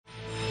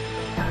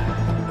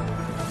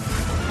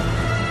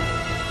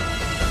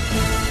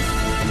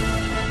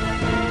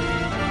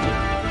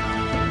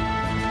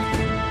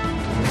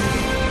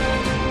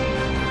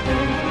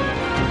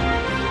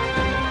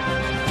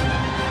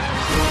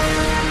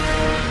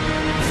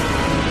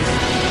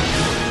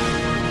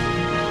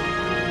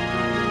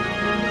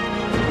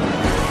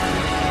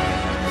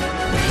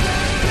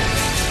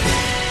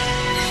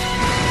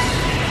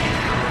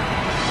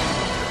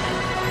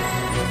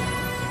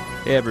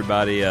Hey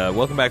everybody,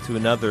 welcome back to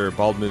another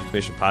Bald Move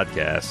Commission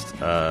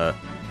podcast.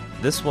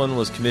 This one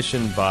was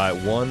commissioned by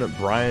one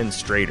Brian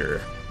Strader,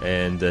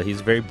 and he's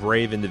a very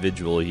brave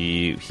individual.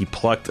 He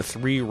plucked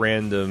 3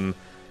 random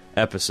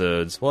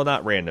episodes. Well,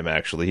 not random,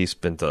 actually. He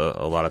spent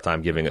a lot of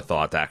time giving it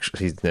thought,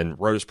 actually. He then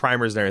wrote his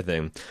primers and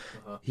everything.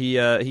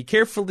 He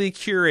carefully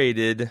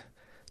curated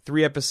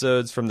 3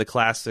 episodes from the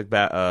classic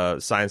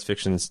science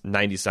fiction,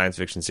 90s science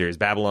fiction series,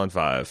 Babylon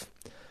 5.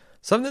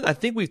 Something I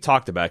think we've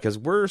talked about, because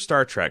we're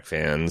Star Trek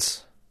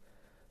fans.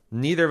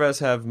 Neither of us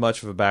have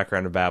much of a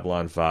background in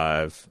Babylon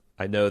 5.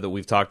 I know that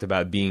we've talked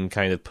about being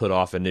kind of put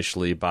off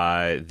initially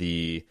by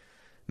the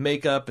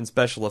makeup and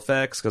special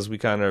effects, because we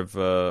kind of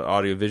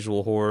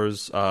audiovisual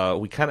whores.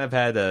 We kind of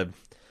had a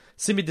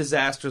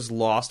semi-disastrous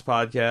Lost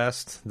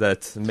podcast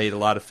that made a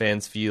lot of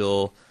fans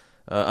feel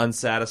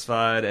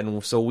unsatisfied,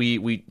 and so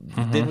we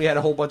then we had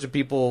a whole bunch of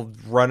people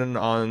running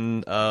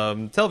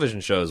on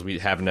television shows we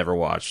have never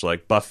watched,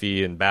 like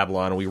Buffy and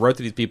Babylon, and we wrote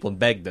to these people and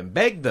begged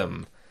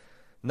them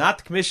not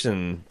to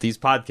commission these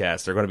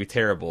podcasts. They're going to be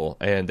terrible,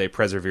 and they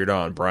persevered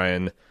on.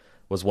 Brian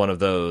was one of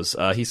those.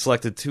 He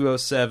selected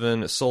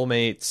 207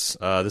 Soulmates.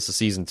 This is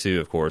season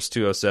 2, of course.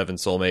 207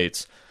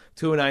 Soulmates,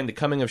 209 The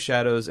Coming of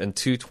Shadows, and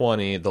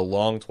 220 The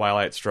Long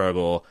Twilight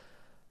Struggle.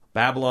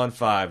 Babylon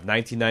 5,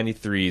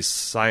 1993,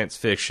 science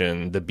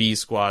fiction, the B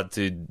Squad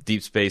to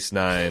Deep Space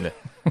Nine.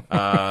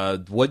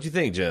 What'd you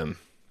think, Jim?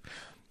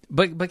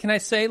 But can I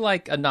say,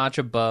 like, a notch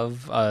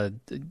above a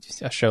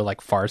show like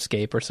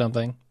Farscape or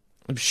something?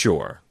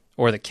 Sure.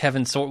 Or the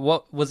Kevin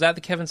what was that?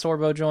 The Kevin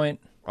Sorbo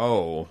joint?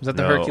 Oh, was that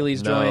the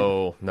Hercules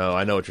joint? No,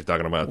 I know what you're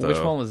talking about, though. Which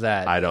one was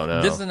that? I don't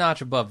know. This is a notch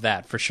above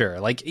that for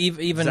sure. Like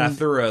even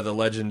Zathura, the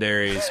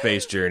legendary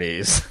space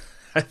journeys,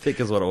 I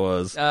think is what it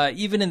was.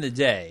 Even in the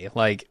day,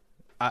 like.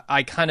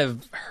 I kind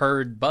of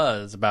heard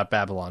buzz about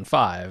Babylon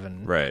 5,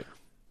 and right,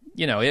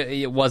 you know,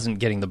 it wasn't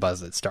getting the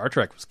buzz that Star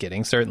Trek was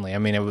getting. Certainly, I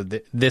mean, it was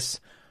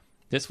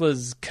this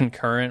was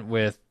concurrent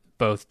with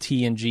both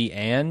TNG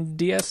and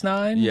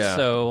DS9. Yeah,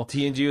 so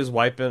TNG was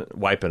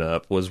wiping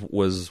up,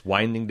 was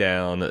winding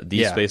down.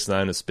 Deep Space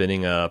Nine is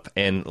spinning up,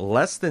 and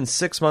less than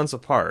 6 months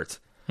apart,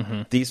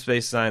 Deep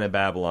Space Nine and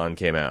Babylon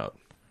came out.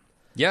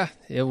 Yeah,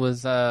 it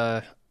was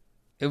a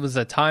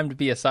time to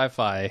be a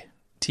sci-fi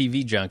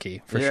TV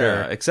junkie, for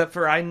sure. Except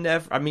for I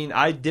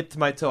dipped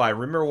my toe. I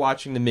remember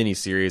watching the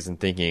miniseries and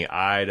thinking,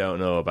 I don't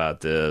know about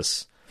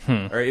this.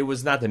 Or it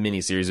was not the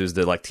miniseries, it was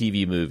the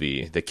TV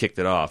movie that kicked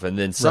it off. And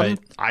then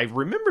I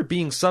remember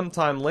being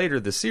sometime later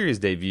the series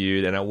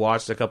debuted, and I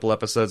watched a couple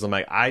episodes. I'm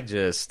like,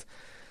 this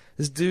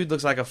dude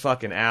looks like a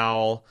fucking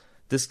owl.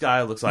 This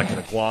guy looks like an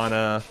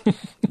iguana.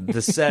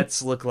 The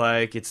sets look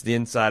like it's the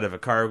inside of a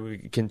cargo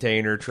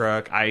container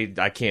truck. I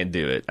can't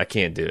do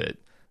it.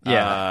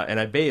 Yeah, and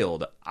I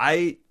bailed.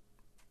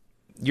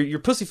 You're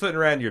pussyfooting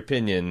around your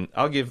opinion.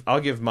 I'll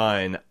give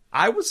mine.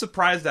 I was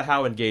surprised at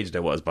how engaged I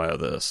was by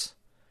this.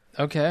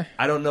 Okay.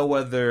 I don't know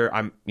whether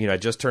I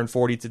just turned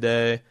 40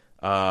 today.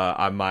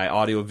 My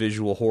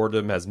audio-visual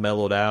whoredom has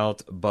mellowed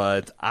out,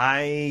 but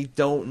I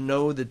don't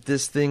know that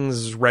this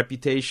thing's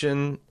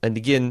reputation, and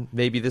again,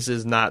 maybe this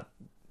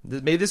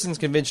isn't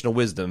conventional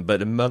wisdom,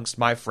 but amongst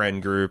my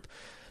friend group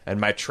and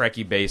my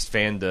Trekkie-based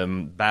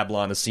fandom,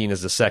 Babylon is seen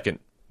as the second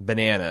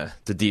banana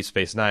to Deep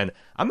Space Nine.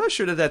 I'm not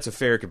sure that that's a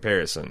fair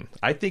comparison.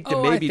 I think that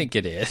maybe I think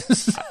it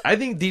is. I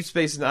think Deep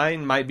Space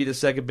Nine might be the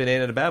second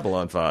banana to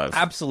Babylon 5.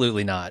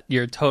 Absolutely not.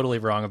 You're totally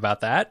wrong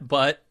about that,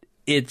 but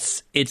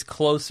it's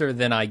closer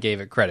than I gave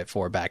it credit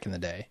for back in the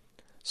day.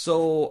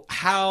 So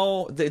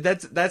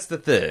that's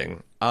the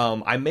thing.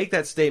 I make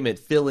that statement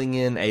filling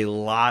in a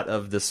lot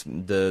of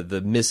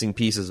the missing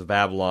pieces of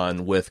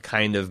Babylon with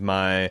kind of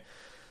my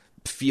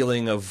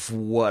feeling of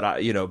what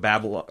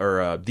Babylon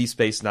or Deep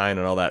Space Nine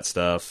and all that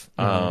stuff.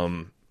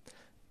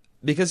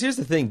 Because here's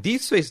the thing,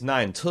 Deep Space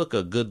Nine took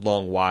a good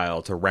long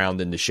while to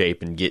round into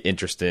shape and get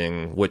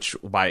interesting, which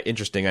by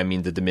interesting I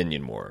mean the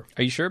Dominion War.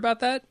 Are you sure about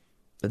that?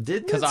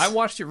 Because I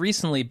watched it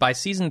recently. By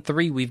season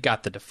 3, we've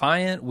got the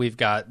Defiant, we've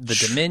got the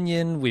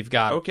Dominion, we've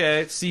got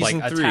season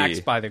 3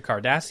 attacks by the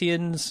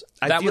Cardassians.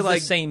 That was the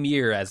same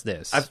year as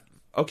this.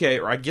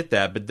 I get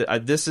that,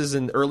 but this is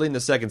early in the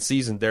second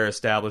season. They're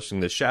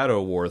establishing the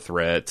Shadow War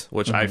threat,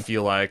 which I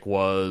feel like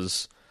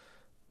was,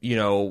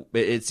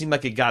 it seemed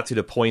like it got to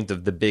the point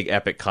of the big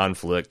epic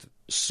conflict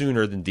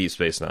sooner than Deep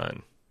Space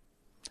Nine.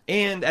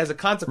 And as a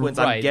consequence,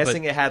 I'm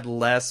guessing it had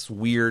less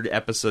weird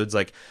episodes.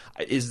 Like,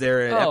 is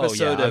there an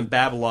episode of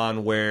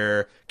Babylon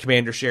where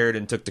Commander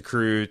Sheridan took the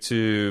crew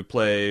to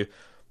play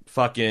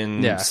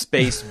fucking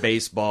space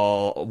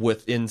baseball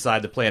with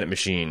inside the planet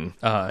machine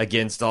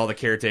against all the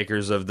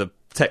caretakers of the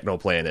techno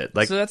planet?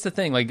 So that's the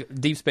thing. Like,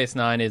 Deep Space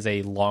Nine is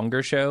a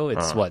longer show.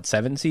 It's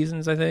 7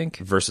 seasons, I think,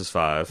 versus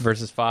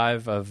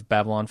 5 of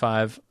Babylon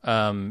 5.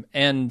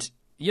 And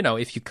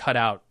if you cut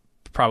out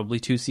probably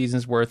 2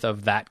 seasons worth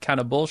of that kind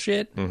of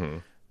bullshit,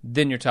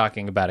 then you're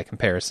talking about a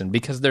comparison,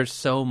 because there's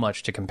so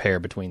much to compare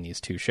between these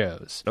 2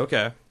 shows.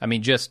 Okay. I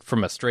mean, just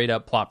from a straight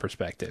up plot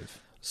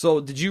perspective. So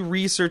did you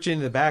research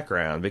into the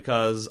background?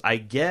 Because I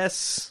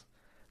guess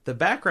The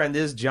background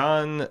is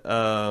Michael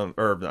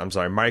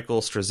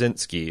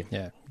Straczynski.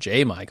 Yeah,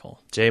 J. Michael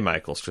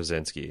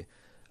Straczynski.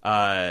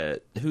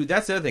 Who,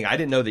 that's the other thing. I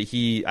didn't know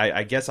that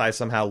I guess I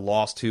somehow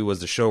lost who was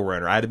the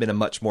showrunner. I'd have been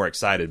much more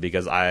excited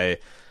because I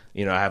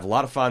have a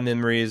lot of fond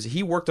memories.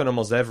 He worked on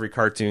almost every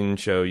cartoon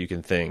show you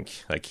can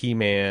think. Like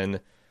He-Man,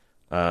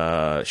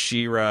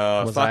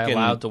 She-Ra. Was I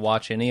allowed to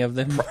watch any of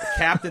them?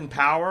 Captain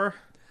Power.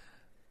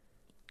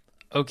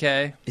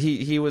 Okay.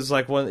 He was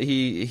like one.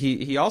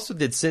 He also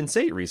did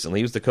Sense8 recently.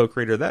 He was the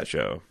co-creator of that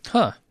show.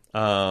 Huh.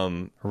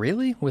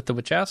 Really? With the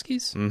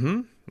Wachowskis?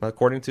 Mm-hmm.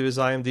 According to his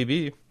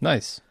IMDb.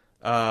 Nice.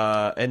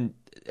 And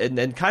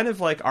kind of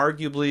like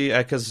arguably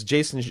because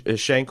Jason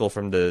Schenkel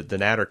from the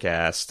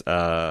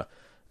Nattercast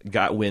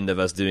got wind of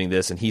us doing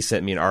this, and he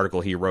sent me an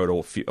article he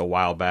wrote a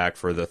while back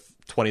for the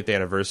 20th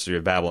anniversary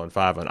of Babylon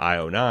 5 on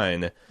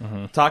IO9,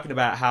 talking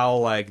about how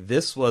like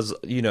this was,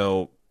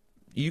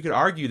 you could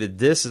argue that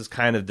this is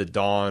kind of the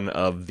dawn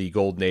of the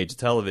golden age of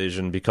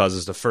television because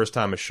it's the first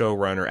time a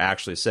showrunner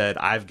actually said,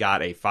 I've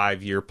got a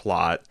 5-year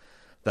plot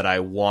that I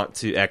want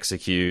to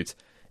execute.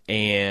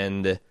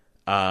 And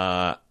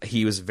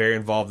he was very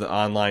involved in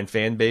online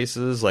fan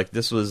bases. Like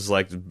this was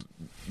like...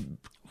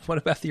 What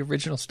about the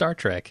original Star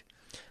Trek?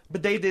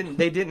 But they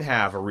didn't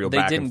have a real they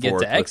back didn't and get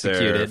forth to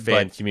execute with their it,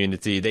 fan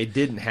community. They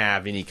didn't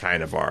have any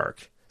kind of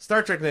arc.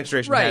 Star Trek Next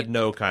Generation had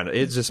no kind of...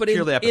 It's just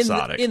purely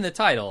episodic. In the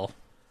title...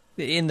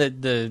 In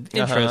the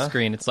intro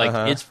screen, it's like,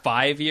 it's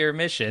 5-year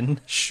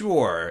mission.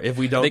 Sure, if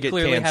we don't get canceled.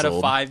 They clearly had a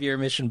 5-year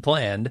mission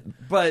planned.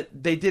 But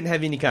they didn't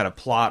have any kind of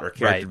plot or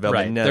character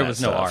development. Right. There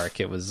was no arc.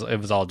 It was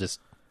all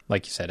just,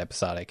 like you said,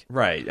 episodic.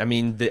 Right. I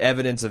mean, the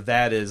evidence of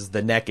that is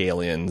the neck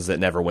aliens that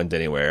never went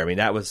anywhere. I mean,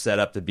 that was set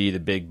up to be the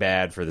big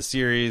bad for the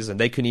series, and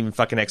they couldn't even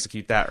fucking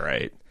execute that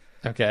right.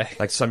 Okay.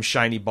 Like some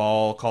shiny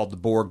ball called the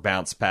Borg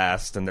bounced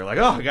past, and they're like,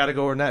 oh, I gotta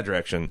go in that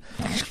direction.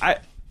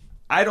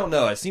 I don't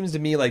know. It seems to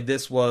me like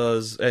this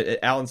was...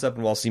 Alan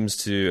Sepinwall seems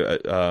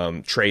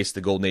to trace the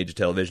golden age of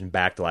television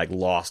back to like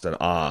Lost and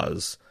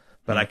Oz.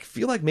 But I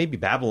feel like maybe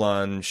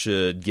Babylon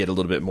should get a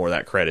little bit more of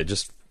that credit,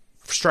 just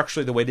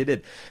structurally the way they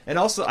did. And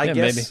also, I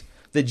guess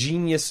the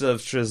genius of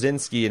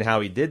Straczynski and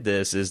how he did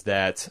this is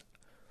that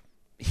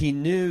he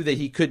knew that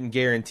he couldn't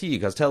guarantee,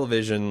 because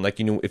television, like,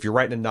 if you're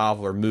writing a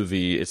novel or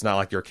movie, it's not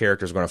like your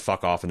character's going to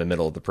fuck off in the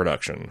middle of the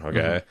production, okay?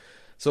 Mm-hmm.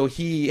 So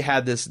he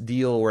had this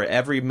deal where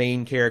every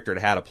main character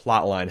that had a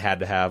plot line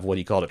had to have what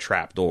he called a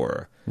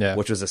trapdoor,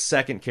 which was a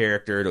second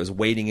character that was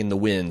waiting in the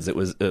wings. It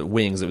was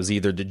wings. It was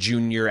either the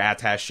junior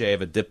attaché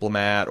of a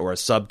diplomat or a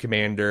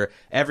sub-commander.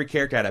 Every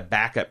character had a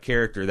backup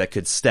character that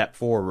could step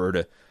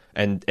forward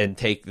and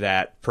take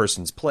that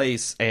person's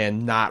place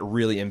and not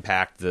really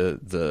impact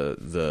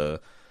the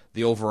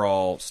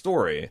overall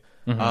story.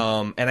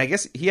 Mm-hmm. And I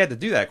guess he had to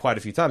do that quite a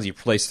few times. He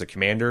replaced the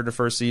commander the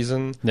first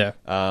season. Yeah.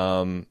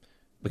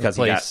 Because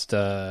replaced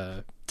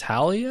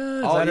Talia?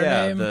 Is that her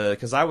name?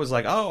 Because I was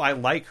like, I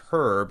like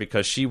her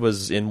because she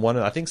was in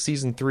I think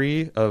season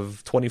 3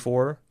 of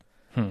 24.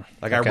 I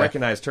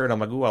recognized her and I'm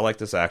like, ooh, I like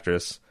this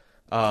actress.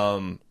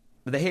 But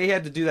he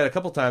had to do that a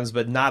couple times,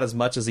 but not as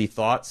much as he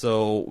thought.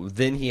 So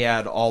then he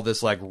had all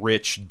this like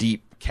rich,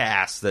 deep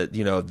cast that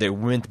they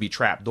were meant to be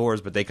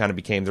trapdoors, but they kind of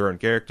became their own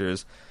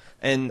characters.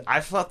 And I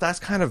felt that's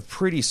kind of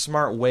pretty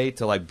smart way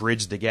to like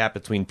bridge the gap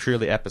between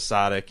purely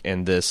episodic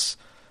and this.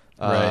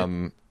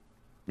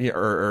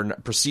 Or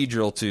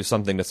procedural to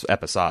something that's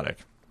episodic.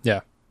 Yeah.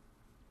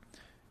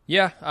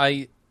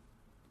 I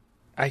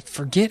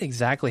forget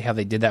exactly how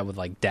they did that with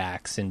like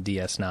Dax in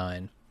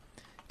DS9,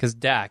 because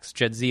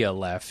Jadzia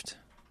left,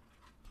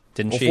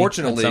 didn't she?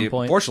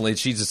 Fortunately,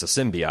 she's just a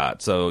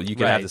symbiote, so you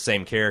can have the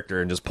same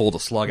character and just pull the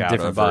slug out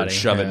of her and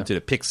shove it into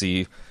the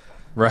pixie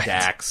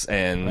Dax,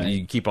 and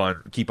you keep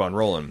on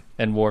rolling.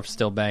 And Worf's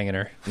still banging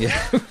her.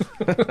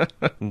 Yeah,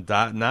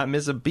 not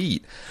miss a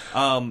beat.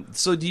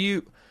 So do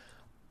you?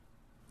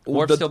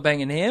 Worf's still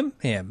banging him?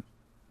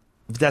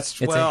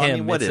 That's it's well. A him. I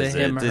mean, what it's is a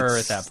him it? Or her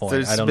at that point.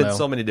 There's I don't been know.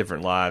 so many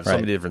different lives, so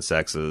many different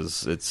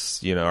sexes.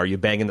 It's are you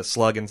banging the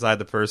slug inside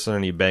the person? Or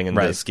are you banging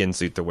the skin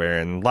suit they're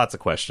wearing? Lots of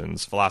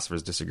questions.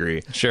 Philosophers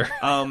disagree. Sure.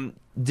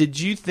 Did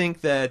you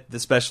think that the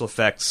special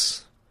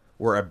effects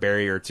were a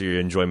barrier to your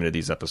enjoyment of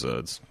these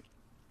episodes?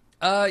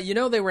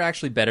 They were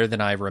actually better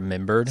than I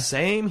remembered.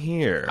 Same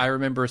here. I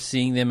remember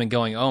seeing them and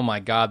going, oh my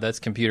god, that's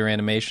computer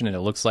animation and it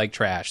looks like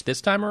trash.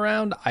 This time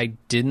around, I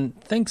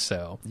didn't think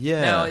so.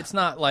 Yeah. Now, it's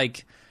not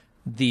like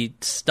the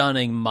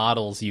stunning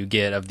models you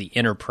get of the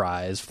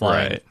Enterprise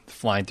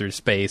flying through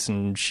space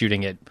and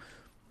shooting at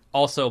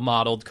also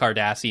modeled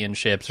Cardassian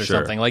ships or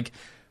something. Like,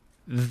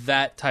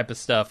 that type of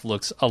stuff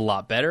looks a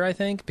lot better, I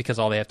think, because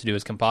all they have to do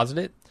is composite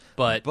it.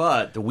 But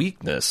the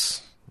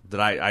weakness...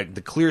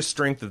 the clear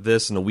strength of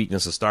this and the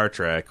weakness of Star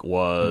Trek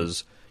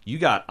was you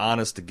got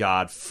honest to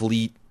God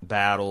fleet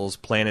battles,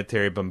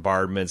 planetary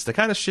bombardments, the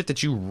kind of shit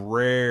that you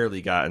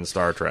rarely got in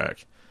Star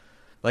Trek.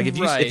 Like if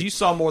you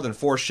saw more than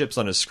 4 ships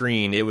on a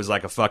screen, it was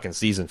like a fucking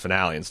season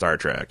finale in Star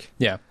Trek.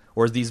 Yeah.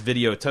 Whereas these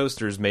video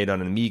toasters made on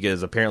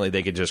Amigas, apparently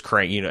they could just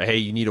crank, hey,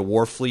 you need a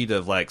war fleet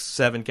of like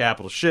 7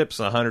 capital ships,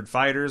 100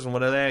 fighters, and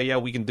whatever. Yeah,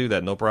 we can do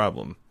that, no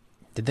problem.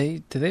 Did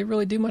they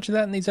really do much of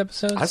that in these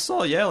episodes? I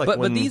saw, yeah, like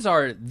but these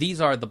are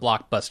the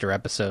blockbuster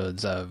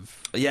episodes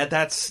of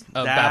that's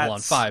Babylon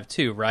 5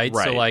 too, right?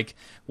 So like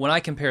when I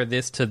compare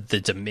this to the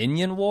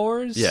Dominion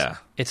Wars,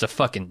 it's a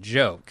fucking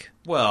joke.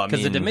 Well,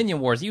 because the Dominion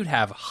Wars, you'd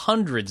have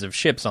hundreds of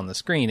ships on the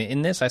screen.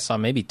 In this, I saw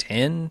maybe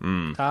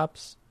 10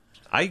 tops.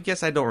 I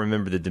guess I don't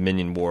remember the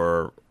Dominion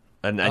War.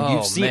 And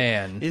you've seen,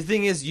 man. The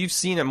thing is, you've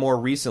seen it more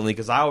recently,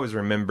 because I always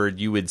remembered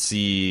you would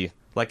see,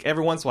 like,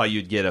 every once in a while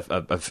you'd get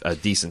a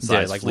decent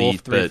sized like fleet. Wolf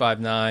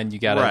 359, you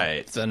got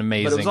it's an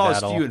amazing battle. But it was always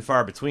battle. few and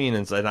far between,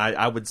 and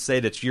I would say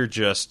that you're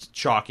just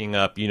chalking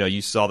up,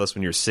 you saw this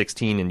when you were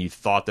 16 and you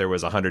thought there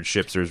was 100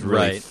 ships, there's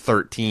really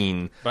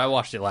 13. But I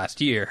watched it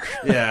last year.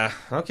 Yeah,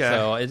 okay.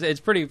 So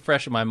it's pretty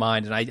fresh in my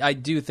mind, and I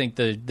do think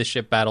the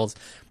ship battles,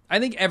 I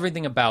think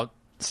everything about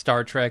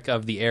Star Trek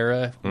of the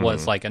era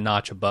was like a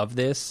notch above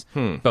this,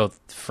 both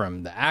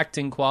from the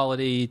acting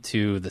quality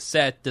to the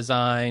set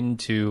design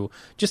to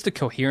just the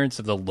coherence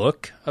of the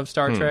look of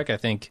Star Trek. I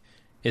think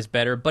is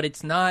better, but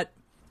it's not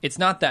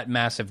that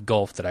massive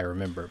gulf that I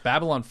remember.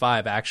 Babylon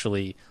 5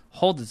 actually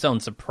holds its own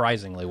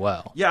surprisingly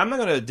well. Yeah, I'm not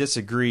going to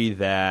disagree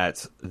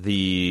that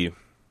the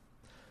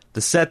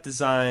set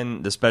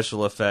design, the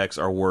special effects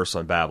are worse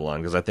on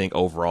Babylon, because I think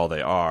overall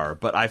they are,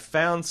 but I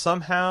found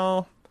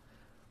somehow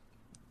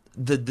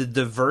the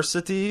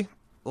diversity,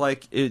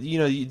 like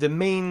the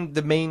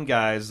main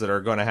guys that are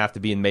going to have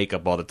to be in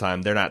makeup all the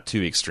time, they're not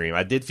too extreme.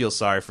 I did feel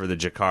sorry for the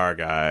Jakar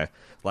guy.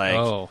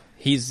 Like,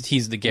 he's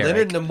the Garrick.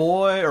 Leonard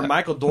Nimoy or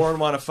Michael Dorn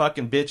want to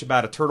fucking bitch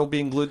about a turtle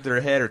being glued to their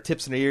head or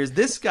tips in their ears.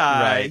 This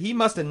guy, he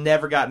must have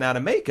never gotten out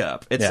of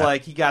makeup. It's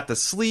like he got to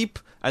sleep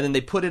and then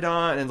they put it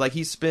on, and like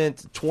he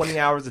spent 20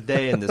 hours a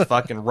day in this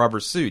fucking rubber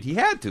suit. He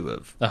had to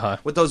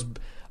have with those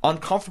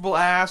uncomfortable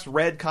ass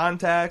red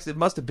contacts. It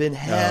must have been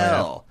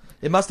hell.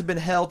 It must have been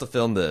hell to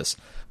film this.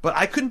 But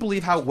I couldn't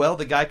believe how well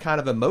the guy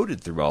kind of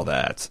emoted through all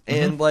that.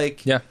 And,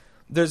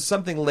 there's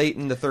something late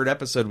in the third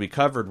episode we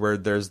covered where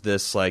there's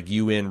this, like,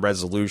 UN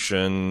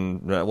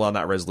resolution. Well,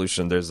 not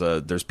resolution.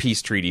 There's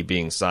peace treaty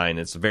being signed.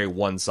 It's a very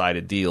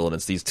one-sided deal, and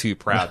it's these two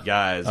proud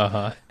guys.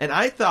 And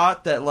I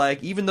thought that,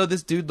 like, even though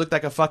this dude looked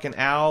like a fucking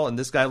owl and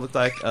this guy looked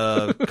like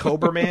a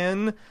Cobra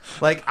Man,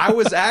 like, I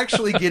was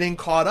actually getting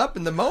caught up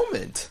in the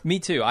moment. Me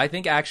too. I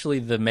think, actually,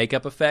 the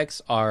makeup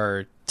effects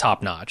are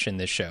top notch in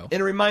this show.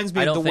 And it reminds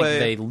me of the way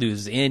they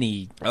lose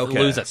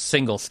a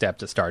single step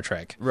to Star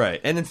Trek. Right.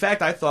 And in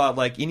fact, I thought,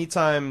 like,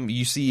 anytime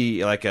you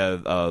see like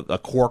a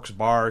Quark's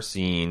bar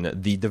scene,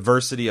 the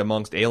diversity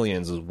amongst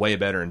aliens is way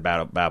better in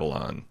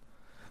Babylon.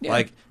 Yeah.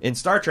 Like in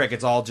Star Trek,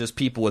 it's all just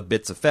people with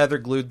bits of feather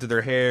glued to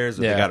their hairs,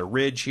 or they got a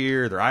ridge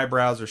here, their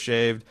eyebrows are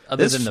shaved.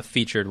 Other than the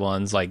featured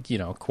ones, like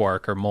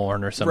Quark or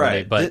Morn or somebody.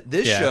 Right. But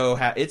this show,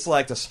 it's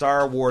like the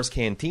Star Wars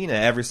cantina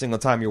every single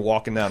time you're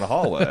walking down the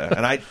hallway,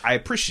 and I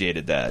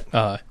appreciated that.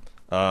 I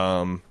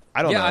don't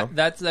know.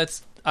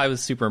 That's I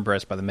was super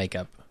impressed by the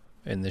makeup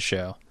in this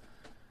show.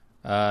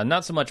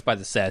 Not so much by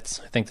the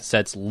sets. I think the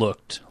sets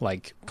looked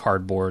like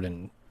cardboard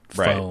and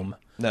foam.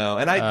 No,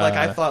 and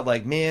I thought,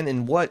 like, man,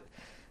 in what.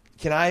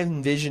 Can I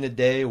envision a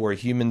day where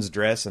humans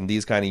dress in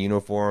these kind of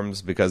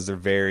uniforms, because they're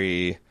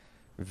very,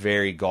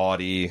 very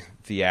gaudy,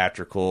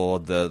 theatrical?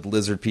 The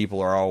lizard people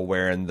are all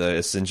wearing the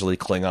essentially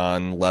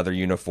Klingon leather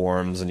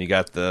uniforms, and you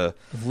got the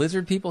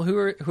lizard people. Who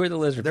are the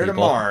lizard people? They're the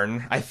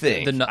Marn, I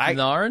think. The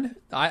Narn?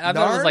 I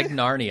thought it was like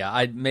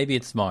Narnia. Maybe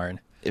it's Marn.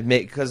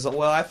 Because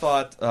I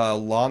thought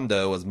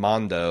Londo was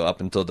Mondo up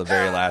until the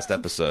very last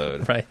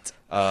episode. Right.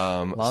 So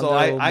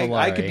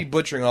I could be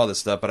butchering all this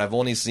stuff, but I've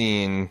only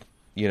seen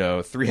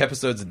 3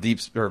 episodes of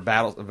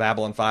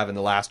Babylon 5 in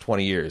the last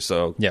 20 years,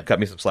 so cut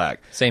me some slack.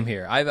 Same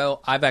here.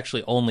 I've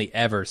actually only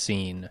ever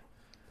seen,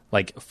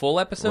 like, full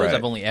episodes. Right.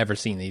 I've only ever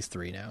seen these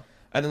 3 now.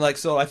 And then, like,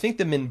 so I think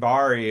the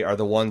Minbari are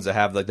the ones that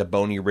have, like, the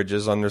bony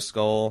ridges on their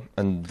skull,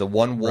 and the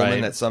one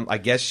woman I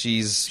guess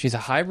she's a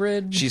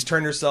hybrid. She's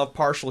turned herself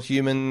partial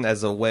human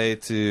as a way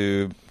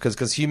to,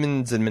 because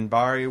humans and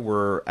Minbari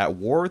were at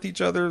war with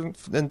each other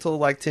until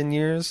like 10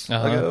 years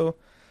ago.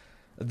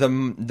 The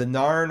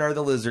Narn are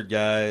the lizard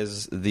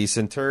guys. The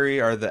Centauri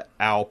are the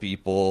owl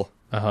people.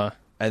 And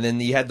then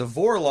you had the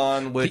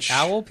Vorlon, which... The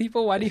owl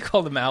people? Why do you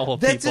call them owl people?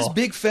 That's this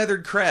big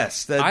feathered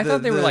crest. I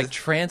thought they were like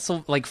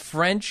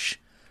French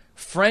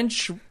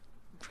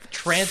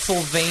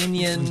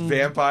Transylvanian...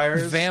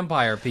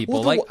 Vampire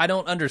people. Well, I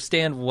don't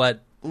understand what...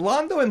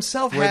 Londo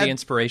himself where the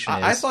inspiration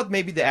is. I thought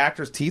maybe the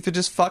actor's teeth are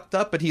just fucked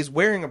up, but he's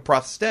wearing a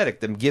prosthetic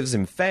that gives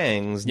him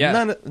fangs.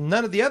 Yeah.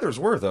 None of the others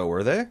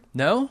were they?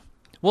 No?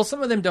 Well,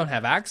 some of them don't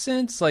have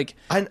accents. Like,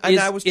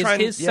 is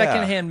his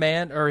second-hand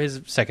man, or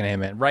his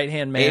second-hand man,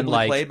 right-hand man,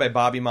 ably played by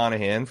Bobby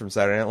Monahan from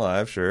Saturday Night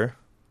Live, sure.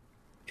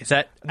 Is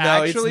that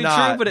actually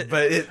true?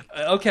 But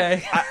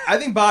okay. I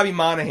think Bobby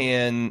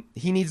Monahan,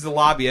 he needs to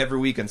lobby every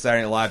week on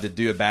Saturday Night Live to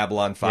do a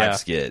Babylon 5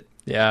 skit.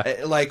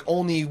 Yeah. Like,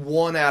 only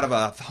 1 out of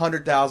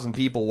 100,000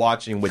 people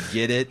watching would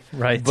get it.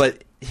 Right.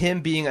 But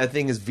him being, I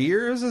think,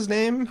 Veer is his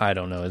name? I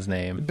don't know his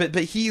name. But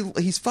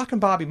he's fucking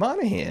Bobby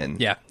Monahan.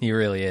 Yeah, he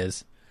really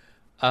is.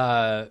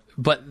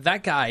 But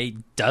that guy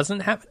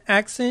doesn't have an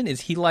accent? Is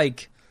he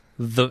like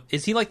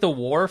is he like the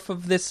Worf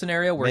of this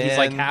scenario where he's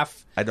like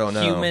half I don't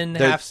know. human,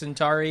 half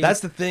Centauri?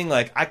 That's the thing.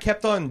 Like, I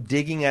kept on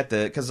digging at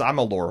because I'm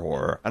a lore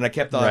whore, and I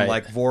kept on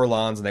like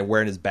Vorlons, and they're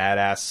wearing his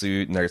badass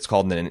suit, and it's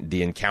called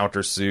the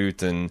Encounter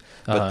suit, and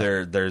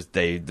but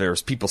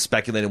there's people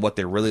speculating what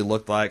they really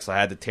looked like, so I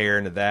had to tear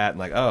into that, and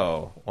like,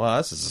 oh, well,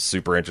 this is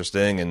super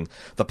interesting, and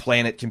the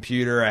planet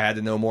computer, I had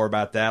to know more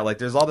about that. Like,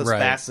 there's all this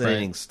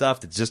fascinating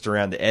stuff that's just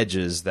around the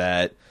edges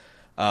that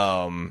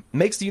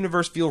makes the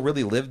universe feel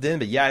really lived in.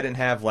 But yeah, I didn't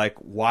have like,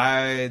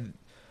 why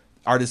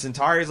are the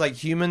Centauri's like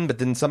human, but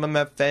then some of them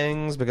have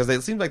fangs? Because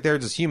it seems like they're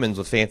just humans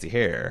with fancy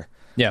hair.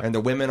 Yeah. And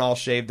the women all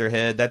shave their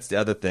head. That's the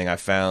other thing I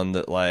found,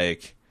 that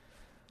like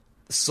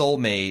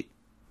Soulmate,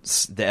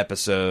 the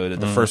episode,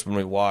 the first one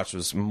we watched,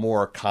 was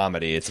more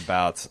comedy. It's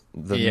about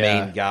the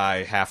main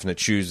guy having to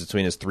choose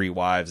between his 3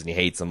 wives, and he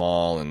hates them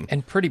all,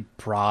 and pretty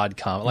broad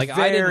comedy. Like,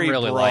 I didn't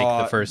really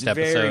like the first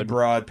episode. Very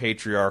broad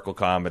patriarchal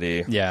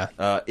comedy. Yeah.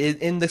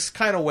 In this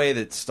kind of way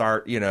that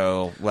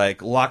like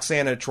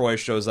Loxana Troy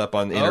shows up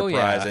on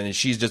Enterprise, and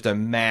she's just a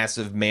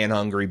massive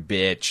man-hungry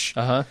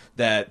bitch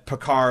that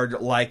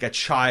Picard, like a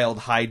child,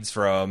 hides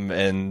from,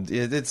 and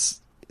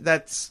that's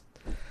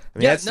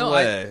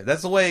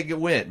the way it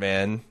went,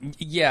 man.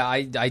 Yeah,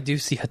 I do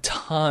see a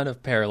ton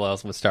of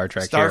parallels with Star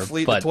Trek. Starfleet,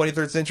 here, but... the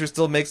 23rd century,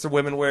 still makes their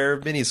women wear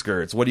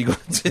miniskirts. What are you going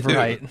to do?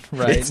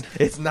 Right.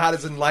 It's not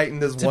as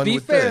enlightened as one would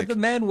think. To be fair, the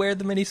men wear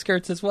the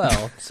miniskirts as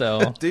well.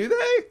 So do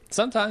they?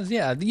 Sometimes,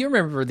 yeah. You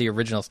remember the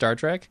original Star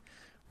Trek,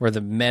 where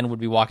the men would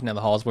be walking down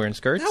the halls wearing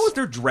skirts? That was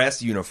their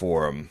dress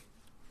uniform.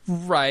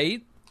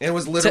 Right. It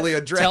was literally a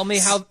dress. Tell me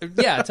how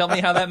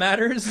that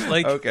matters.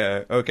 Like,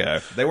 okay.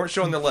 They weren't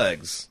showing their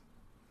legs.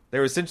 They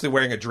were essentially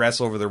wearing a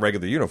dress over their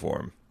regular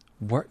uniform.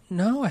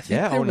 No, I think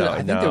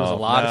there was a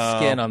lot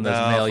of skin on those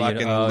male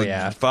uniforms. Oh,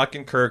 yeah.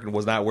 Fucking Kirk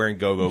was not wearing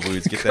go-go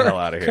boots. Get the hell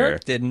out of here.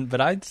 Kirk didn't, but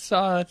I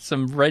saw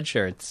some red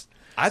shirts.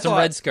 Some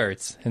red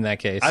skirts in that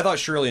case. I thought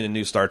surely in a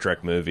new Star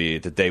Trek movie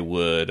that they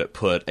would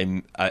put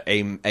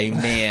a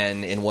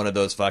man in one of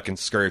those fucking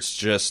skirts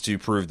just to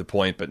prove the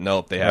point, but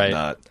nope, they have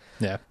not.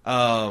 Yeah.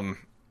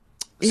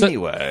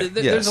 Anyway,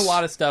 there's a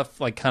lot of stuff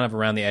like kind of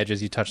around the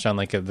edges. You touched on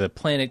like the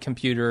planet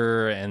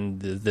computer and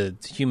the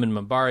human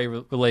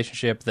Minbari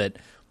relationship that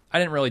I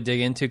didn't really dig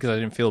into because I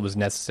didn't feel it was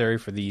necessary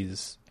for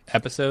these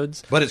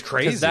episodes. But it's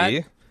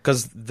crazy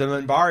because the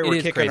Minbari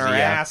were kicking our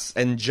ass,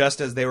 and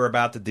just as they were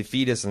about to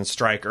defeat us and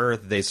strike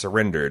Earth, they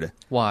surrendered.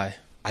 Why?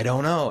 I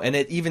don't know. And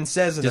it even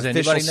says in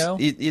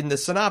in the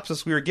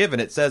synopsis we were given,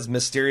 it says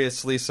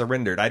mysteriously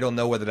surrendered. I don't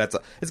know whether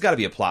it's got to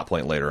be a plot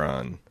point later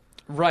on.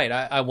 Right,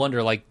 I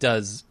wonder, like,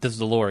 does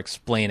the lore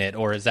explain it,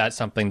 or is that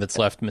something that's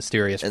left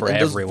mysterious for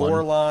everyone?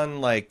 Does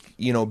Vorlon, like,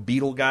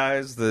 beetle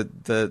guys, the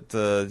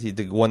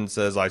one that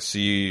says, I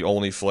see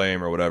only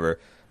flame, or whatever,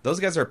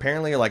 those guys are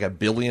apparently, like, a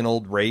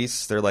billion-old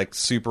race. They're, like,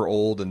 super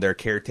old, and they're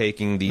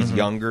caretaking these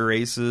younger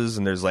races,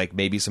 and there's, like,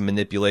 maybe some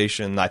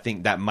manipulation. I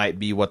think that might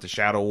be what the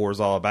Shadow War is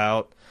all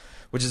about,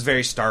 which is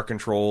very Star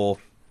Control,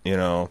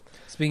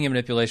 Speaking of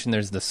manipulation,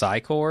 there's the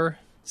Psi Corps.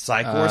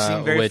 Psychor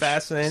seemed very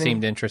fascinating.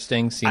 Seemed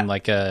interesting. Seemed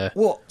like a...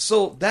 Well,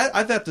 so that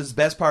I thought was the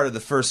best part of the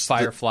first...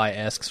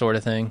 Firefly-esque sort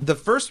of thing. The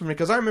first one,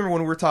 because I remember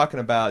when we were talking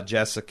about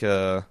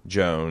Jessica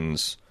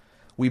Jones,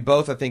 we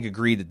both, I think,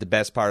 agreed that the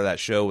best part of that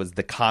show was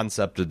the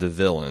concept of the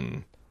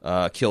villain,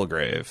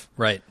 Kilgrave.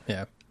 Right,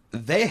 yeah.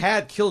 They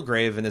had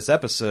Kilgrave in this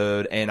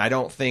episode, and I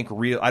don't think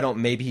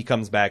maybe he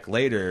comes back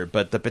later,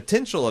 but the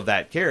potential of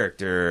that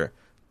character,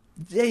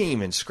 they didn't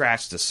even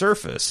scratch the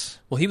surface.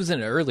 Well, he was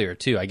in it earlier,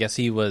 too. I guess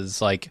he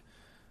was, like...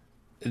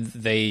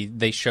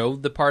 They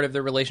showed the part of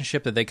their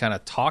relationship that they kind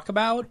of talk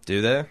about.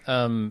 Do they?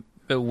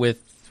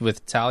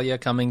 With Talia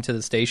coming to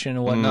the station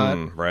and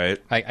whatnot. Right.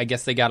 I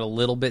guess they got a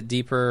little bit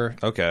deeper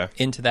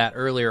into that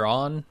earlier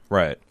on.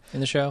 Right. In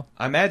the show.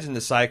 I imagine the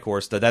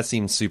Psychor stuff, that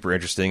seems super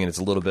interesting, and it's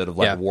a little bit of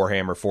like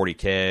Warhammer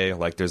 40K.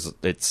 Like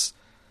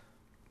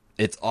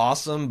it's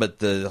awesome, but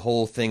the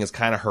whole thing is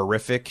kind of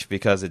horrific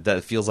because it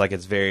feels like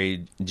it's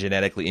very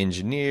genetically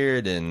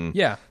engineered and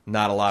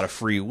not a lot of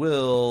free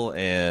will.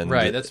 And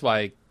that's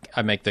why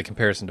I make the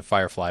comparison to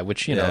Firefly,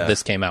 which,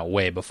 this came out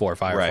way before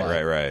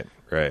Firefly.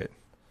 Right.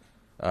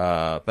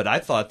 But I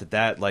thought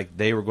that like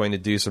they were going to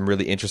do some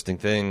really interesting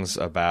things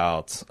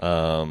about,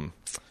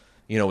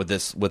 with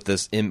this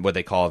what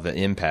they call the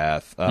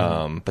empath.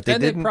 But they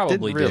didn't. They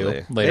probably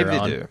do later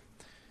on.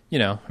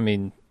 I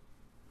mean,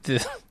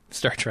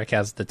 Star Trek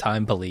has the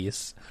time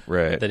police,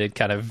 right? That it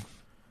kind of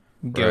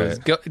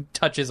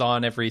touches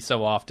on every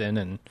so often,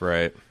 and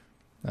right.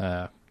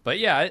 But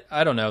yeah,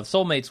 I don't know.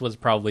 Soulmates was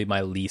probably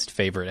my least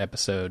favorite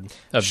episode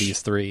of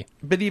these three.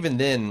 But even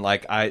then,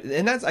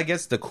 that's I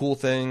guess the cool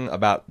thing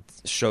about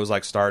shows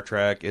like Star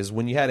Trek is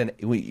when you had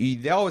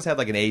they always had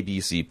like an A, B,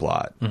 C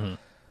plot. Mm-hmm.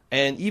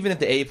 And even if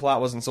the A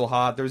plot wasn't so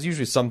hot, there was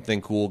usually something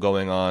cool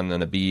going on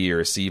in a B or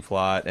a C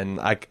plot. And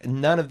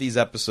none of these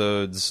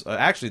episodes,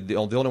 actually, the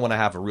only one I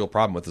have a real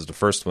problem with is the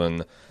first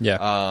one.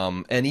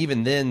 Yeah. And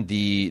even then,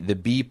 the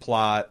B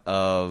plot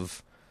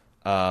of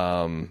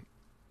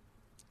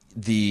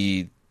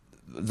the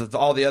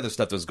all the other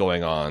stuff that's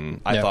going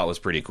on, I thought was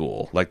pretty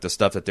cool. Like the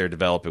stuff that they're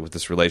developing with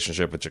this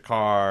relationship with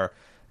Jakar,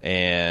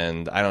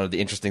 and I don't know,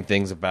 the interesting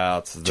things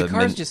about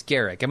Jakar's just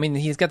Garrick. I mean,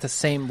 he's got the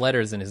same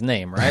letters in his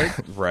name, right?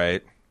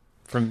 Right.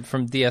 From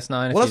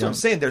DS9. Well, that's what I'm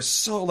saying. There's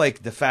so,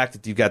 like, the fact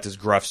that you've got this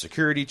gruff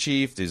security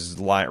chief is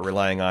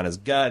relying on his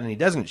gut, and he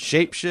doesn't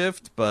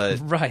shapeshift, but...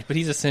 Right, but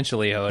he's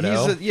essentially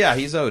Odo.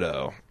 He's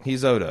Odo.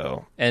 He's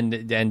Odo. And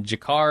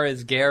Jakar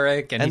is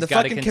Garrick, and he's the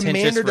got a fucking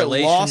contentious commander that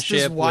lost his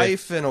relationship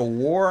wife in a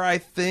war, I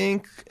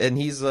think, and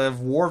he's a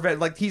war vet.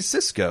 Like, he's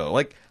Cisco.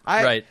 Like,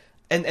 Right.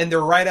 And they're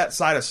right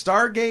outside of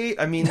Stargate.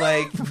 I mean,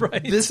 like,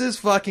 Right. This is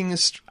fucking...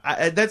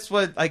 that's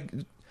what, like...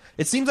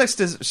 It seems like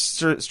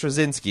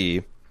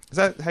Straczynski... Is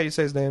that how you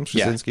say his name?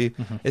 Straczynski?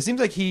 Yeah. Mm-hmm. It seems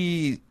like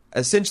he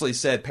essentially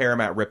said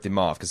Paramount ripped him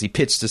off because he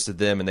pitched this to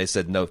them and they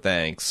said no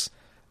thanks.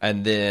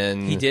 And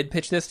then he did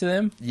pitch this to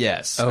them?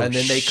 Yes. Oh, and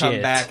then they come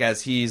back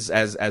as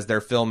they're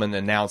filming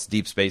and announce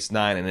Deep Space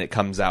Nine, and it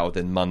comes out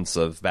within months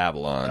of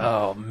Babylon.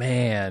 Oh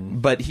man.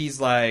 But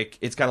he's like,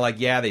 it's kind of like,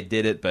 yeah, they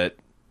did it, but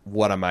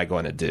what am I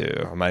going to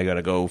do? Am I going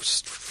to go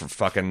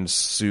fucking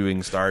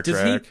suing Star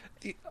Trek?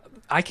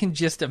 I can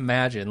just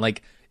imagine,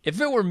 like,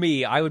 if it were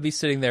me, I would be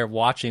sitting there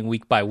watching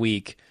week by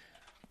week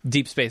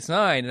Deep Space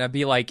Nine, and I'd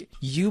be like,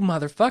 you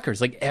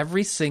motherfuckers, like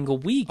every single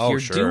week you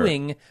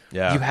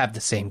have the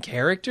same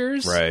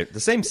characters. Right. The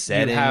same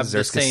settings.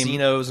 There's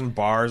casinos and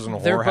bars and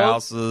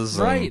whorehouses.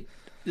 Right.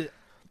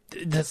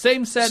 The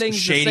same settings,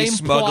 shady the same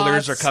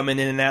smugglers plots. are coming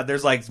in and out.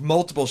 There's like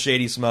multiple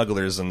shady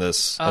smugglers in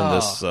this.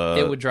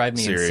 It would drive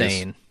me series.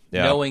 insane.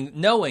 Yeah.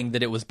 Knowing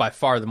that it was by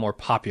far the more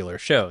popular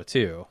show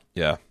too.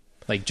 Yeah.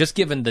 Like, just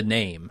given the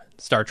name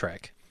Star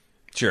Trek.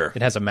 Sure.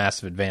 It has a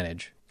massive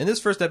advantage. In this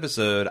first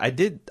episode, I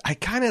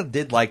kind of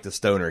did like the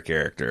stoner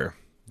character,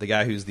 the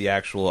guy who's the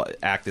actual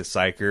active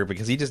psyker,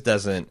 because he just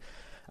doesn't.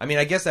 I mean,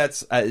 I guess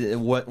that's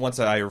once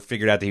I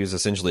figured out that he was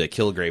essentially a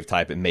Kilgrave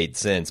type, it made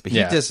sense. But he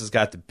just has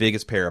got the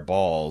biggest pair of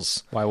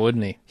balls. Why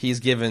wouldn't he? He's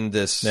given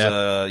this,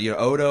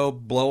 Odo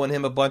blowing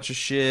him a bunch of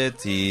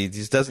shit. He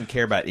just doesn't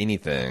care about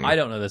anything. I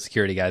don't know the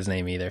security guy's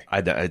name either.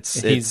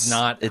 He's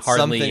not it's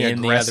hardly something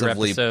in the other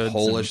aggressively episodes.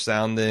 Polish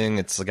sounding.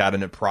 It's got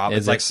an improv.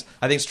 It's like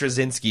I think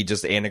Straczynski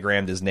just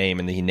anagrammed his name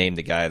and he named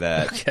the guy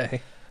that.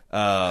 Okay.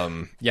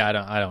 I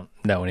don't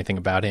know anything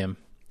about him.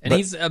 And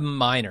he's a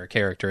minor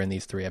character in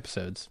these 3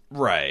 episodes.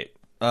 Right.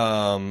 But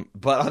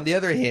on the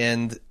other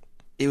hand,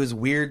 it was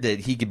weird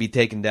that he could be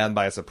taken down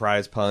by a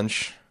surprise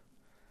punch.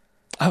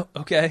 Oh,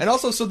 okay. And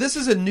also, so this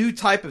is a new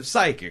type of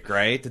psychic,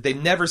 right? That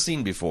they've never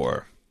seen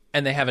before.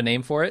 And they have a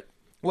name for it?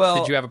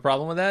 Well, did you have a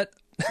problem with that?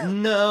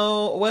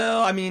 No.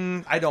 Well, I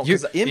mean, I don't.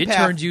 It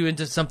turned you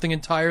into something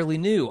entirely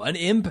new, an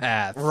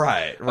empath.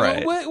 Right.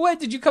 What?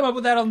 Did you come up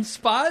with that on the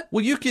spot?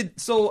 Well, you could.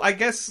 So I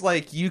guess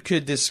like you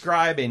could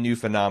describe a new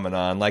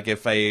phenomenon. Like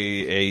if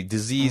a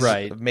disease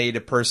made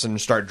a person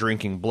start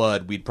drinking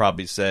blood, we'd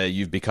probably say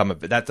you've become a.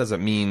 That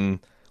doesn't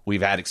mean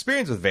we've had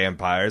experience with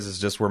vampires. It's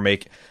just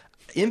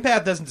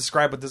empath doesn't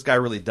describe what this guy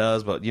really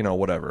does, but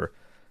whatever.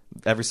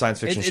 Every science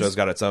fiction show's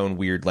got its own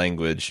weird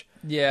language.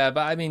 Yeah,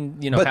 but I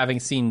mean, having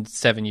seen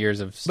 7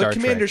 years of Star Trek.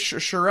 But Commander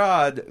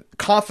Sherrod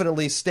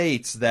confidently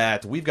states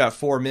that we've got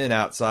 4 men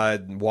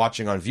outside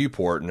watching on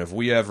viewport, and if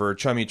we ever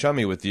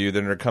chummy with you,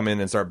 then they're come in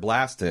and start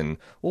blasting.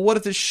 Well, what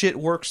if this shit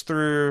works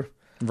through...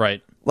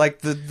 Right. Like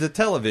the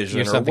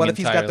television, or what if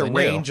he's got the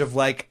range of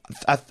like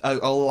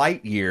a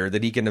light year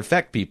that he can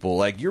affect people?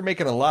 Like, you're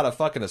making a lot of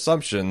fucking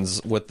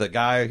assumptions with the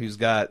guy who's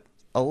got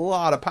a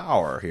lot of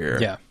power here.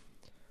 Yeah.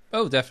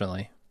 Oh,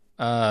 definitely.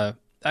 I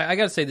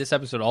gotta say, this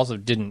episode also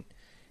didn't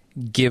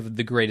give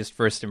the greatest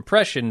first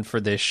impression for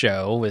this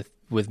show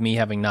with me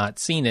having not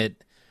seen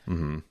it.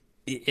 Mm-hmm.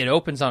 It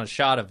opens on a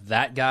shot of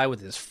that guy with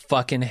his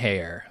fucking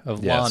hair,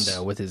 of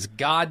Londo with his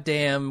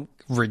goddamn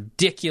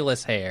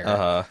ridiculous hair.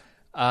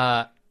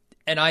 Uh-huh.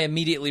 And I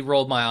immediately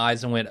rolled my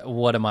eyes and went,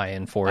 what am I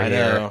in for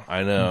here?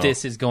 I know.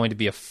 This is going to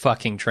be a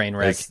fucking train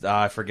wreck.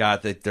 I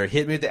forgot that they're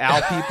hitting me with the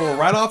owl people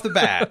right off the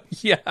bat.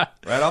 Yeah.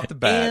 Right off the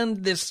bat.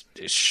 And this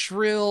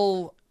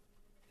shrill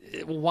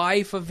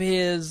wife of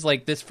his,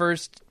 like this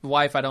first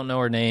wife, I don't know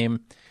her name.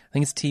 I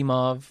think it's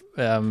Timov.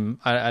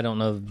 I don't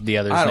know the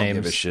other's names. I don't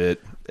give a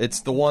shit.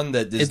 It's the one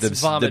that is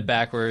it's vomit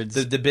backwards.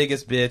 The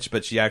biggest bitch,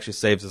 but she actually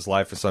saves his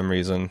life for some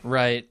reason.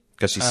 Right.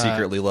 Because she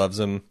secretly loves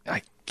him.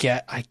 I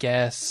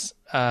guess.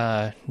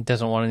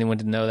 Doesn't want anyone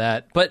to know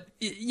that. But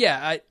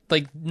yeah,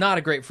 not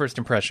a great first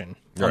impression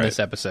on this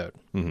episode.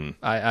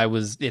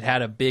 Mm-hmm. It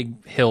had a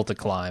big hill to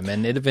climb,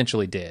 and it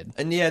eventually did.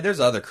 And yeah, there's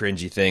other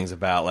cringy things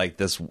about like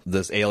this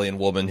alien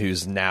woman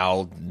who's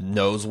now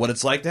knows what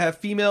it's like to have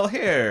female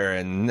hair,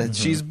 and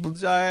she's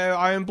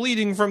I am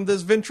bleeding from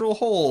this ventral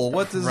hole.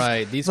 What is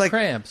these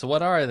cramps?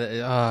 What are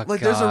they? Oh, God.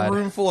 There's a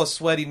room full of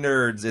sweaty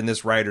nerds in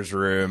this writer's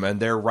room, and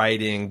they're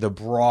writing the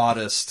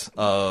broadest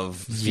of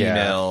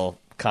female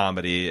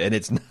comedy, and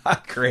it's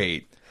not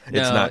great.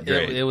 It's not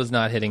great. It was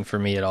not hitting for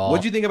me at all.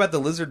 What do you think about the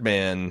Lizard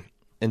Man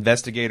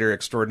investigator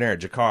extraordinaire,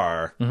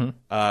 Jakar? Mm-hmm.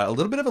 A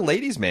little bit of a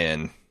ladies'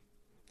 man.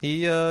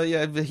 He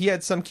he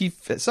had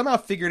somehow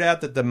figured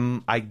out that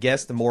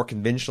the more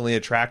conventionally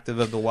attractive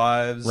of the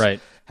wives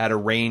had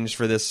arranged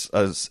for this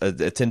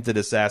attempted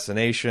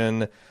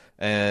assassination,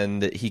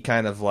 and he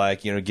kind of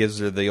like gives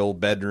her the old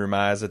bedroom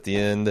eyes at the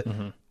end.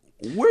 Mm-hmm.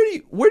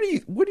 Where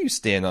do you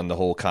stand on the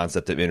whole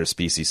concept of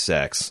interspecies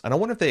sex? And I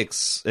wonder if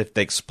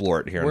they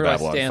explore it here in Babylon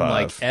 5. Where do I stand,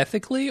 like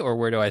ethically, or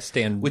where do I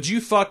stand? Would you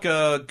fuck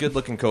a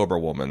good-looking Cobra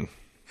woman?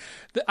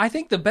 I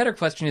think the better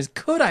question is,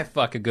 could I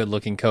fuck a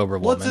good-looking Cobra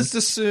woman? Let's just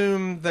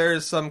assume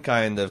there's some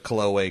kind of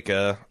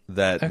cloaca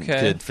that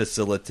could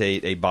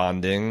facilitate a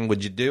bonding.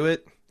 Would you do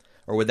it?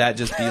 Or would that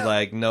just be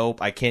like,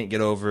 nope, I can't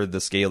get over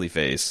the scaly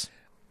face?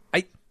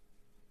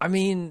 I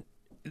mean,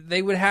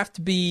 they would have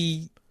to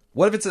be...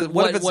 What if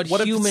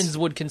what humans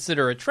would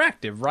consider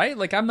attractive, right?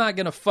 Like, I'm not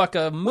going to fuck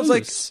a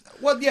moose.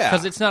 Yeah.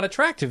 Because it's not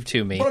attractive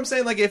to me. What I'm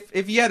saying, like,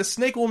 if you had a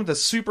snake woman with a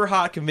super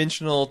hot,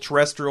 conventional,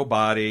 terrestrial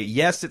body,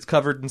 yes, it's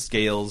covered in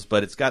scales,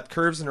 but it's got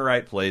curves in the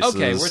right places.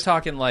 Okay, we're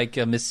talking like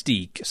a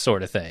Mystique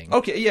sort of thing.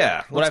 Okay,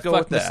 yeah. Would I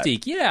fuck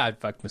Mystique? Yeah, I'd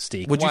fuck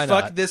Mystique. Would you Why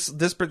fuck not? this?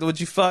 Would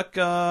you fuck?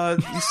 So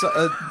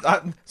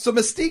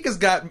Mystique has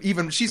got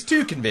she's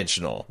too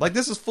conventional. Like,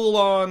 this is full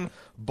on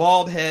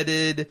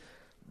bald-headed,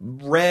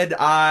 red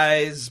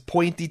eyes,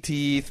 pointy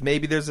teeth.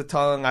 Maybe there's a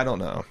tongue. I don't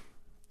know.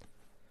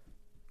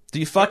 Do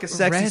you fuck a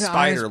sexy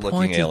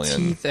spider-looking alien?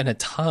 Teeth and a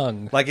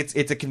tongue. Like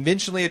it's a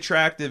conventionally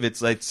attractive.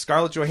 It's like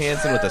Scarlett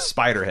Johansson with a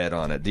spider head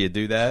on it. Do you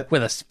do that?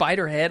 With a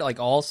spider head,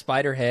 like all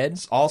spider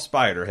heads? All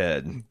spider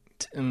head.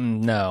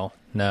 No.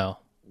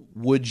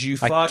 Would you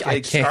fuck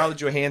a Scarlett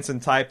Johansson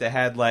type that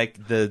had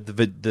like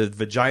the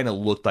vagina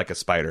looked like a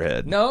spider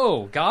head?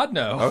 No, God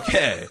no.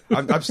 Okay,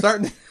 I'm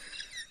starting.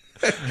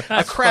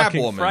 A crab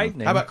woman.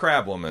 Frightening. How about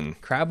crab woman?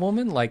 Crab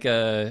woman, like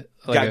a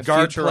got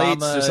guard plates.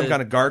 There's some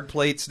kind of guard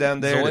plates down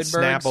there that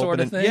snap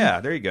open.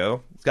 Yeah, there you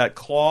go. It's got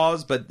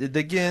claws, but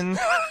again,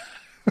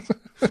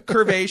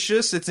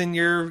 curvaceous. It's in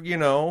your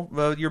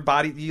your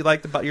body.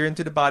 You're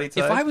into the body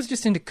type. If I was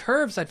just into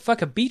curves, I'd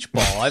fuck a beach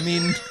ball. I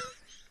mean,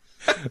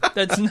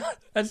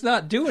 that's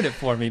not doing it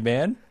for me,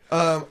 man.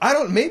 I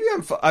don't. Maybe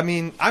I'm. I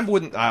mean, I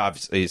wouldn't.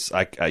 Obviously,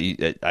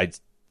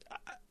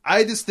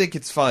 I just think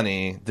it's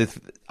funny that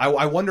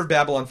I wonder if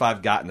Babylon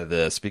 5 got into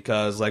this,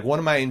 because like one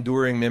of my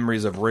enduring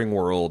memories of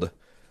Ringworld,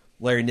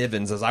 Larry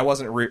Nivens, is I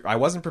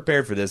wasn't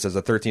prepared for this as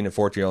a 13 and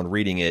 14-year-old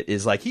reading it,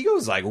 is like he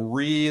goes like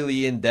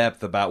really in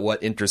depth about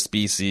what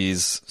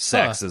interspecies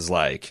sex is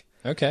like.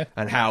 Okay.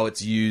 And how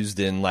it's used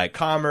in like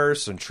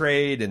commerce and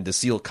trade and to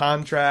seal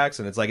contracts,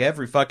 and it's like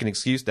every fucking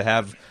excuse to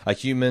have a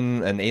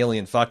human and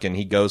alien fucking,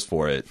 he goes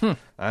for it. I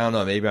don't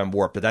know, maybe I'm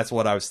warped, but that's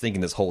what I was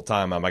thinking this whole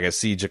time. I'm like, I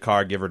see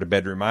Jakar give her the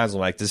bedroom eyes.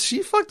 I'm like, does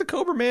she fuck the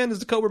Cobra Man? Does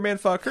the Cobra Man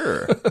fuck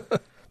her?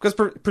 Because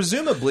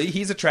presumably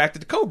he's attracted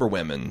to Cobra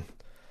women.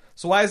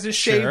 So why is this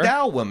shaved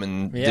owl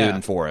woman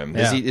doing for him?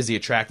 Yeah. Is he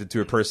attracted to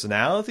her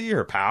personality,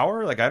 her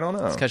power? Like, I don't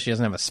know. It's because she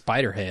doesn't have a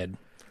spider head.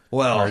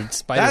 Well,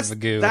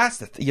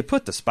 that's you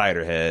put the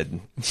spider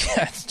head.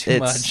 Yeah, it's too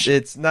much.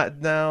 It's not.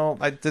 No,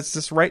 it's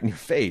just right in your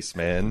face,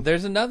 man.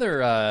 There's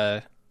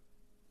another.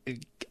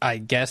 I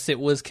guess it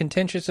was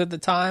contentious at the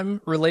time.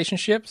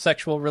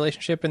 Sexual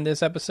relationship in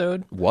this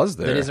episode. Was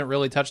there? That isn't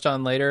really touched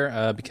on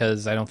later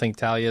because I don't think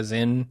Talia's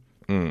in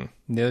the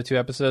other two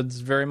episodes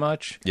very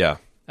much. Yeah.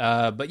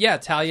 But yeah,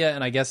 Talia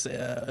and I guess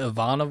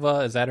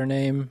Ivanova, is that her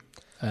name?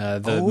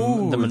 The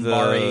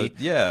Minbari.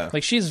 Yeah.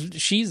 Like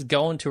she's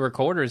going to her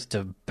quarters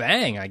to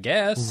bang, I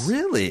guess.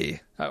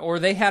 Really? Or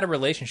they had a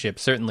relationship,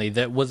 certainly,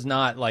 that was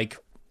not like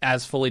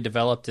as fully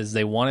developed as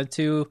they wanted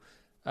to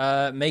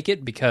make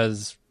it,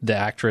 because the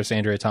actress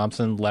Andrea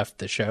Thompson left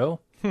the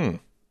show.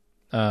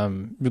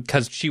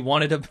 Because she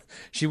wanted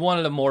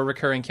a more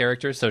recurring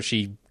character, so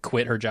she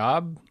quit her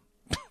job.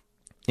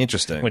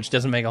 Interesting. Which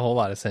doesn't make a whole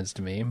lot of sense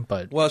to me,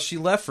 but well, she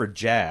left for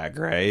JAG,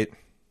 right?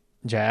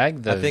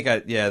 JAG, the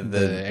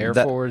Air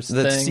Force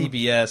thing, the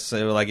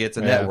CBS, like it's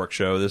a network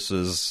show. This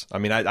is, I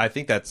mean, I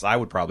think I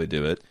would probably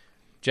do it.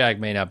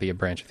 JAG may not be a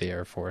branch of the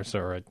Air Force,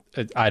 or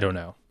I don't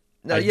know.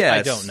 No,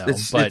 I don't know.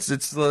 It's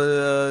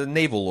the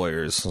naval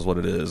lawyers is what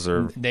it is,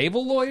 or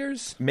naval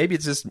lawyers. Maybe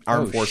it's just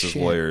armed forces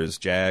lawyers.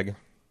 JAG.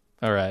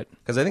 All right,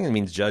 because I think it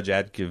means Judge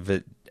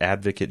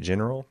Advocate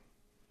General.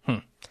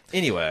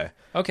 Anyway,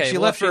 okay, she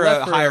left for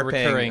a higher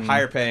paying,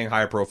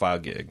 higher profile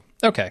gig.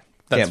 Okay.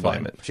 That's Can't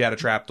blame it. She had a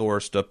trapdoor,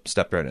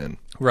 stepped right in.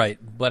 Right,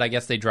 but I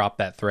guess they dropped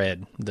that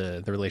thread,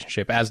 the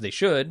relationship, as they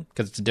should,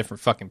 because it's a different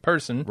fucking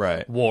person.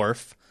 Right.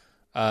 Worf.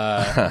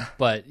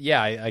 But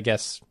yeah, I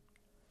guess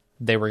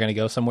they were going to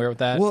go somewhere with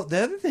that. Well,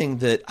 the other thing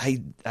that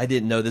I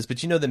didn't know this, but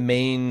the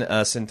main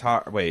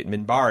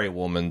Minbari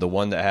woman, the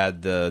one that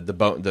had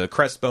the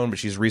crest bone, but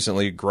she's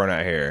recently grown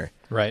out hair.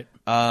 Right.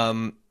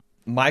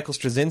 Michael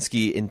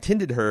Straczynski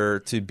intended her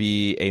to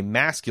be a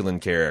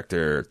masculine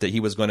character, that he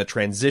was going to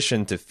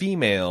transition to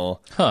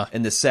female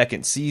in the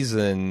second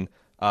season.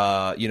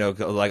 Like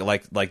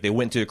they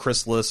went to a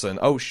chrysalis and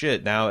oh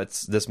shit, now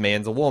this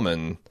man's a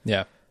woman.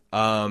 Yeah.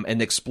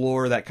 And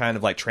explore that kind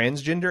of like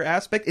transgender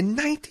aspect in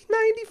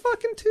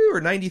 1992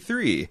 or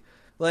 93.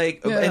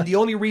 Like, and the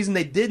only reason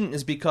they didn't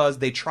is because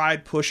they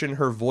tried pushing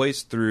her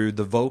voice through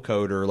the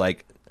vocoder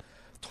like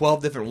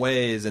 12 different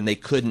ways, and they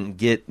couldn't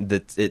get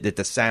it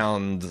to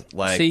sound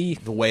like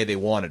the way they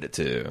wanted it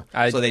to.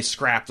 So they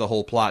scrapped the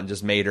whole plot and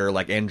just made her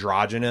like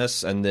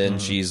androgynous, and then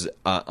she's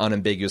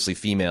unambiguously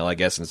female, I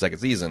guess, in the second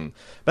season.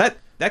 But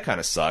that kind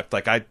of sucked.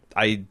 Like I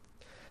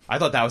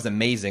thought that was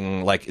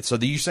amazing. Like, so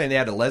you're saying they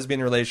had a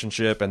lesbian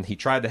relationship, and he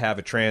tried to have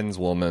a trans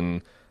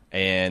woman,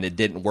 and it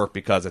didn't work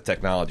because the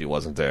technology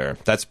wasn't there.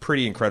 That's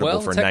pretty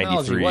incredible for 93.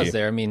 Well, technology was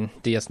there. I mean,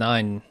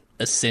 DS9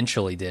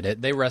 essentially did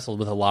it. They wrestled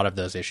with a lot of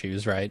those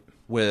issues, right?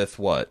 With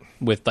what?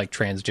 With, like,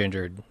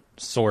 transgendered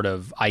sort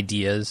of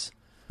ideas.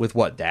 With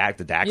what? The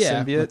Dax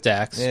symbiote? Yeah, with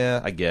Dax.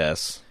 Yeah, I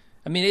guess.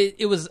 I mean,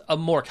 it was a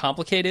more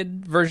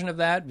complicated version of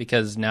that,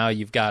 because now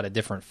you've got a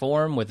different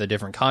form with a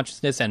different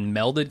consciousness and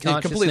melded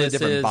consciousnesses. Completely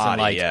different body,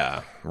 and, like,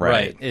 yeah.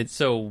 Right.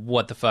 So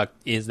what the fuck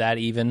is that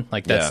even?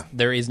 Like,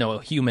 there is no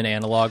human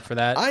analog for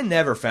that. I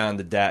never found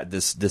the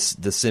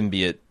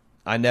symbiote.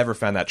 I never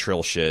found that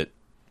Trill shit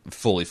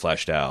fully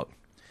fleshed out.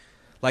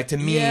 Like, to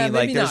me,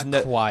 like,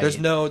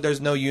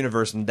 there's no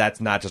universe, and that's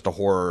not just a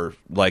horror.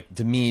 Like,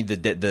 to me, the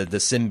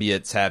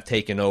symbiotes have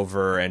taken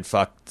over and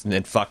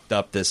fucked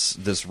up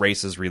this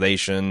race's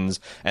relations,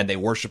 and they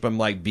worship them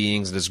like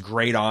beings. This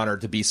great honor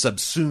to be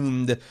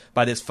subsumed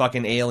by this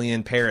fucking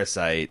alien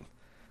parasite.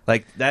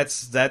 Like,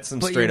 that's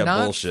some straight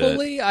up bullshit.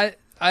 Fully, I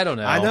don't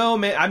know. I know,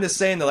 man. I'm just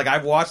saying that, like,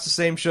 I've watched the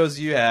same shows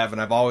you have,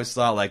 and I've always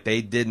thought, like,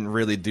 they didn't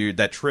really do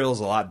that. Trill's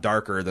a lot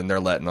darker than they're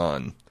letting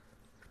on.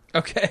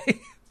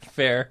 Okay,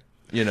 fair.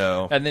 You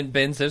know. And then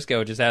Ben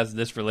Sisko just has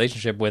this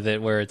relationship with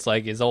it where it's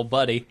like his old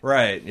buddy.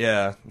 Right,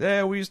 yeah.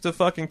 Yeah, we used to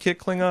fucking kick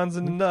Klingons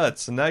in the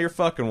nuts, and now you're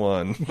fucking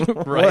one.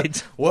 Right.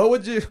 What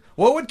would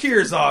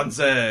Kirzon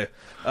say?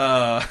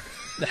 How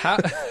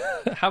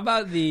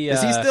about the...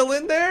 Is he still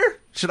in there?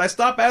 Should I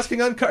stop asking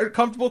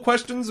uncomfortable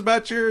questions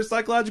about your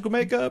psychological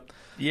makeup?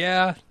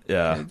 Yeah.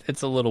 Yeah.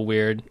 It's a little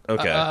weird.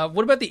 Okay.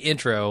 What about the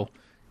intro?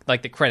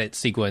 Like the credit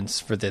sequence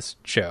for this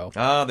show.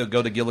 They'll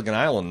go to Gilligan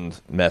Island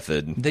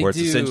method, where it's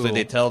essentially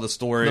they tell the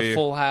story. The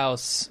Full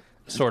House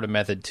sort of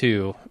method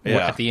too.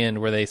 Yeah. At the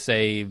end, where they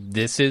say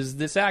this is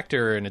this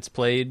actor and it's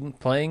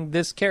playing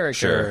this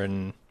character, sure.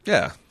 and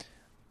yeah,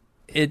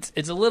 it's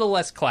a little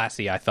less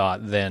classy, I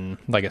thought, than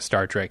like a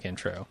Star Trek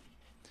intro.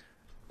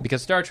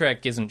 Because Star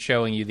Trek isn't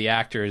showing you the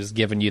actors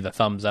giving you the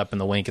thumbs up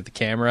and the wink at the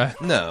camera.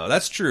 No,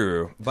 that's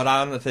true. But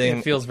on the thing,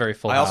 it feels very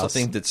Full I House. also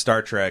think that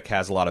Star Trek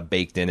has a lot of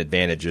baked-in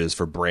advantages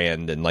for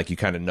brand, and like you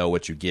kind of know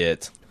what you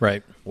get.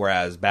 Right.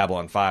 Whereas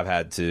Babylon 5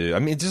 had to. I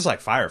mean, just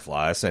like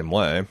Firefly, same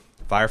way.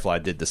 Firefly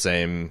did the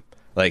same.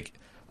 Like,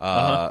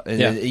 and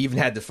it even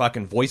had the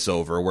fucking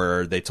voiceover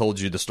where they told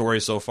you the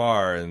story so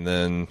far, and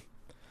then.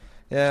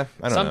 Yeah,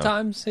 I don't know.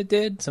 Sometimes it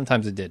did,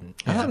 sometimes it didn't.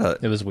 Yeah,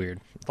 it was weird.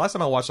 Last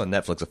time I watched on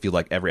Netflix, I feel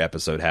like every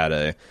episode had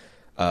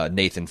a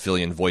Nathan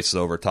Fillion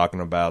voiceover talking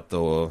about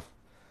the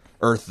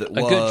Earth that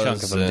was. A good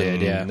chunk of them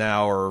did, yeah.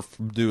 Now we're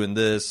doing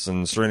this,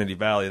 and Serenity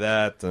Valley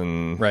that,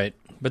 and... Right.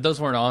 But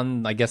those weren't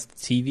on, I guess, the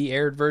TV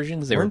aired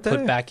versions. They were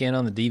put back in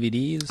on the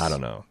DVDs. I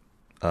don't know.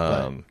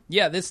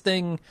 Yeah, this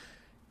thing...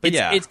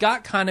 It's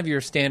got kind of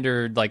your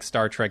standard, like,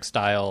 Star Trek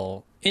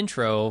style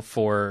intro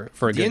for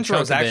a good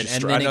chunk of it,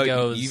 and then it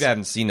goes... You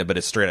haven't seen it, but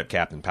it's straight up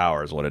Captain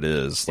Power is what it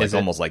is. Like,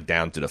 almost like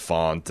down to the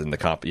font and the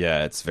comp.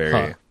 Yeah, it's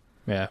very...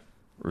 Yeah.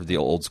 The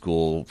old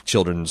school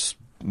children's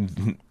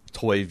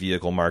toy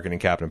vehicle marketing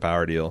Captain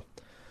Power deal.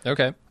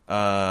 Okay.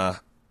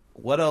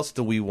 What else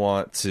do we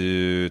want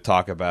to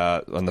talk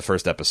about on the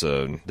first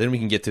episode? Then we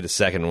can get to the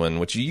second one,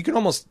 which you can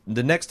almost...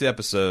 The next two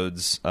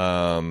episodes...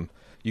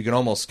 you can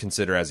almost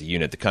consider as a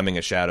unit, the Coming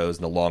of Shadows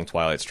and the Long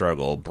Twilight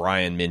Struggle.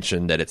 Brian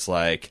mentioned that it's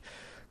like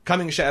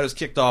Coming of Shadows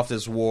kicked off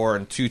this war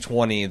in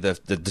 220. The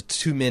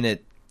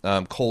 2-minute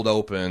cold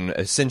open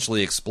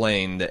essentially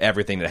explained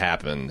everything that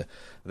happened.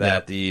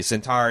 That the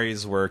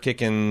Centaurs were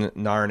kicking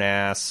Narn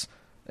ass,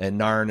 and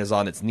Narn is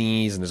on its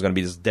knees, and there's going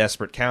to be this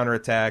desperate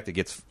counterattack that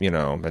gets,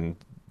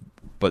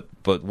 but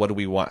what do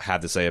we have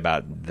to say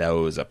about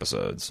those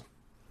episodes?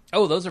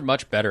 Oh, those are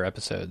much better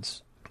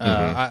episodes.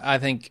 I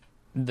think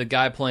the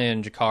guy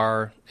playing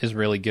Jakar is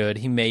really good.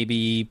 He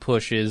maybe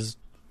pushes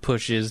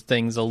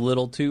things a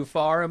little too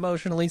far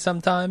emotionally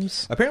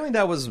sometimes. Apparently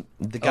that was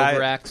the guy...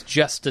 Overacts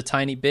just a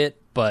tiny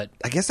bit, but...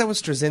 I guess that was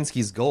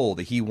Straczynski's goal,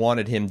 that he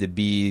wanted him to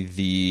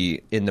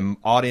be in the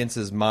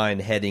audience's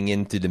mind heading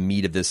into the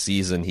meat of this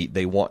season.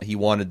 He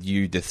wanted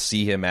you to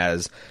see him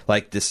as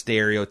like the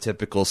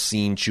stereotypical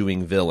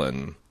scene-chewing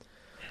villain.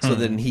 So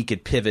then he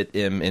could pivot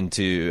him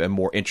into a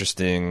more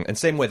interesting... And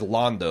same with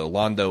Londo.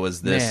 Londo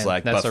is this,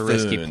 that's buffoon. A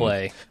risky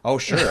play. Oh,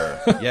 sure.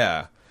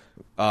 Yeah.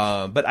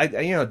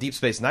 But, Deep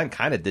Space Nine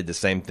kind of did the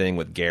same thing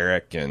with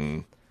Garrick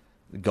and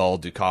Gul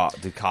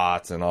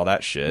Dukat and all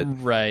that shit.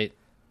 Right.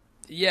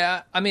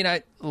 Yeah, I mean,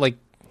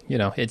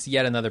 it's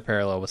yet another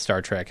parallel with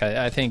Star Trek.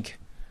 I think,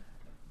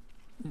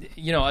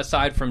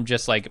 aside from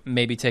just, like,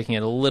 maybe taking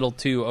it a little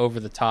too over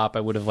the top, I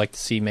would have liked to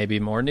see maybe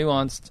a more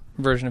nuanced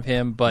version of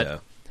him, but... Yeah.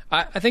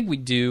 I think we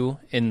do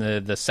in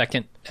the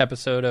second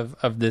episode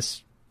of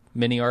this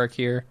mini arc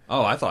here.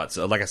 Oh, I thought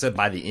so. Like I said,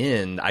 by the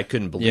end, I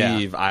couldn't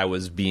believe I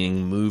was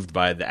being moved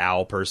by the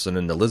owl person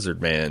and the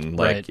lizard man.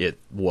 Like, Right. it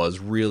was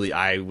really,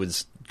 I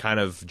was kind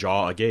of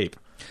jaw agape.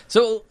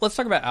 So let's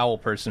talk about Owl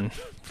Person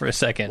for a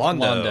second.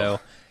 Londo.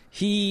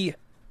 He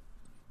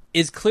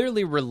is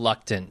clearly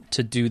reluctant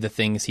to do the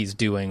things he's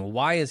doing.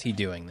 Why is he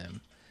doing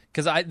them?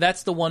 Because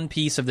that's the one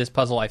piece of this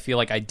puzzle I feel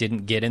like I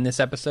didn't get in this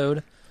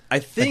episode. I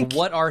think... Like,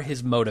 what are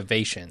his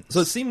motivations? So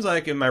it seems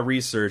like in my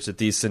research that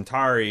these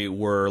Centauri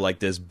were like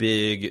this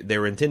big... They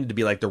were intended to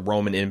be like the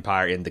Roman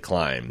Empire in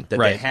decline. That they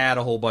Right. had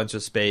a whole bunch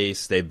of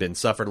space. They've been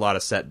suffered a lot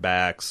of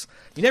setbacks.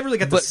 You never really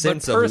got the But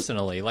sense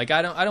personally, like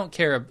I don't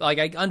care. Like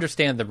I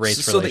understand the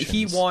race so that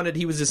relations.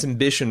 he was this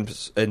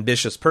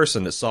ambitious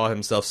person that saw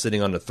himself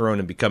sitting on the throne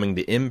and becoming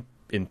the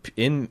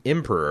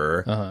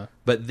emperor.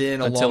 But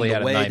then Until along he the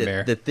had a way,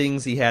 nightmare. the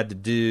things he had to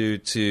do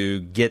to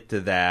get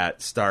to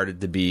that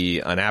started to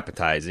be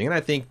unappetizing. And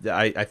I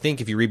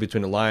think if you read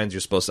between the lines,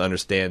 you're supposed to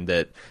understand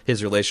that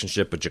his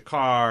relationship with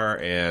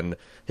Jakar and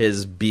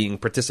his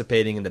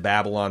participating in the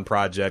Babylon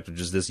Project,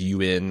 which is this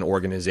UN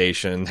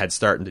organization, had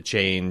started to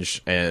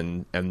change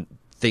and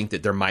think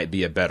that there might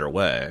be a better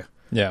way.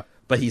 Yeah.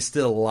 But he's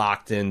still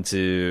locked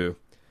into,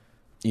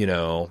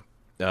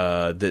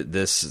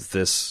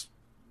 this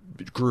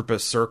group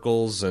of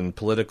circles and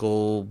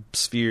political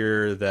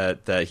sphere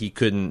that he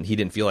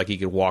didn't feel like he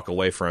could walk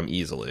away from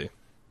easily.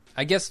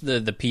 I guess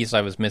the piece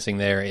I was missing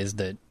there is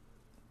that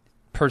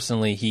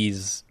personally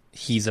he's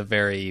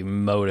very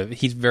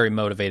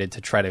motivated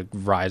to try to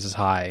rise as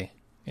high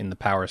in the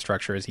power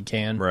structure as he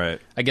can. Right.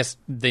 I guess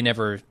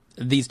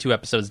these two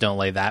episodes don't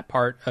lay that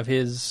part of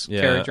his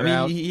character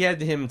out. He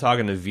had him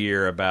talking to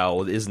Veer about,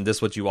 well, isn't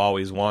this what you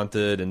always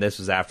wanted? And this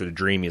was after the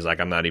dream. He's like,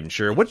 I'm not even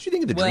sure. What did you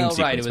think of the dream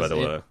sequence, by the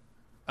way?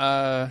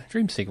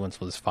 Dream sequence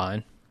was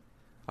fine.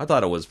 I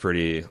thought it was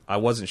pretty. I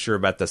wasn't sure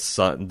about the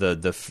sun,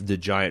 the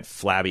giant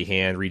flabby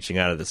hand reaching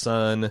out of the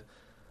sun.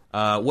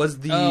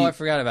 I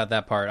forgot about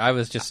that part. I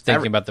was just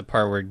thinking about the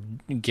part where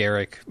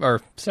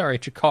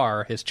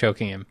Jakar is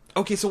choking him.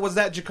 Okay, so was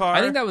that Jakar?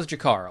 I think that was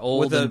Jakar,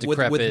 old and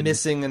decrepit, with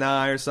missing an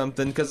eye or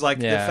something. Because the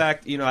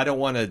fact, I don't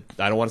want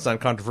to sound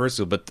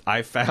controversial, but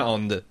I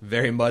found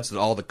very much that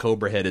all the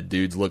cobra-headed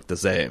dudes look the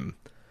same.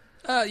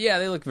 Yeah,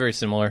 they look very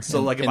similar.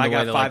 So, if I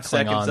got 5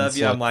 seconds of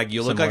you, I'm like,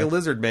 you look like a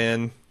lizard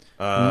man.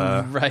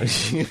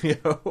 Right.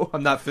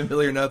 I'm not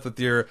familiar enough with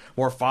your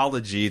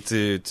morphology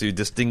to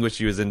distinguish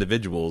you as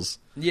individuals.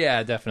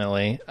 Yeah,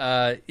 definitely.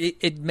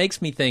 It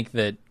makes me think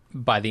that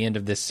by the end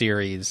of this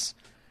series,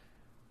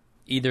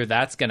 either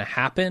that's going to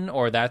happen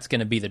or that's going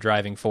to be the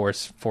driving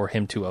force for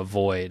him to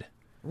avoid.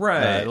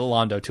 Right.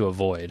 Londo to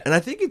avoid. And I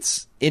think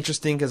it's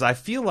interesting because I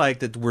feel like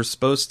that we're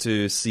supposed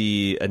to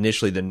see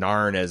initially the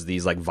Narn as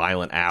these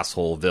violent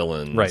asshole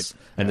villains. Right.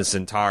 And the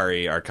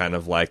Centauri are kind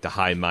of like the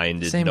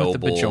high-minded, Same noble,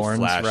 with the Bajorans,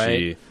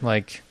 flashy.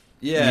 right?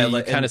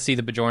 You kind of see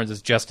the Bajorans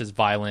as just as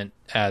violent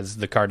as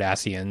the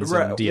Cardassians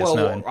and DS9.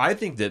 Well, I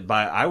think that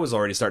I was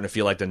already starting to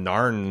feel like the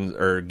Narn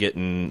are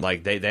getting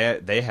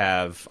they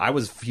have. I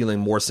was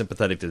feeling more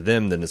sympathetic to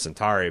them than the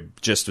Centauri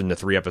just in the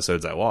 3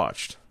 episodes I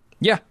watched.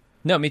 Yeah,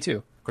 no, me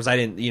too. Because I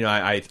didn't,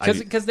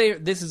 because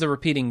this is a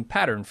repeating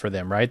pattern for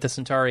them, right? The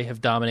Centauri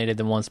have dominated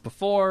them once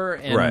before,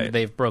 and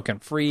they've broken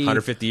free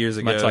 150 years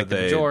ago, much like the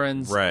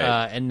Bajorans, right?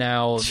 And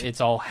now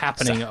it's all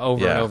happening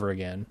over and over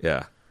again.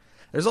 Yeah.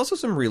 There's also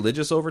some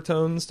religious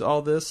overtones to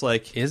all this.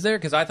 Is there?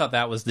 Because I thought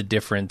that was the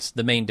difference.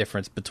 The main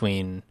difference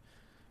between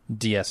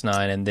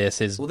DS9 and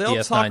this is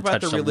DS9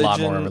 touched a lot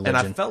more on religion. And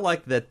I felt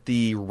like that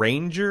the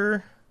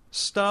Ranger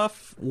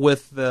stuff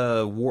with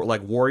the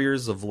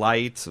Warriors of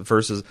Light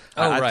versus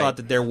I thought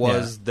that there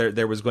was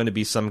there was going to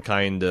be some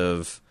kind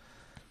of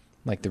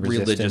the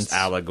religious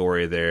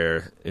allegory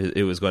there.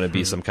 It was going to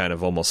be some kind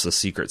of almost a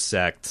secret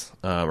sect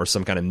or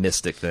some kind of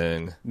mystic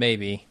thing.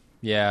 Maybe,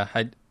 yeah,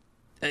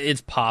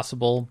 it's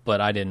possible, but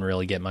I didn't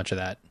really get much of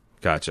that.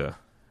 Gotcha.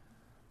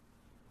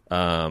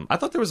 I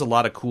thought there was a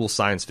lot of cool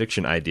science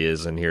fiction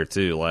ideas in here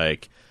too,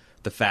 like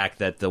the fact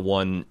that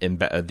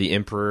the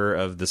Emperor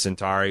of the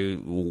Centauri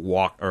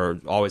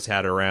always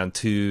had around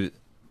 2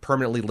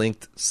 permanently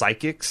linked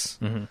psychics,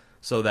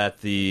 so that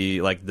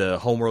the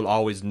homeworld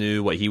always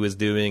knew what he was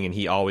doing, and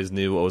he always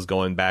knew what was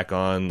going back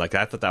on. I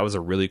thought that was a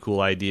really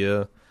cool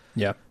idea.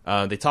 Yeah.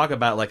 They talk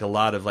about a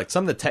lot of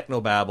some of the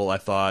technobabble I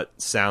thought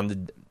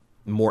sounded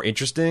more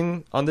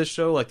interesting on this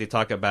show. They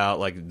talk about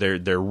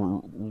they're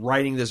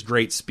writing this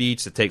great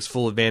speech that takes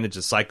full advantage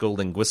of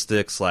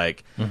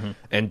psycholinguistics,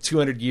 and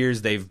 200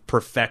 years they've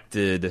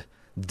perfected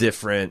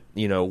different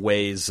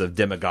ways of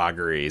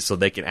demagoguery so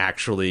they can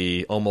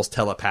actually almost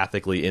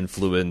telepathically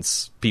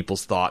influence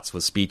people's thoughts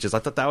with speeches. I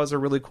thought that was a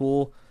really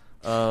cool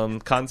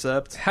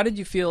concept. How did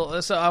you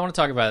feel? So I want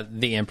to talk about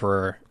the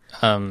Emperor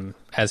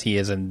as he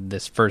is in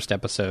this first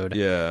episode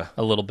a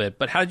little bit,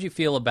 but how did you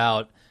feel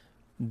about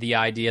the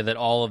idea that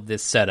all of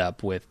this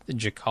setup with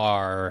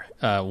Jakar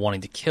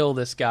wanting to kill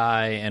this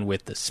guy and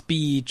with the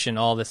speech and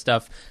all this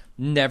stuff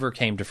never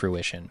came to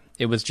fruition?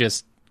 It was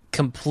just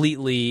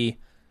completely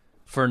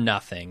for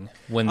nothing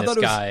when I this thought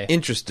it guy. was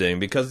interesting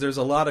because there's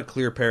a lot of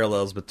clear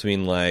parallels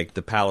between like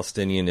the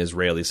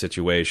Palestinian-Israeli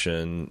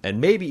situation and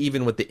maybe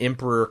even with the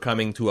emperor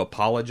coming to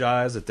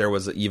apologize, that there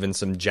was even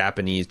some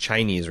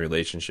Japanese-Chinese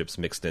relationships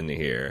mixed into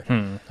here.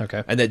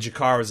 Okay. And that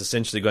Jakar was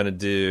essentially going to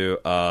do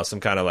some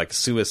kind of like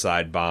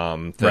suicide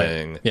bomb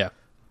thing. Right. Yeah.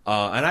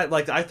 And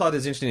I thought it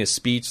was interesting his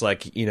speech,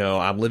 like, you know,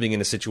 I'm living in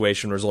a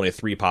situation where there's only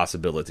 3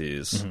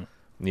 possibilities.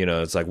 You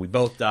know, it's like we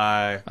both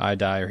die. I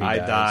die or he I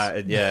dies.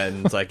 die, yeah,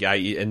 and it's like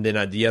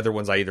the other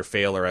ones I either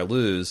fail or I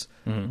lose.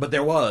 But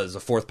there was a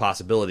 4th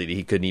possibility that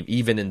he couldn't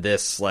even in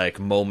this like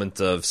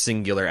moment of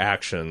singular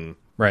action.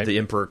 Right. The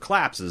emperor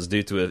collapses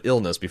due to an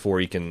illness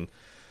before he can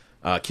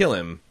kill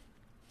him.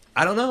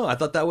 I don't know. I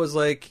thought that was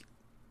like,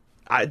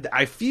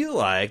 I feel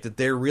like that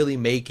they're really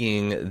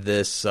making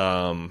this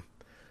Jakar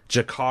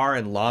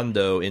and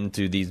Londo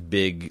into these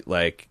big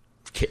like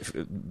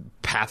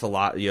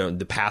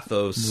the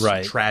pathos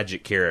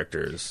tragic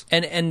characters,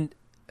 and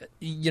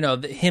you know,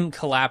 him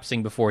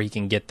collapsing before he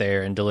can get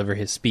there and deliver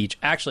his speech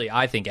actually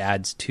I think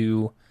adds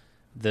to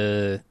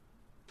the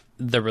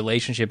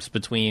relationships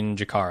between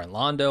Jakar and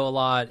Londo a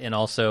lot, and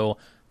also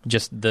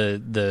just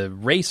the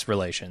race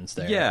relations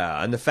there.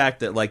 Yeah, and the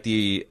fact that like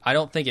I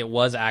don't think it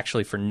was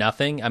actually for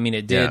nothing. I mean,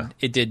 it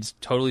did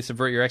totally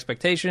subvert your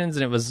expectations,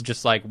 and it was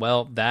just like,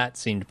 well, that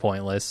seemed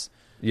pointless.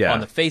 Yeah.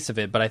 On the face of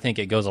it, but I think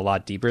it goes a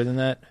lot deeper than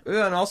that.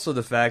 Yeah, and also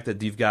the fact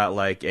that you've got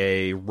like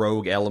a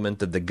rogue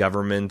element of the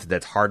government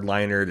that's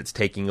hardliner that's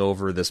taking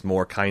over this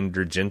more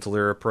kinder,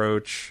 gentler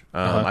approach.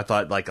 I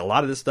thought like a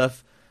lot of this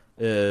stuff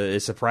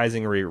is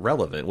surprisingly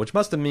relevant, which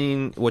must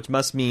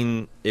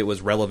mean it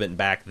was relevant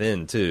back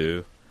then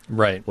too.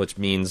 Right. Which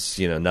means,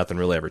 you know, nothing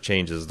really ever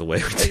changes the way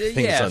we do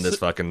things on this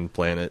fucking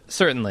planet.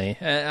 Certainly.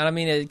 And I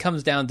mean, it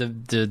comes down to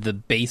the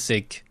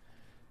basic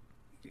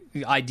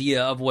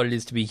idea of what it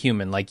is to be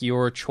human, like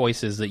your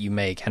choices that you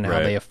make and how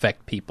they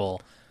affect people,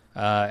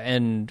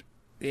 and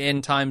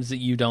in times that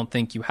you don't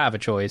think you have a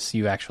choice,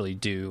 you actually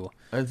do.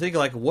 I think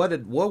like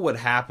what would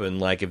happen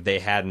like if they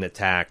hadn't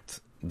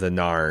attacked the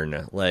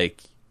Narn.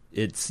 Like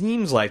it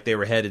seems like they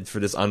were headed for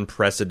this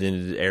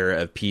unprecedented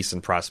era of peace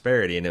and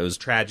prosperity, and it was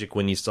tragic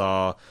when you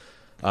saw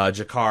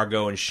Jakar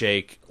go and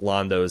shake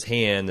Londo's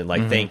hand and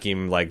like thank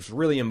him like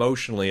really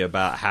emotionally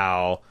about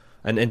how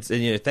and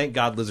you know, thank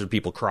God lizard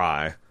people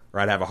cry.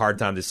 Right, I have a hard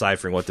time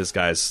deciphering what this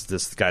guy's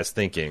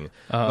thinking,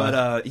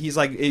 but he's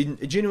like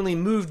genuinely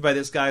moved by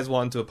this guy's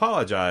wanting to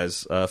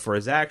apologize for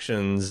his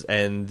actions,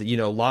 and you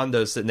know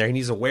Londo's sitting there and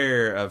he's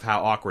aware of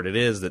how awkward it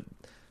is that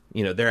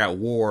you know they're at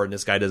war and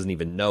this guy doesn't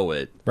even know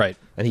it, right?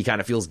 And he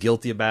kind of feels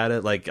guilty about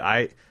it. Like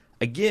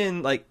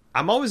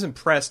I'm always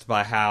impressed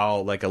by how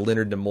like a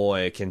Leonard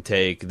Nimoy can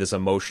take this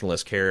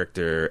emotionless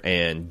character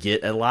and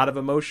get a lot of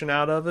emotion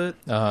out of it,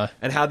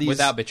 and how these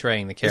without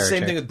betraying the character. The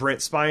same thing with Brent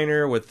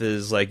Spiner with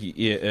his like,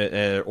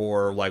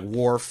 or like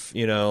Worf,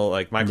 you know,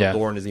 like Michael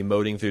Dorn is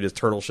emoting through this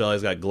turtle shell.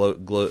 He's got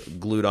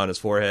glued on his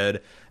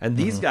forehead, and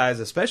these guys,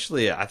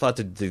 especially, I thought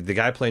the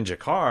guy playing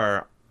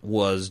Jakar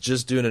was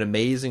just doing an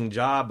amazing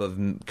job of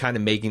kind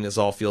of making this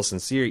all feel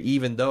sincere,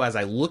 even though as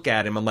I look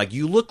at him, I'm like,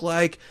 you look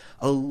like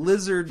a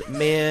lizard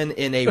man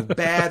in a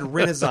bad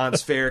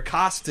Renaissance fair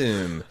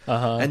costume.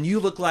 And you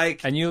look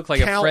like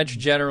a French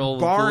general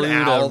glued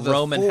a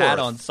Roman hat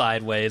on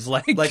sideways.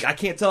 Like I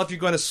can't tell if you're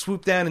going to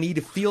swoop down and eat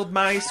a field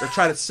mice or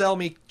try to sell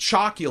me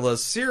Chocula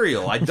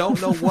cereal. I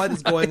don't know what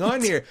is going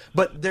on here.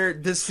 But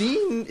the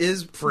scene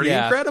is pretty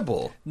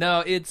incredible.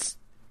 No, it's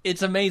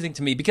amazing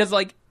to me because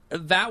like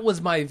that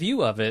was my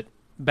view of it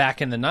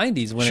back in the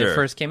 90s when it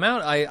first came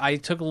out. I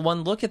took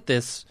one look at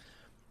this,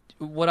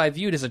 what I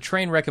viewed as a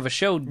train wreck of a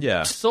show,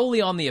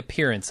 solely on the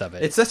appearance of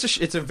it.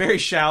 It's a very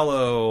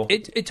shallow.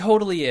 It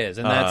totally is,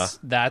 and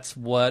that's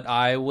what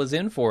I was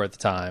in for at the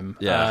time.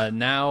 Yeah.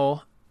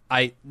 Now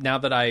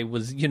that I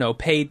was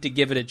paid to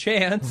give it a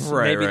chance,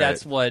 maybe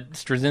that's what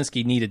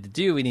Straczynski needed to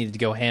do. He needed to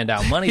go hand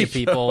out money to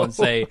people and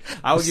say,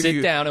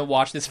 "Sit down and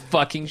watch this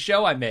fucking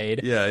show I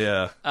made."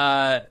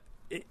 Yeah.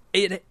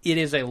 It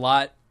is a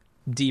lot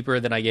deeper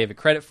than I gave it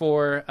credit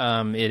for.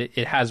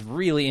 It has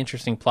really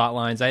interesting plot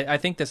lines. I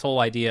think this whole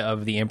idea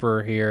of the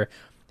Emperor here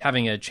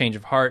having a change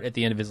of heart at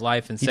the end of his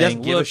life and he saying,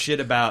 doesn't give a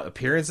shit about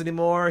appearance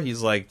anymore.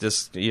 He's like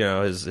just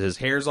his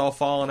hair's all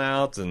falling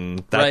out,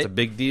 and that's a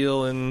big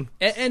deal and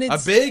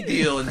it's a big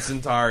deal in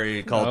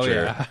Centauri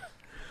culture. Oh,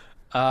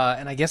 yeah.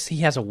 And I guess he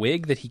has a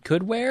wig that he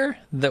could wear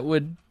that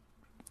would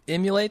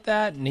emulate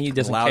that, and he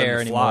doesn't care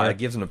anymore. It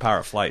gives him the power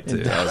of flight too.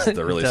 That was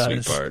the really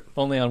sweet part.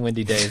 Only on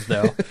windy days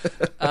though.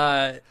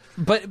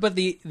 But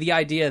the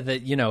idea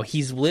that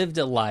he's lived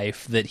a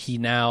life that he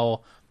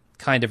now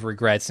kind of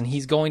regrets, and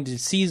he's going to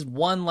seize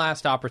one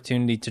last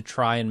opportunity to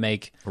try and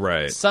make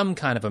some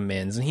kind of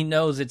amends, and he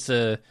knows it's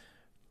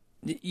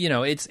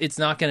it's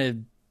not going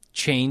to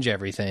change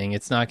everything.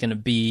 It's not going to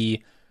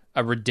be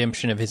a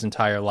redemption of his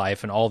entire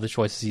life and all the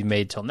choices he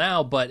made till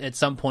now, but at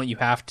some point you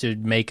have to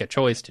make a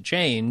choice to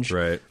change.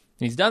 Right. And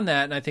he's done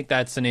that, and I think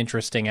that's an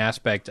interesting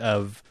aspect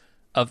of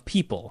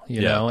people,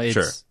 you know. It's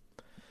sure.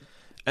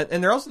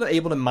 And they're also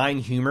able to mine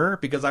humor,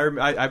 because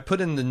I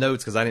put in the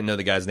notes, because I didn't know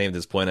the guy's name at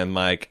this point. I'm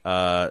like,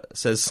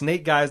 says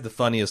Snake Guy's the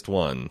funniest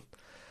one.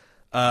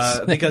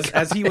 Because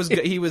as he was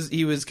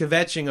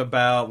kvetching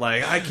about,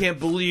 like, I can't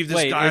believe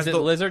this guy's is it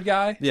Lizard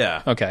Guy?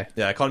 Yeah. Okay.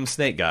 Yeah, I called him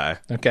Snake Guy.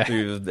 Okay.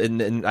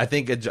 And I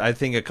think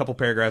a couple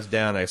paragraphs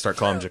down, I start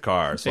calling him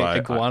Jakar. So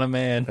Iguana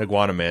Man.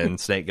 Iguana Man,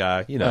 Snake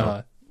Guy,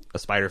 a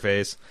spider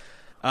face.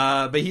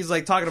 But he's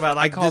like talking about,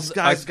 like, this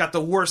guy's got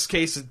the worst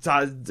case of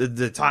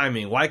the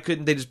timing. Why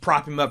couldn't they just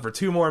prop him up for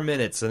 2 more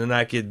minutes and then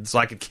I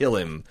could kill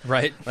him?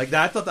 Right. Like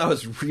that. I thought that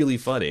was really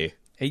funny.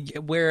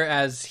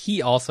 Whereas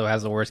he also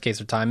has the worst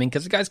case of timing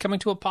because the guy's coming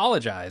to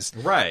apologize,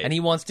 right? And he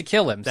wants to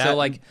kill him. So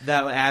like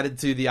that added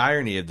to the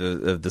irony of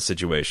the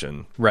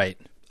situation, right?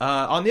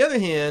 On the other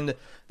hand,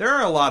 there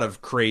are a lot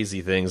of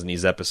crazy things in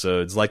these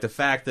episodes, like the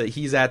fact that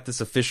he's at this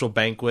official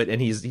banquet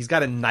and he's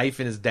got a knife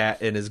in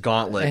his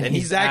gauntlet, and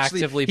he's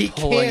actively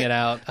pulling it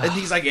out, and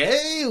he's like,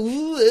 "Hey,"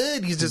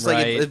 and he's just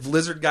like, if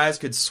lizard guys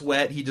could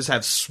sweat, he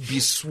just be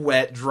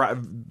sweat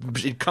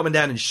coming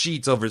down in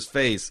sheets over his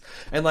face,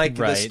 and like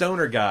the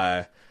stoner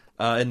guy.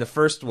 In the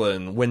first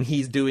one, when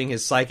he's doing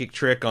his psychic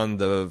trick on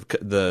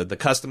the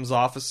customs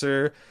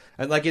officer,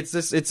 and like it's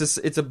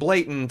a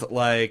blatant,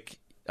 like,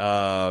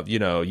 you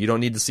don't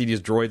need to see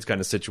these droids kind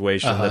of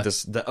situation that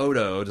the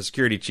Odo, the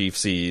security chief,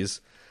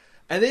 sees.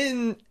 And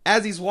then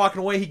as he's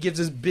walking away, he gives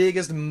his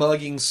biggest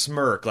mugging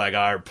smirk, like,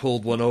 I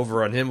pulled one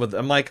over on him.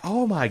 I'm like,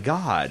 oh my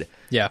god,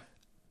 yeah,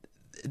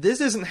 this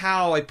isn't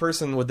how a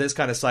person with this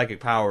kind of psychic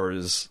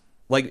powers,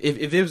 like,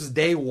 if it was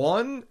day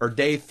 1 or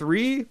day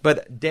 3,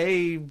 but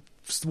day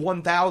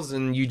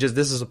 1000,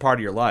 this is a part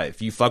of your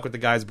life. You fuck with the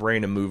guy's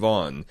brain and move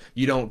on.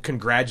 You don't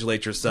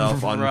congratulate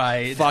yourself on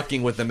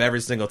fucking with them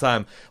every single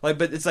time. Like,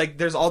 but it's like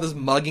there's all this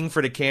mugging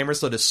for the camera,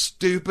 so the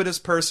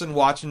stupidest person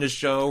watching the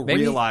show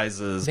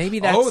realizes,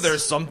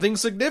 there's something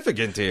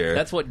significant here.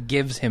 That's what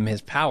gives him his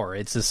power.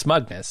 It's his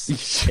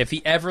smugness. If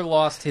he ever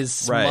lost his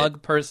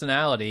smug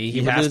personality,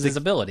 he would lose his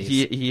abilities.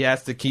 He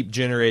has to keep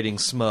generating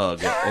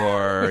smug,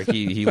 or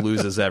he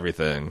loses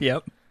everything.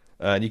 Yep.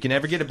 And you can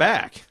never get it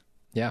back.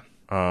 Yeah.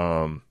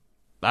 I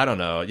don't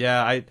know.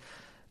 Yeah,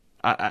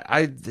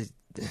 I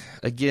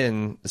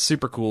again,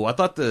 super cool. I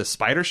thought the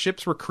spider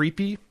ships were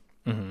creepy.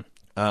 Mm-hmm.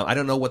 I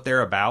don't know what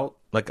they're about.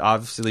 Like,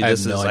 obviously, I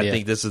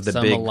think this is the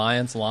big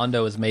alliance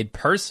Londo is made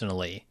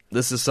personally.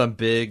 This is some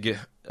big.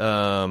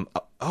 Oh,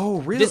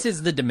 really? This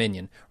is the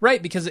Dominion,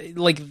 right? Because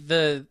like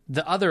the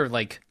other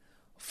like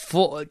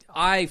full.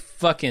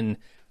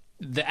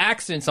 The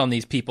accents on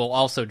these people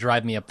also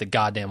drive me up the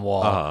goddamn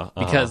wall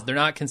because they're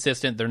not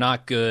consistent. They're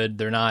not good.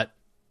 They're not.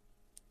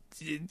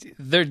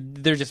 They're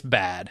just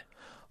bad,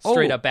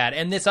 straight up bad.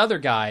 And this other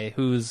guy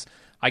who's,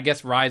 I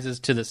guess,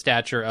 rises to the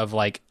stature of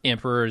like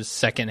Emperor's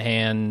second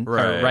hand or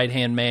right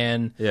hand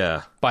man.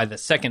 Yeah. By the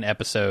second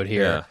episode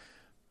here,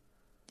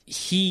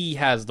 he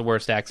has the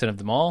worst accent of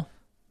them all.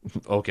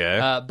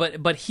 Okay.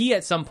 But he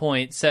at some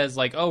point says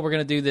like, "Oh, we're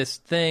gonna do this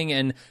thing,"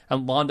 and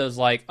Londo's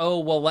like, "Oh,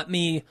 well, let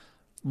me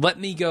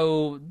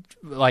go,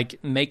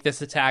 like, make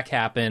this attack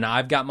happen.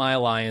 I've got my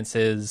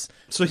alliances."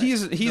 So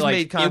he's like,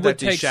 made contact with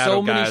these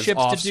shadow guys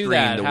off screen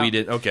that we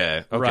did.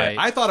 Okay. Right.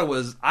 I thought it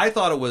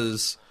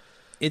was.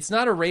 It's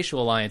not a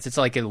racial alliance. It's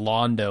like a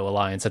Londo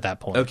alliance at that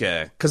point.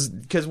 Okay.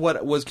 Because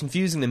what was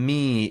confusing to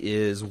me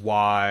is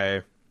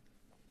why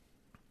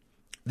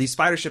these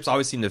spider ships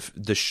always seem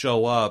to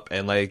show up,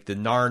 and like the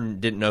Narn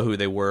didn't know who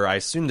they were. I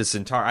assumed the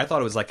Centauri. I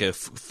thought it was like a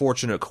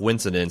fortunate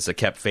coincidence that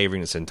kept favoring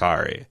the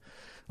Centauri.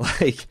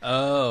 Like,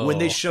 when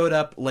they showed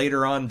up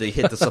later on to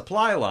hit the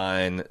supply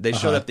line, they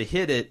showed up to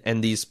hit it,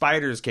 and these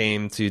spiders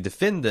came to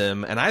defend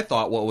them, and I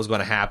thought what was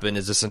going to happen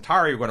is the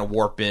Centauri were going to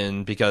warp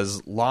in,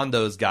 because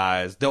Londo's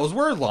guys, those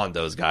were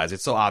Londo's guys.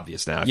 It's so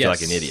obvious now. I feel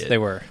like an idiot. They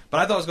were. But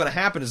I thought what was going to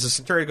happen is the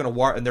Centauri were going to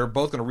warp, and they're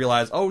both going to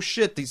realize, oh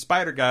shit, these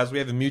spider guys, we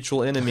have a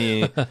mutual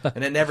enemy,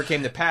 and it never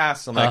came to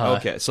pass. I'm like,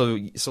 okay, so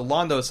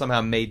Londo somehow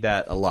made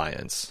that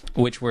alliance.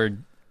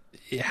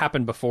 It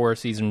happened before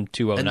season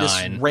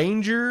 209. And this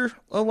Ranger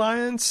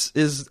alliance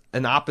is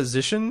an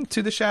opposition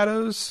to the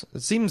Shadows,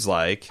 it seems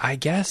like. I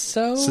guess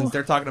so. Since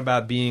they're talking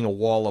about being a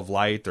wall of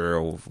light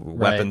or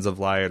weapons of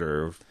light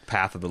or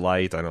path of the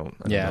light. I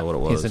don't know what it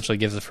was. He essentially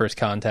gives the first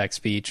contact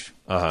speech.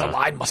 The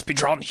line must be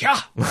drawn here.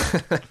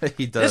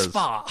 He does. This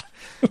far.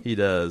 He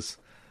does.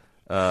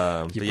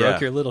 You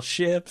broke your little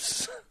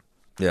ships.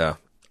 Yeah.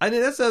 I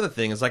mean, that's the other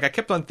thing. Is like I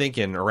kept on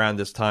thinking around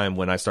this time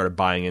when I started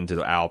buying into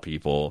the owl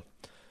people.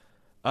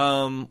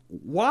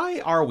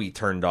 Why are we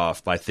turned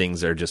off by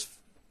things that are just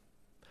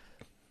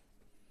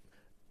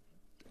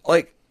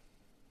like,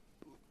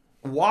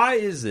 why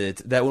is it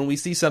that when we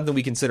see something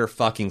we consider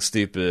fucking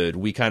stupid,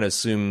 we kind of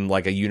assume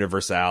like a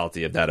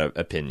universality of that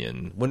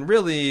opinion, when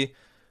really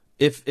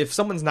if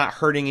someone's not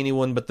hurting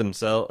anyone but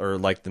themselves, or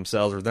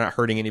they're not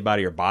hurting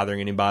anybody or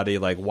bothering anybody,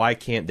 like, why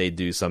can't they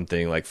do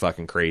something like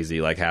fucking crazy,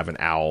 like have an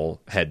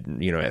owl head,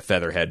 a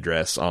feather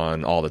headdress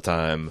on all the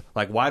time?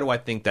 Like, why do I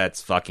think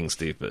that's fucking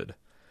stupid?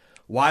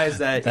 Why is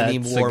that any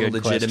more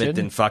legitimate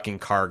than fucking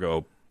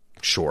cargo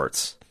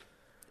shorts?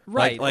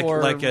 Right, Like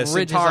or like a ridges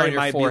on Centauri your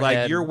might be like,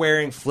 forehead. you're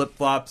wearing flip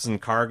flops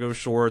and cargo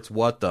shorts.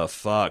 What the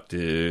fuck,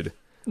 dude?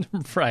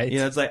 Right. You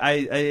know, it's like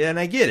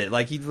I get it.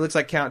 Like he looks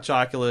like Count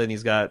Chocula, and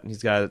he's got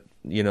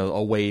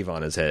a wave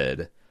on his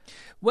head.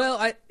 Well,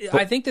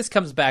 I think this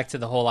comes back to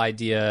the whole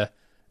idea.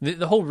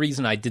 The whole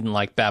reason I didn't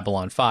like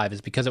Babylon 5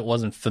 is because it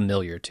wasn't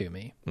familiar to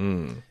me.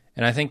 And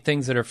I think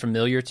things that are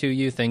familiar to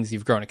you, things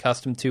you've grown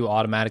accustomed to,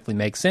 automatically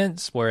make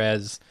sense,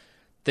 whereas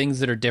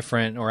things that are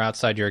different or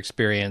outside your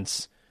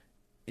experience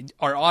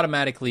are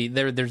automatically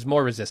there's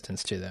more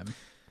resistance to them.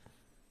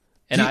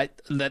 And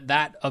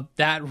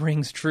that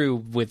rings true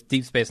with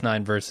Deep Space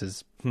Nine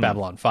versus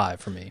Babylon 5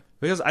 for me.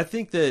 Because I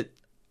think that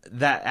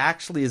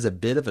actually is a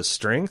bit of a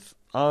strength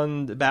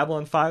on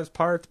Babylon 5's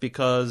part,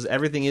 because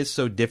everything is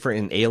so different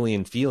and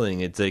alien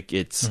feeling. It's like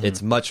it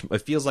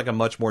feels like a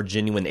much more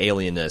genuine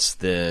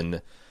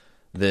alienness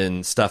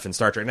than stuff in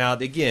Star Trek. Now,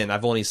 again,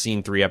 I've only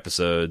seen 3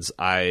 episodes.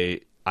 I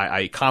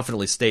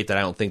confidently state that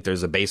I don't think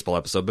there's a baseball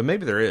episode, but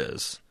maybe there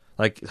is.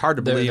 Like, hard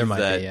to believe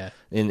that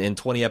in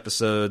 20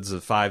 episodes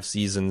of 5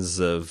 seasons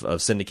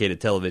of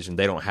syndicated television,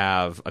 they don't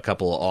have a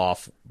couple of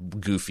off,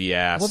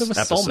 goofy-ass Well, there was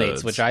episodes.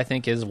 Soulmates, which I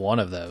think is one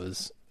of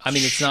those. I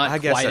mean, it's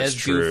not quite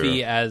as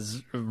goofy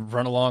as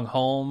Run Along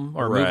Home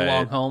or Move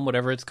Along Home,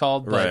 whatever it's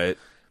called. But,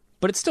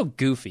 but it's still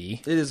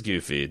goofy. It is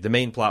goofy. The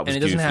main plot was goofy.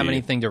 And it doesn't have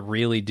anything to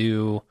really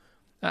do...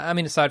 I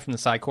mean, aside from the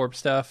Psycorp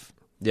stuff...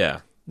 Yeah.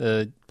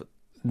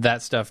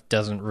 That stuff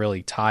doesn't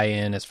really tie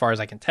in, as far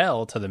as I can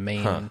tell, to the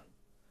main...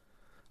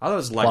 I thought it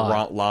was like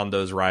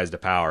Londo's rise to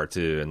power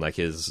too, and like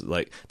his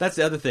that's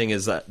the other thing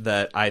is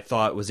that I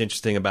thought was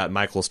interesting about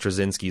Michael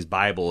Straczynski's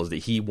Bible is that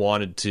he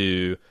wanted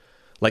to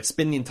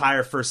spend the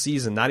entire first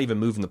season not even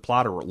moving the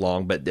plot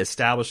along, but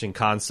establishing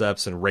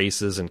concepts and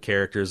races and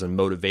characters and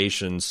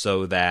motivations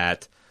so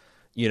that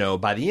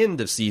by the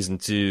end of season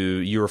 2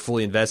 you were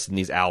fully invested in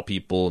these owl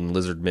people and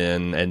lizard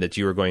men, and that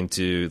you were going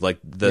to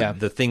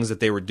the things that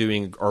they were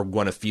doing are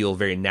going to feel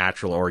very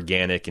natural,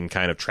 organic, and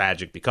kind of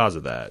tragic because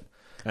of that.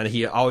 And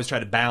he always tried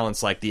to balance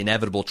the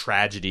inevitable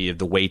tragedy of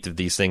the weight of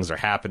these things are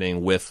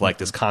happening with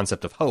this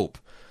concept of hope,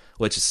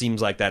 which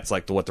seems like that's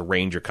what the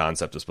Ranger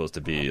concept is supposed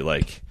to be.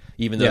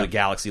 Even though the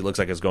galaxy looks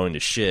like it's going to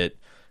shit,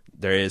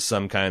 there is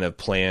some kind of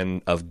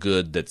plan of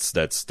good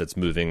that's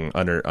moving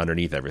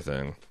underneath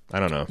everything. I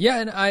don't know. Yeah,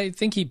 and I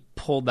think he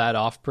pulled that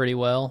off pretty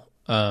well.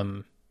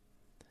 I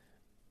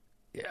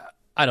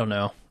don't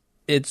know.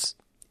 It's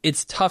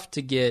tough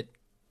to get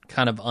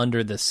kind of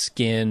under the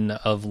skin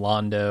of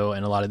Londo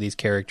and a lot of these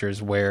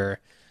characters where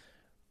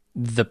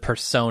the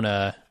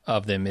persona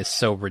of them is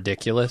so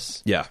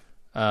ridiculous. Yeah.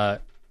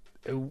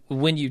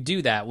 When you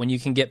do that, when you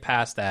can get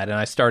past that, and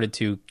I started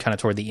to kind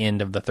of toward the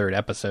end of the 3rd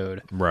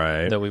episode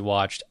that we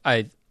watched,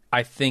 I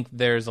think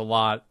there's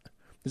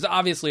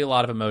obviously a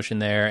lot of emotion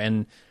there.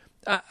 And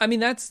I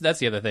mean, that's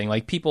the other thing.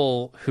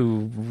 People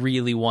who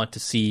really want to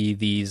see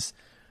these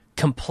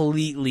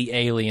completely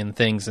alien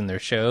things in their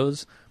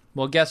shows,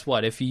 well, guess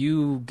what? If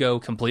you go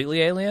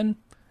completely alien,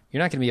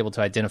 you're not going to be able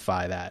to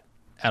identify that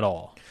at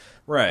all.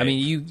 Right. I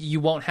mean, you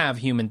won't have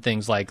human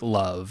things like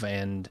love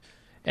and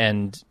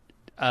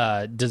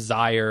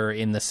desire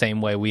in the same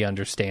way we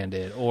understand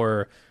it,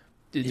 or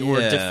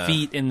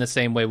defeat in the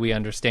same way we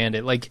understand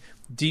it.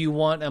 Do you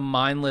want a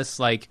mindless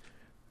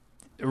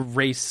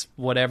race,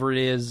 whatever it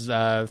is,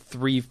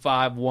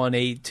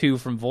 35182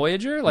 from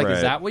Voyager?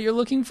 Is that what you're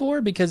looking for?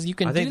 Because you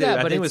can do that,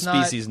 but I think it's it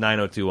was species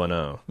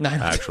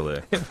 90210.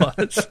 Actually, it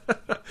was.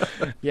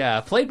 Yeah,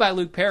 played by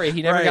Luke Perry.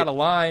 He never got a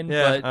line,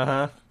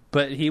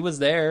 but he was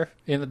there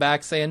in the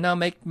back saying, "No,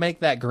 make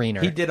that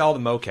greener." He did all the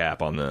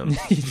mocap on them.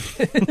 He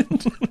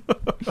did.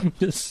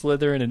 Just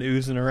slithering and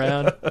oozing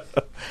around.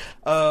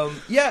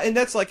 And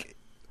that's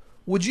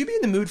would you be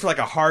in the mood for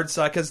a hard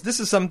sci? Because this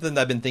is something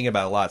that I've been thinking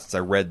about a lot since I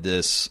read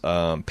this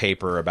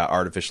paper about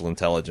artificial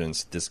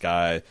intelligence. This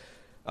guy,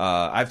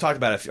 I've talked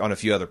about it on a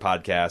few other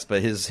podcasts,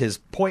 but his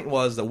point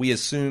was that we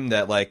assume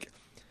that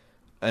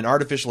an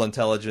artificial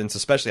intelligence,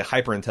 especially a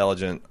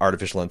hyper-intelligent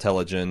artificial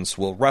intelligence,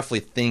 will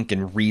roughly think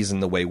and reason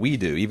the way we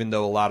do, even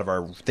though a lot of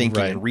our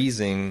thinking and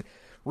reasoning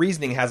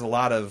has a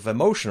lot of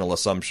emotional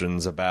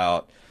assumptions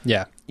about,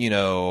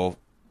 the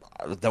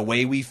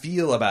way we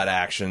feel about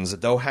actions that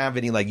don't have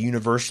any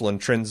universal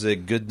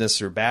intrinsic goodness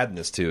or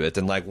badness to it.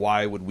 And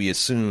why would we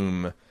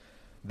assume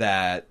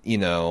that,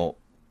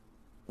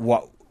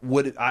 what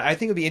would I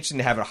think it would be interesting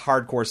to have a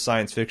hardcore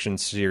science fiction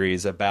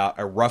series about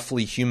a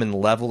roughly human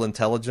level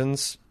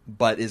intelligence,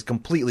 but is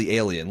completely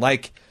alien,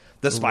 like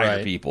the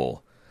spider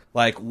people.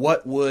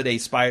 What would a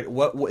spider?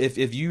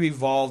 If you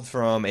evolved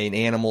from an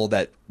animal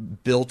that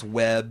built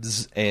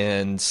webs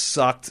and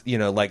sucked,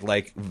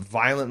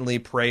 violently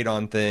preyed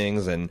on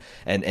things and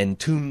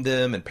entombed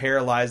them and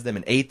paralyzed them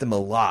and ate them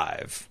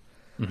alive?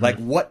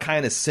 Mm-hmm. What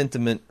kind of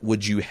sentiment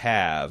would you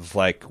have?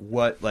 I think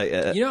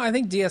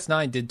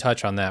DS9 did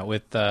touch on that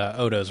with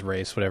Odo's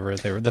race, whatever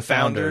they were, the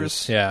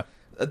founders. Yeah,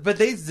 but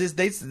they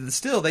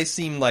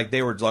seemed like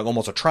they were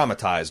almost a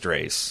traumatized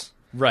race.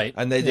 Right.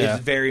 And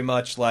it's very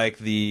much like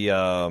the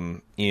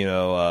the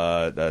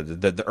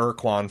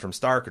Urquan from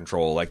Star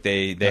Control. Like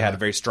they had a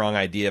very strong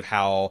idea of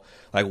how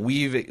like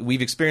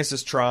we've experienced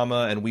this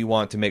trauma and we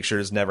want to make sure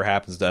this never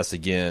happens to us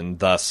again.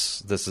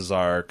 Thus, this is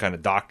our kind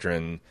of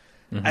doctrine.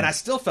 Mm-hmm. And I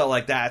still felt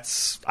like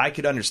I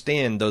could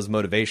understand those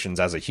motivations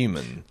as a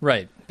human.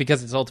 Right,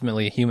 because it's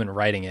ultimately a human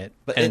writing it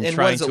and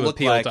trying to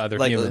appeal to other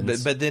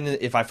humans. But then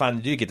if I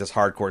finally do get this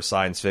hardcore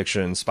science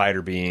fiction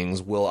spider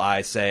beings, will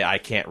I say I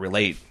can't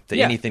relate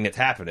to anything that's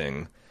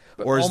happening?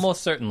 Or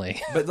almost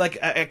certainly. But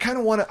like I kind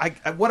of want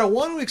to... what I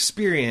want to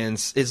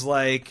experience is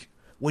like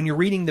when you're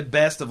reading the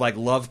best of like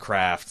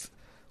Lovecraft...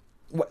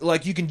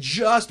 Like, you can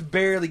just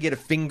barely get a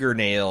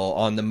fingernail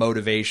on the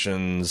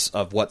motivations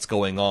of what's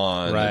going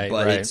on,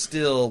 but it's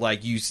still, like,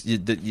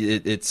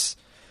 it's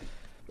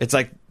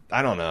like,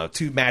 I don't know,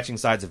 two matching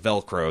sides of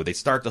Velcro. They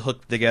start to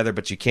hook together,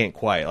 but you can't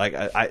quite. Like,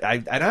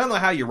 I don't know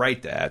how you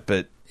write that,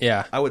 but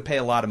I would pay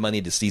a lot of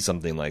money to see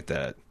something like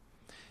that.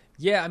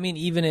 Yeah, I mean,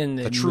 even in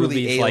a truly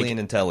movies alien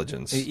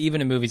intelligence.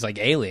 Even in movies like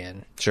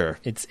Alien. Sure.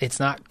 It's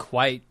not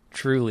quite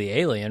truly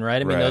alien,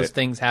 right? I mean, those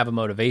things have a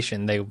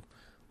motivation. They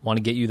want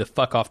to get you the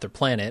fuck off their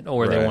planet,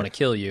 or they want to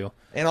kill you.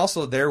 And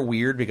also, they're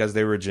weird because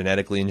they were a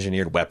genetically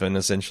engineered weapon,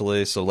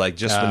 essentially. So, like,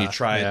 just when you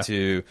try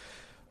to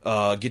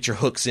get your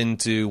hooks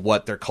into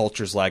what their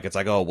culture's like, it's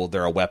like, oh, well,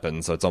 they're a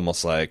weapon. So it's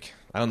almost like,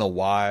 I don't know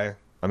why.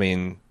 I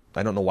mean,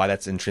 I don't know why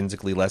that's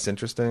intrinsically less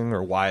interesting,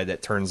 or why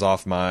that turns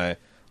off why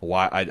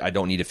I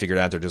don't need to figure it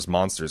out. They're just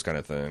monsters kind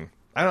of thing.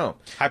 I don't know.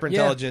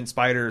 Hyper-intelligent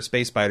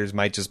space spiders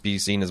might just be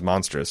seen as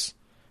monstrous.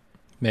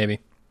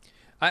 Maybe.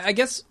 I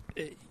guess...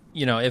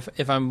 You know,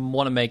 if I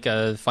want to make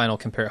a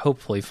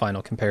hopefully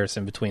final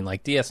comparison between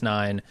like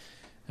DS9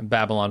 and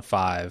Babylon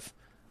 5,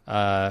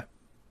 I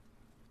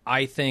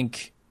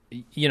think,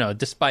 you know,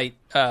 despite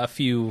a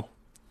few,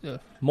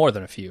 more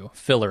than a few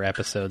filler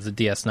episodes that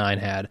DS9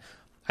 had,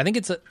 I think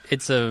it's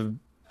a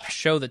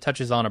show that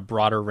touches on a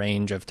broader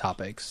range of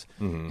topics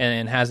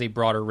and has a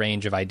broader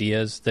range of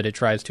ideas that it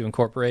tries to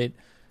incorporate.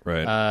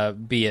 Right.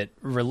 Be it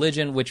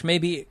religion, which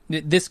maybe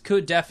this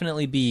could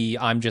definitely be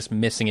I'm just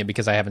missing it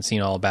because I haven't seen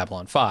all of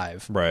Babylon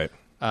 5. Right.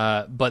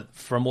 But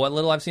from what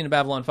little I've seen of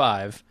Babylon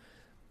 5,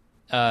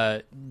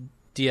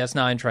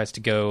 DS9 tries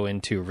to go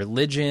into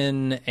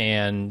religion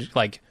and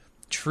like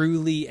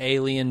truly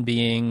alien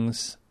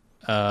beings.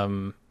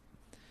 It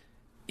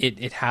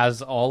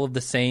has all of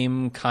the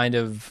same kind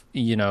of,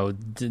 you know,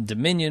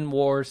 Dominion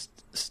War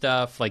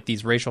stuff, like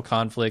these racial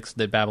conflicts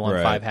that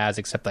Babylon 5 has,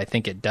 except I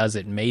think it does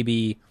it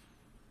maybe...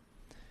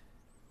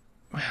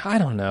 I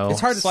don't know. It's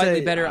hard to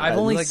slightly say. Better. I've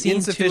only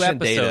seen 2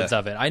 episodes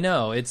of it. I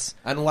know it's.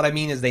 And what I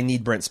mean is, they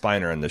need Brent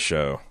Spiner in the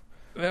show.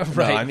 Right.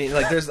 No, I mean,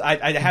 like,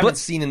 I haven't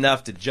seen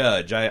enough to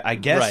judge. I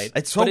guess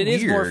it's so but it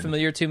weird. is more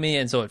familiar to me,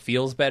 and so it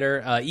feels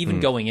better.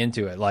 Even going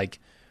into it, like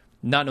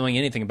not knowing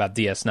anything about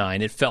DS9,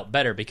 it felt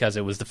better because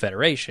it was the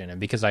Federation, and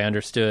because I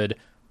understood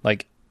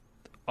like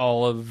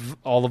all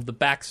of the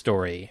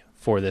backstory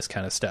for this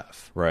kind of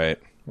stuff. Right.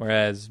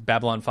 Whereas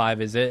Babylon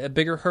 5 is a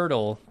bigger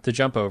hurdle to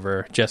jump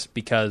over just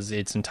because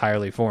it's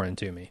entirely foreign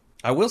to me.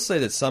 I will say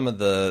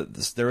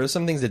that there were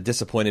some things that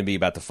disappointed me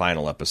about the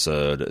final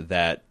episode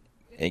that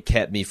it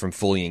kept me from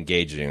fully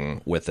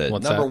engaging with it.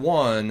 Number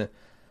one,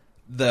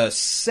 the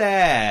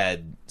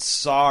sad,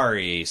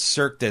 sorry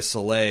Cirque du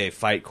Soleil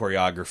fight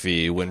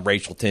choreography when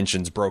racial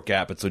tensions broke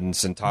out between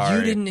Centauri.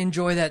 You didn't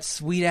enjoy that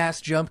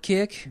sweet-ass jump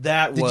kick?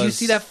 Did you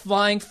see that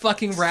flying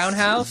fucking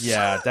roundhouse?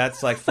 Yeah,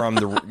 that's like from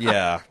the...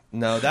 Yeah.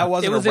 No, that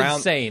wasn't it was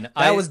insane.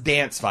 That was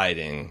dance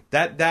fighting.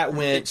 That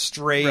went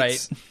straight...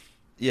 Right.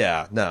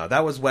 Yeah, no,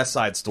 that was West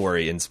Side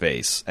Story in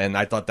space. And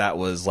I thought that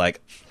was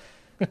like...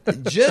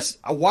 Just...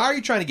 Why are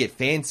you trying to get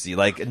fancy?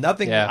 Like,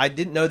 nothing... Yeah. I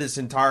didn't know that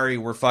Centauri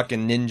were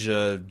fucking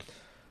ninja...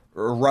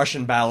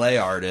 Russian ballet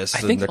artists. I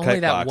think only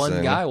that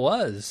one guy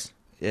was.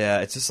 Yeah,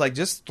 it's just like,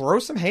 just throw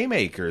some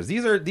haymakers.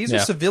 These are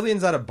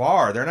civilians at a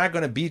bar. They're not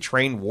going to be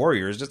trained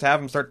warriors. Just have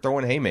them start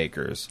throwing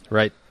haymakers.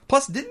 Right.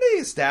 Plus, didn't they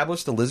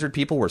establish the lizard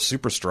people were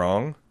super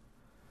strong?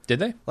 Did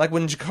they? Like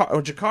when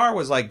Jakar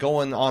was like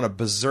going on a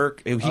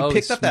berserk, he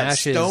picked up that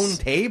stone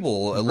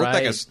table. It looked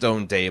like a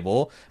stone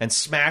table and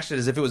smashed it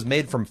as if it was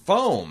made from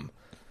foam.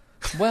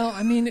 Well,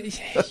 I mean,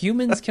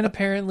 humans can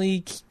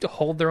apparently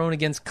hold their own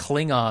against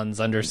Klingons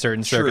under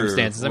certain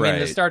circumstances. I mean,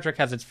 the Star Trek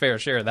has its fair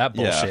share of that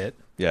bullshit.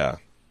 Yeah.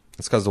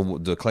 It's because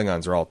the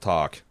Klingons are all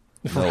talk,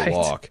 no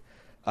walk.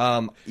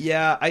 So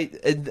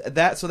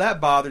that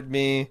bothered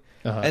me.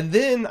 And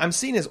then I'm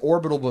seeing his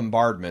orbital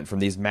bombardment from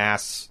these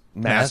mass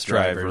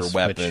driver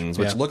weapons,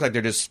 which look like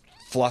they're just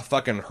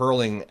fucking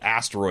hurling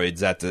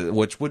asteroids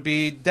which would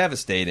be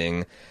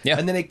devastating. Yeah.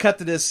 And then they cut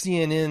to this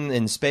CNN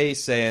in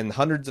space saying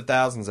hundreds of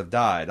thousands have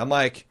died. I'm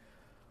like,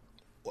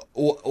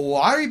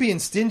 why are you being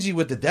stingy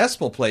with the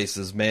decimal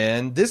places,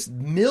 man? This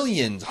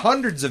millions,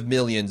 hundreds of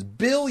millions,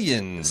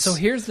 billions. So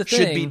here's the thing: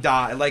 should be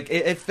died. Like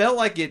it felt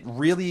like it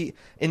really,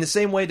 in the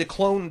same way to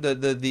clone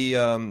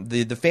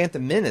the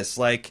Phantom Menace.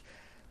 Like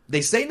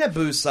they say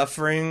Naboo's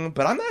suffering,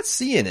 but I'm not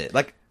seeing it.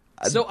 Like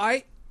so,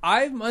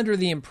 I'm under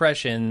the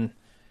impression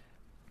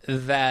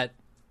that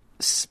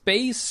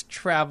space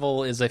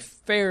travel is a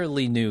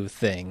fairly new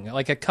thing,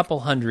 like a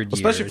couple hundred years.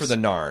 Especially for the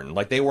Narn.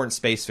 Like, they weren't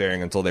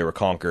spacefaring until they were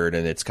conquered,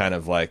 and it's kind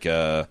of like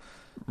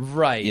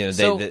right. You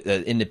know,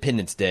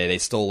 Independence Day, they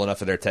stole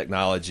enough of their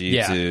technology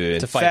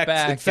to fight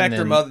back, infect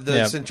and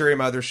the Centurion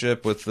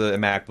mothership with the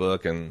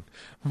MacBook, and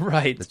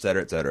right, et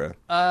cetera, et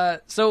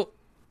cetera. So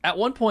at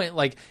one point,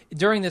 like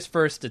during this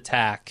first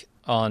attack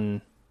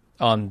on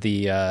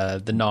the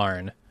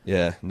Narn,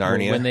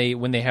 Narnia,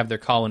 when they have their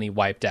colony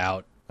wiped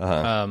out,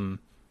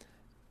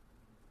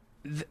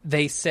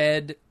 they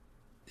said,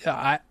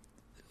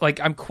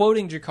 I'm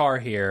quoting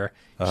Jakar here.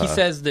 He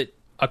says that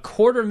there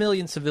were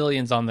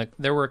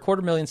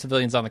 250,000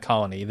 civilians on the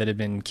colony that had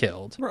been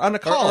killed. On the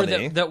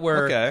colony? That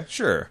were... Okay,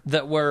 sure.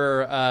 That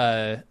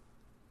were...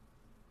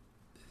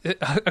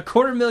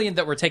 250,000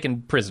 that were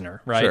taken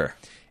prisoner, right? Sure.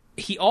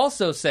 He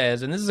also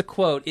says, and this is a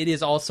quote, it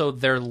is also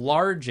their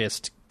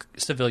largest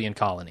civilian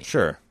colony.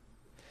 Sure.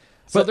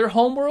 So their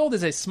homeworld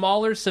is a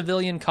smaller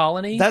civilian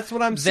colony. That's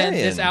what I'm saying.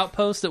 Than this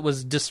outpost that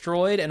was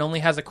destroyed and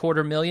only has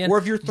 250,000. Or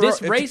if you're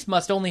this race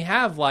must only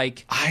have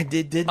like a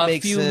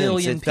few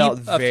million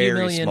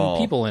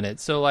people in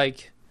it. So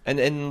like,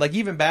 and like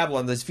even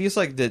Babylon, this feels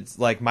like that.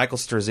 Like Michael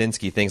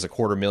Straczynski thinks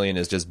 250,000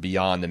 is just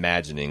beyond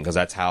imagining because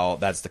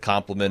that's the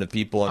complement of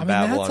people in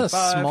Babylon. That's a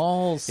 5.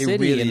 small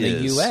city in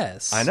the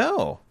U.S. I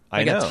know,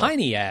 a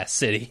tiny ass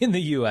city in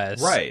the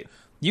U.S. Right.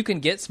 You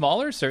can get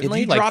smaller,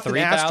 certainly. If you dropped 3,000.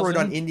 an asteroid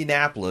on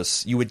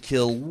Indianapolis, you would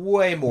kill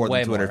way more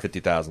than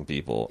 250,000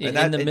 people. In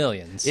the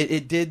millions.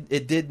 It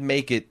did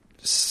make it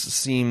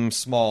seem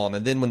small.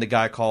 And then when the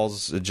guy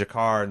calls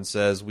Jakar and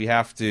says, we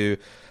have to,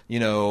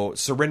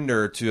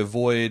 surrender to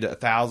avoid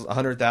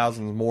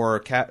 100,000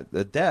 more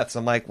deaths,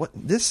 I'm like, what?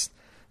 This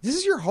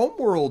is your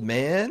homeworld,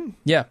 man.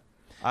 Yeah.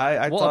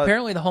 I thought...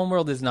 apparently the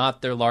homeworld is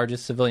not their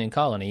largest civilian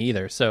colony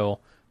either, so...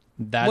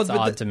 That's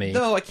odd to me.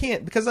 No, I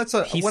can't because that's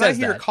when I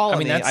hear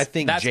colony, I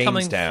think that's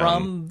Jamestown. Coming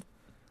from.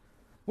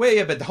 Well,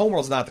 yeah, but the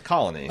homeworld's not the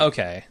colony.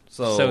 Okay,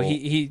 so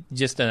he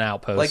just an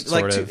outpost deal,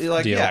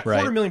 yeah,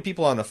 right? 250,000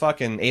 people on a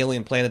fucking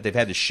alien planet they've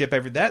had to ship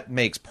that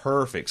makes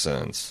perfect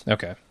sense.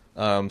 Okay,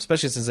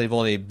 especially since they've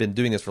only been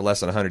doing this for less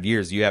than 100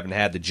 years, you haven't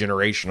had the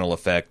generational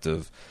effect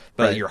of.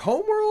 But your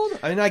homeworld,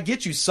 I mean, I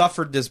get you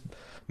suffered this.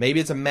 Maybe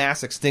it's a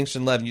mass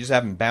extinction level, you just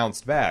haven't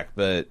bounced back,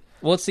 but.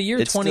 Well, it's the year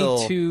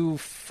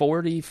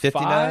 2245,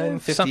 59,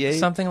 58?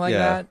 Something like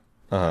that.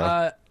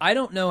 I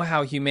don't know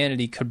how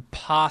humanity could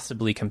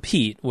possibly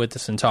compete with the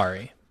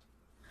Centauri.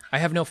 I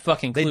have no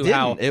fucking clue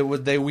how.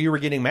 We were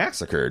getting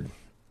massacred.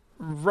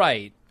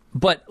 Right.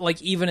 But, like,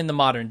 even in the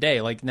modern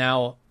day, like,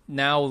 now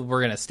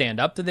we're going to stand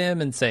up to them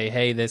and say,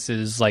 hey, this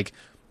is, like,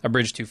 a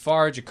bridge too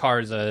far.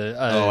 Jakar's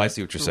I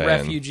see what you're saying.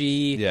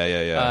 Refugee.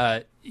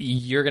 Yeah.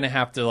 You're going to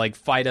have to, like,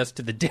 fight us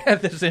to the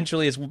death,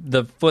 essentially, is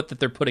the foot that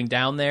they're putting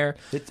down there.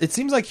 It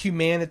seems like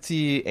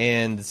humanity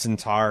and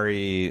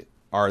Centauri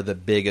are the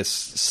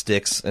biggest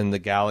sticks in the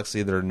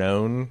galaxy that are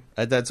known.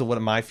 That's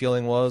what my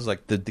feeling was.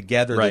 Like,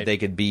 together that they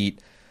could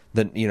beat,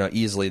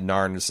 easily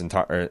Narn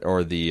Centauri,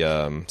 or the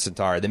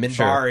Centauri. The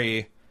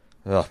Minbari.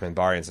 Sure.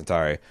 Minbari and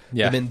Centauri.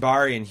 Yeah. The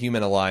Minbari and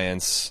Human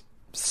Alliance.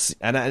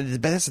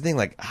 But that's the thing,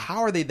 like,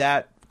 how are they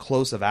that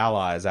close of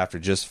allies after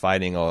just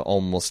fighting a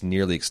almost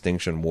nearly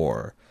extinction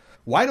war?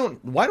 Why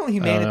don't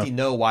humanity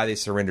know why they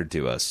surrendered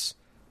to us?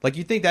 Like,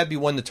 you think that'd be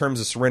one of the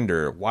terms of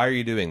surrender. Why are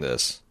you doing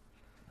this?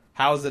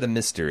 How is it a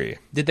mystery?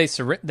 Did they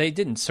surrender? They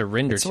didn't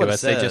surrender to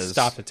us. They just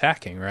stopped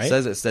attacking, right?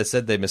 It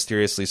said they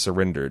mysteriously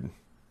surrendered.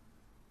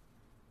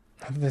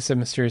 I think they said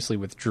mysteriously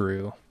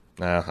withdrew.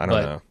 I don't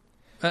know.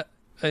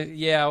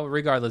 Yeah,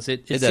 regardless,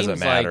 it doesn't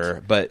matter.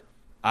 Like but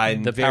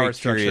I'm the very power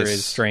structure curious.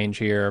 is strange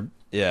here.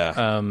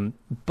 Yeah.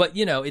 But,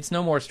 it's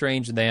no more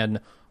strange than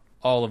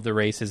all of the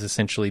races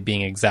essentially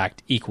being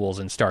exact equals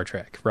in Star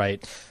Trek,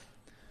 right?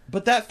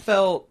 But that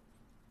felt...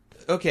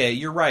 Okay,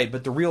 you're right,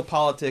 but the real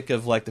politic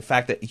of, like, the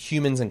fact that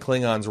humans and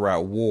Klingons were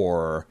at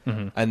war,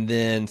 and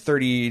then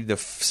 30 to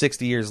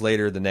 60 years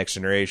later, The Next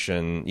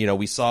Generation,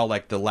 we saw,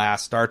 like, the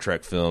last Star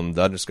Trek film,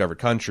 The Undiscovered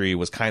Country,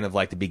 was kind of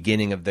like the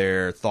beginning of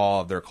their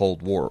thaw of their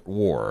Cold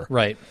War.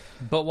 Right.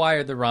 But why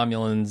are the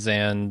Romulans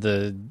and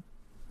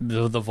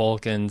the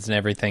Vulcans and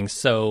everything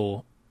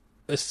so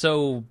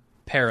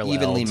parallel,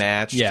 evenly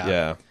matched?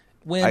 Yeah.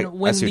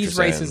 When these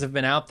races have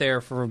been out there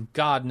for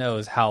God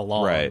knows how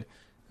long, right,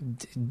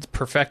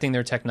 perfecting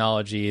their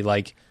technology,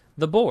 like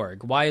the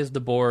Borg. Why is the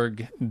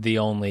Borg the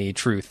only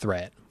true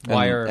threat?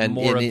 Why are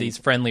more of these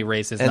friendly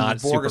races not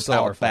the Borg super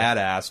are powerful?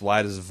 Badass.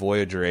 Why does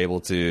Voyager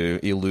able to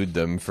elude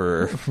them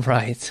for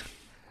right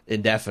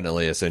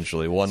indefinitely?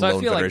 Essentially, one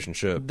lone Federation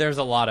ship. There's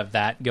a lot of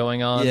that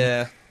going on.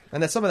 Yeah.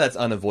 And some of that's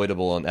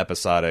unavoidable in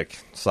episodic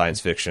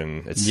science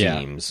fiction, it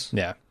seems.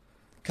 Yeah.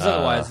 Because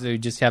otherwise, they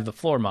just have the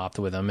floor mopped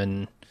with them.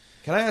 And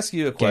can I ask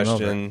you a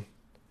question?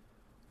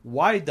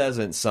 Why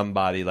doesn't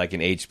somebody like an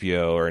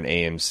HBO or an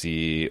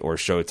AMC or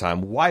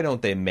Showtime, why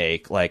don't they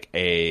make like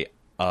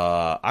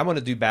I'm going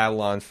to do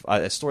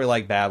a story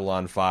like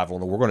Babylon 5,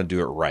 we're going to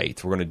do it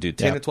right. We're going to do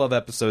 10 to 12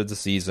 episodes a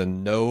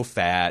season, no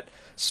fat,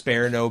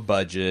 spare no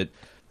budget.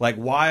 Like,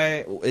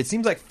 why? It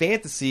seems like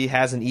fantasy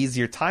has an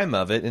easier time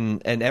of it,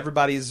 and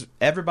everybody's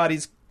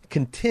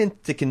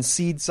content to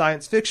concede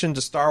science fiction to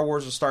Star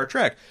Wars or Star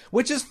Trek,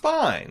 which is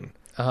fine.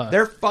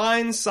 They're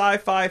fine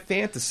sci-fi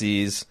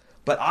fantasies,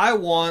 but I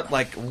want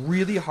like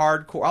really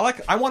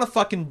hardcore. I want a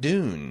fucking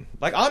Dune.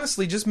 Like,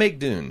 honestly, just make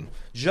Dune.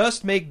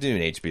 Just make Dune,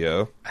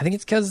 HBO. I think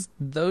it's because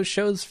those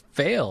shows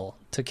fail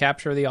to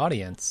capture the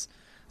audience.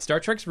 Star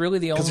Trek's really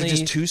the only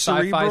just too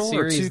sci-fi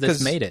series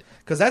that's made it.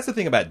 Because that's the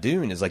thing about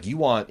Dune is like you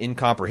want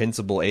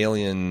incomprehensible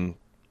alien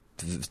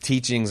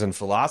teachings and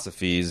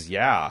philosophies.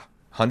 Yeah,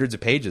 hundreds of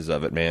pages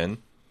of it, man.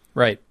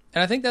 Right.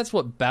 And I think that's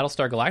what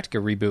Battlestar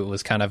Galactica reboot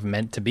was kind of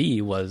meant to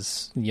be,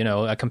 was,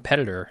 a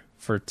competitor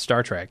for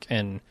Star Trek.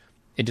 And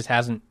it just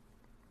hasn't...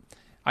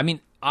 I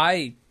mean,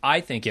 I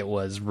think it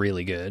was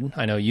really good.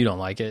 I know you don't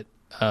like it.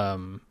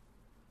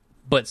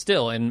 But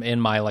still, in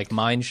my like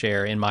mind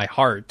share, in my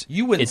heart,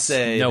 you wouldn't it's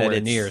say nowhere that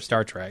it's, near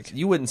Star Trek.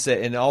 You wouldn't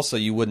say, and also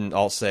you wouldn't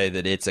all say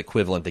that it's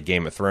equivalent to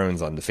Game of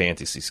Thrones on the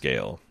fantasy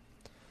scale.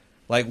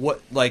 Like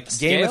what? Like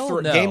Game of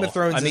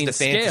Thrones is the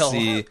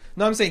fantasy.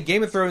 No, I'm saying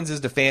Game of Thrones is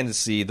the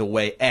fantasy the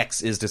way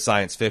X is to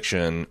science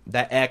fiction.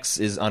 That X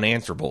is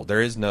unanswerable.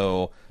 There is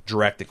no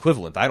direct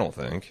equivalent. I don't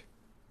think.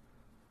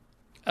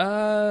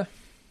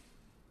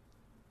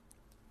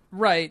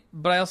 Right,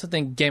 but I also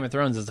think Game of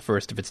Thrones is the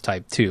first of its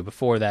type too.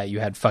 Before that, you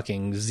had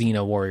fucking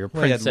Xena Warrior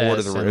Princess.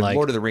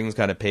 Lord of the Rings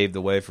kind of paved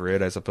the way for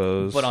it, I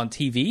suppose. But on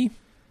TV,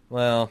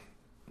 well,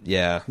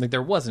 yeah, like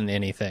there wasn't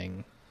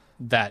anything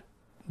that.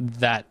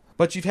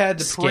 But you've had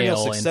the perennial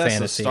success of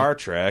fantasy. Star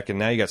Trek, and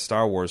now you got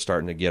Star Wars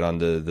starting to get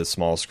onto the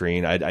small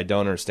screen. I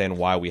don't understand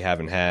why we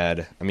haven't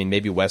had... I mean,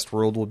 maybe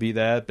Westworld will be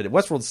that, but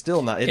Westworld's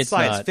still not... It's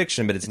science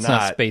fiction, but it's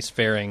not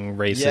spacefaring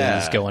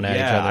races going at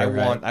each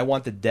other. I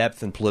want the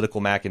depth and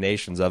political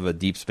machinations of a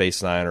Deep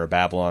Space Nine or a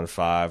Babylon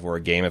 5 or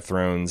a Game of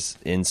Thrones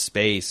in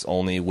space,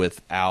 only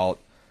without...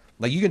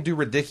 Like, you can do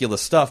ridiculous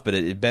stuff, but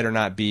it better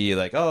not be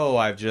like, oh,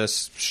 I've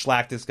just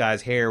slacked this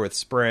guy's hair with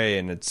spray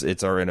and it's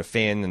in a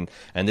fan,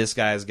 and this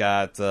guy's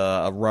got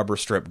a rubber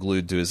strip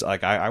glued to his...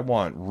 Like, I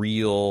want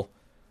real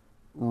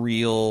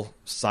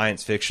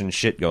science fiction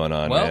shit going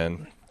on,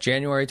 man.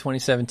 January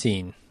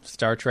 2017,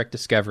 Star Trek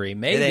Discovery.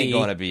 Maybe... It ain't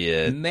gonna be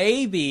it.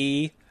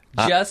 Maybe,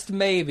 just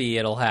maybe,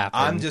 it'll happen.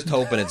 I'm just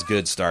hoping it's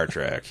good Star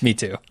Trek. Me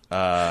too.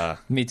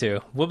 Me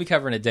too. We'll be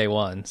covering it day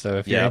one, so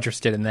if you're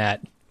interested in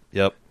that,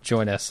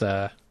 join us...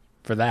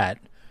 for that.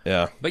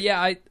 Yeah. But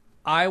yeah,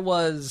 I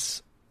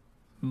was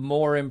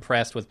more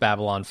impressed with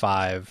Babylon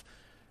 5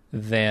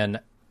 than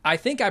I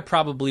think I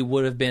probably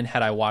would have been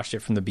had I watched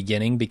it from the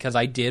beginning, because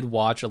I did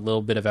watch a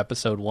little bit of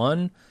episode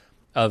 1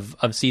 of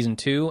season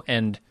 2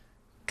 and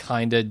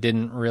kind of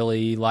didn't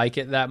really like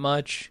it that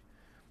much.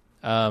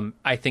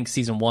 I think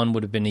season 1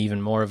 would have been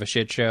even more of a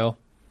shit show.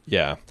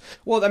 Yeah.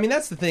 Well, I mean,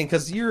 that's the thing,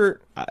 because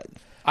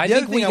I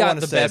think we got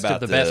the best of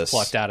the best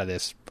plucked out of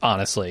this,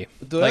 honestly.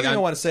 The other thing I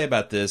want to say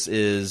about this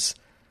is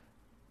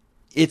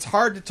it's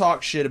hard to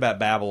talk shit about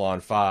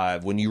Babylon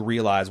 5 when you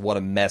realize what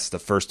a mess the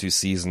first 2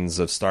 seasons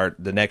of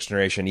The Next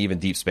Generation, even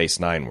Deep Space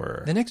Nine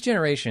were. The Next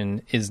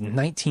Generation is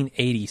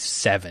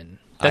 1987.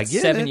 That's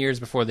 7 years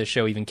before this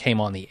show even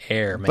came on the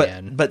air,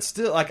 man. But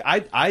still, like,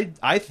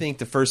 I think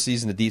the first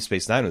season of Deep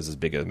Space Nine was as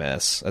big a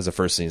mess as the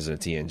first season of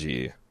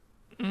TNG.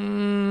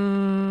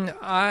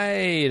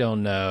 I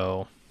don't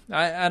know.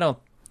 I don't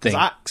think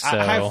so.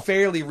 I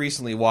fairly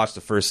recently watched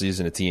the first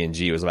season of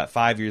TNG. It was about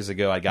 5 years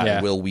ago. I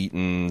got Will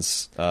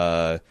Wheaton's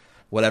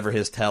whatever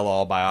his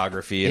tell-all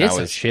biography. And it's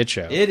a shit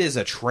show. It is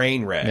a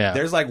train wreck. Yeah.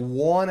 There's like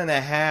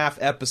 1.5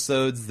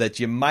 episodes that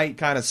you might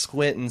kind of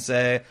squint and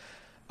say,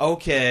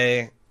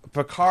 okay,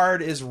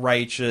 Picard is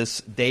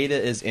righteous, Data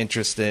is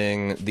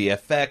interesting, the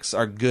effects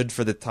are good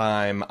for the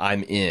time,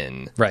 I'm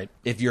in. Right.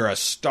 If you're a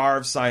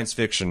starved science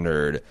fiction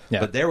nerd.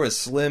 Yeah. But there was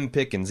slim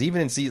pickings.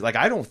 Even in season... Like,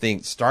 I don't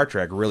think Star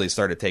Trek really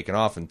started taking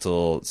off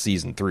until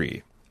season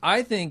 3.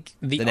 I think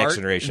the Next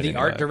Generation, anyway.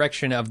 Art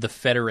direction of the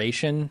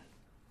Federation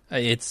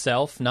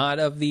itself, not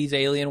of these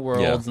alien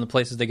worlds and the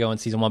places they go in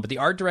season 1, but the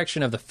art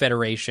direction of the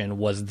Federation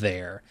was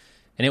there,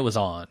 and it was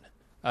on.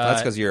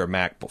 That's because you're a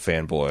Mac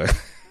fanboy.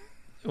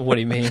 What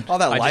do you mean? All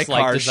that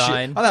Leicar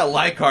shit. All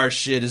that Leicar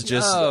shit is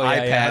just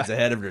iPads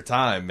ahead of their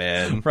time,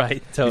 man.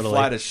 Right, totally. You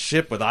fly to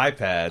ship with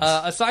iPads.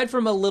 Aside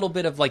from a little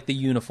bit of like the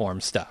uniform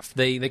stuff,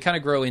 they kind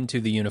of grow into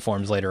the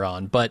uniforms later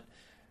on. But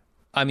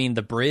I mean,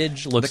 the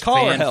bridge looks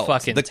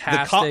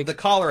fan-fucking-tastic. The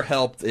collar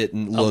helped it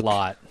look a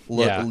lot.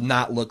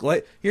 Not look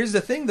like. Here's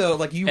the thing, though.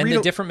 Like the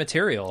different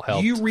material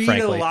helped. You read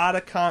frankly. a lot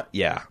of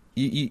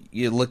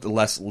you looked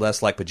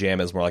less like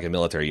pajamas, more like a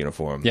military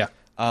uniform. Yeah.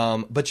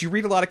 But you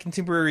read a lot of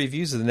contemporary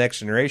reviews of The Next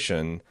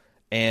Generation,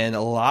 and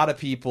a lot of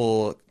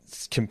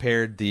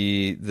compared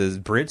the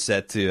bridge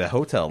set to a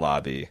hotel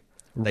lobby.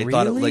 They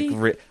thought it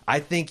looked... I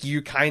think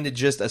you kind of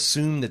just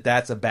assume that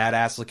that's a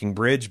badass looking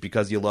bridge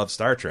because you love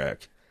Star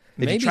Trek.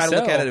 If you try to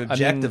look at it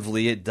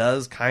objectively, it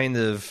does kind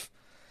of...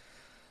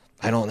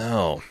 I don't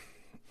know.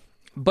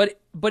 But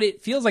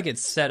it feels like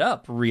it's set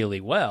up really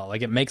well.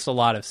 Like, it makes a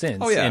lot of sense.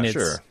 Oh, yeah, and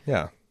sure.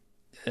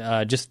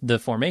 Yeah. Just the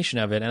formation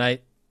of it. And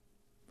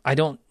I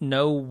don't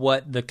know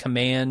what the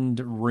command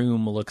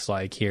room looks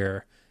like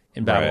here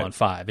in Babylon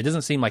 5. It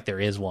doesn't seem like there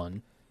is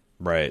one.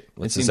 Right. It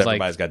Since seems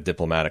everybody's got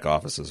diplomatic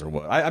offices or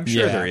what. I'm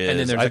sure there is. And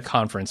then there's a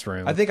conference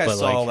room. I think I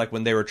saw like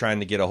when they were trying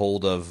to get a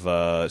hold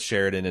of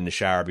Sheridan in the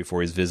shower before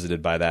he's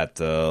visited by that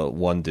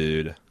one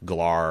dude,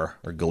 Glar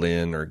or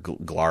Glyn or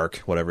Glark,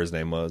 whatever his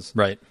name was.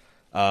 Right.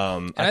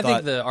 And I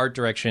think the art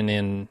direction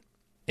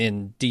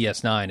in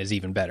DS9 is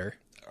even better.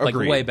 Like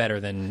Agreed. way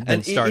better than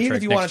Star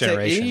Trek Next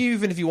Generation.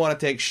 Even if you want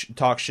to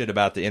talk shit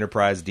about the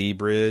Enterprise D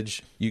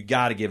bridge, you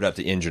got to give it up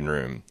to Engine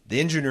Room. The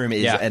Engine Room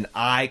is an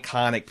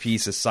iconic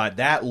piece of science.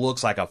 That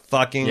looks like a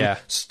fucking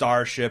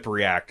starship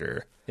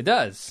reactor. It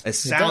does. It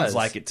sounds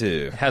like it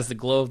too. It has the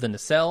glow of the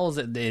nacelles.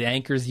 It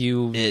anchors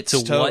you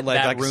it's to what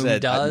that room I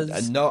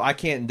does. no, I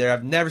can't.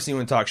 I've never seen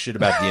anyone talk shit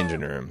about the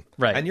Engine Room.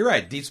 Right. And you're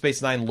right. Deep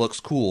Space Nine looks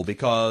cool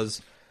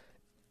because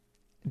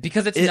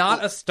it's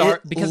not a star.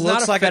 Because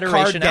looks it's not a like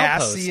Federation a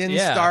outpost.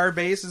 Cardassian star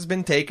base has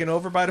been taken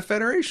over by the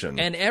Federation.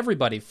 And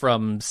everybody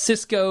from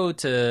Cisco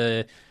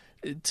to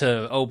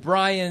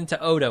O'Brien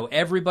to Odo,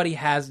 everybody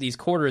has these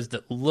quarters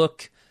that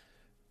look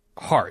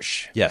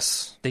harsh.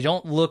 Yes. They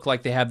don't look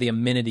like they have the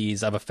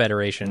amenities of a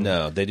Federation.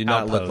 No, they do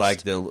not outpost. look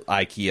like the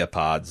IKEA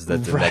pods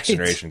that the Next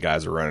Generation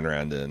guys are running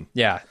around in.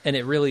 Yeah, and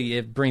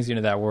it brings you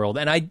into that world.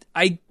 And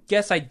I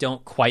guess I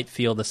don't quite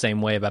feel the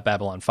same way about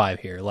Babylon 5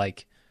 here.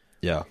 Like,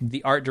 yeah,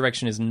 the art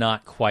direction is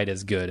not quite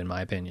as good, in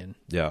my opinion.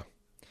 Yeah.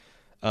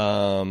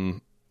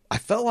 I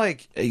felt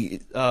like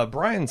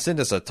Brian sent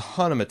us a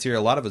ton of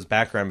material, a lot of his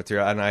background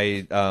material, and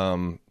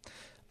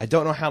I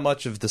don't know how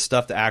much of the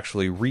stuff to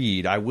actually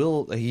read.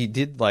 He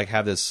did like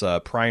have this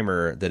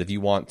primer that if you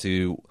want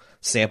to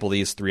sample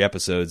these 3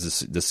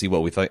 episodes to see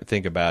what we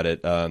think about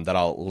it, that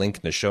I'll link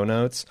in the show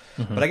notes.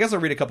 Mm-hmm. But I guess I'll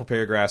read a couple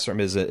paragraphs from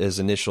his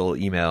initial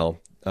email.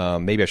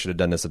 Maybe I should have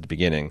done this at the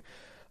beginning.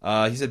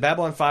 He said,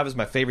 Babylon 5 is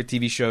my favorite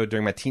TV show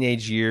during my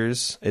teenage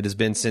years. It has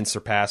been since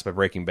surpassed by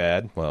Breaking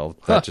Bad. Well,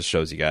 that just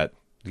shows you got.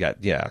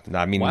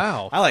 I mean,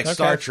 wow. I like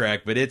Star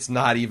Trek, but it's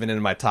not even in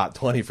my top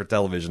 20 for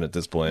television at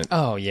this point.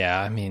 Oh, yeah.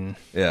 I mean,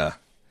 yeah.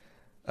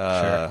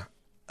 Sure.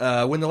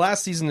 When the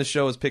last season of the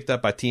show was picked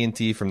up by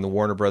TNT from the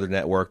Warner Brother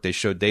Network, they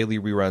showed daily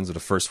reruns of the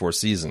first 4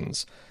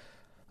 seasons.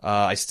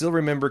 I still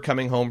remember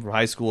coming home from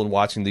high school and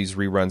watching these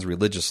reruns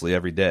religiously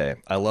every day.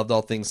 I loved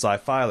all things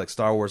sci-fi like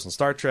Star Wars and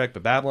Star Trek,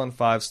 but Babylon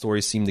 5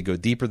 stories seemed to go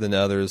deeper than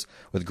others,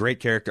 with great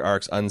character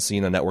arcs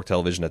unseen on network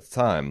television at the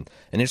time,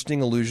 and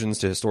interesting allusions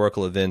to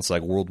historical events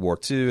like World War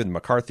II and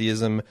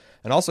McCarthyism,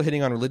 and also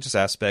hitting on religious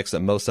aspects that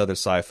most other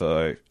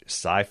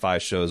sci-fi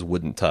shows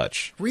wouldn't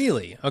touch.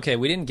 Really? Okay,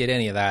 we didn't get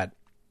any of that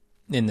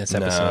in this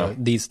episode.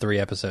 No. These 3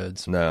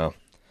 episodes. No.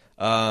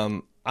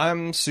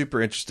 I'm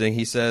super interesting.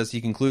 He says, he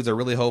concludes, I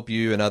really hope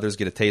you and others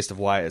get a taste of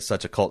why it's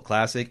such a cult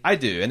classic. I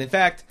do. And in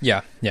fact,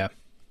 yeah.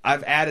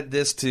 I've added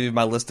this to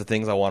my list of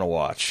things I want to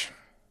watch.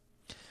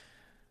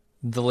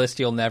 The list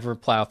you'll never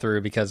plow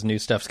through because new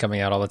stuff's coming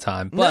out all the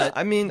time. But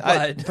no, I mean,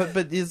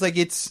 but it's like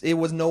it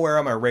was nowhere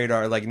on my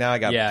radar. Like now I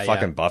got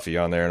fucking Buffy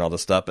on there and all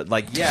this stuff. But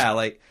like,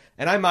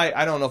 and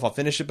I don't know if I'll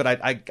finish it, but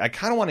I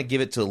kind of want to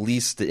give it to at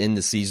least the end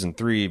of season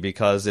 3,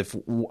 because if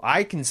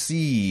I can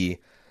see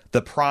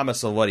the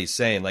promise of what he's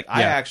saying. Like,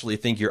 I actually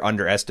think you're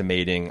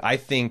underestimating. I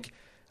think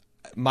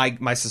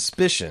my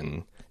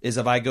suspicion is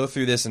if I go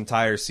through this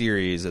entire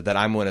series that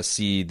I'm going to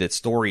see that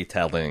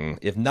storytelling,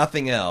 if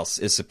nothing else,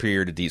 is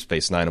superior to Deep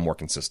Space Nine and more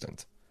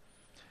consistent.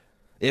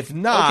 If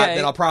not,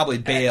 then I'll probably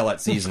bail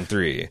at season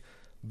 3.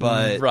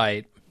 But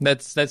right,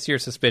 that's your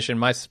suspicion.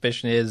 My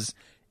suspicion is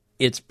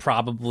it's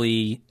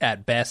probably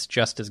at best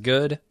just as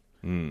good,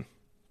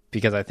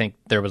 because I think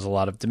there was a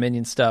lot of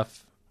Dominion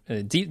stuff.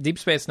 Deep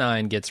Space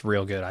Nine gets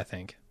real good, I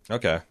think.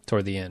 Okay.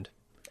 Toward the end.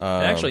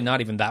 And actually not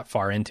even that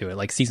far into it.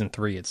 Like season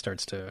 3, it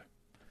starts to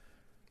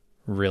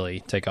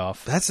really take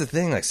off. That's the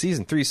thing. Like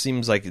season 3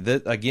 seems like,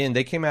 again,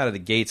 they came out of the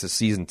gates of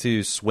season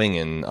 2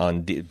 swinging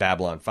on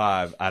Babylon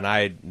 5.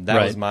 And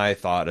that was my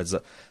thought. I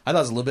thought it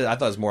was a little bit, I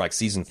thought it was more like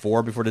season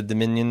 4 before the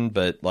Dominion.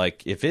 But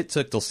like if it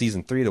took till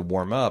season 3 to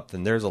warm up,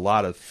 then there's a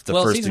lot of the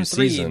first season 2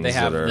 3, seasons. They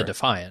have the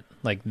Defiant.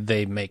 Like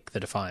they make the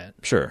Defiant.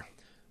 Sure.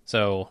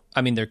 So,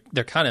 I mean,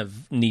 they're kind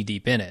of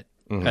knee-deep in it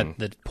at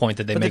the point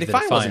that they make the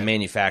Defiant wasn't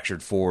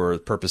manufactured for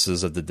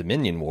purposes of the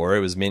Dominion War.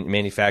 It was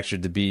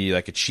manufactured to be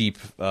like a cheap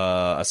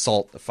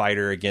assault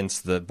fighter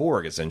against the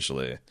Borg,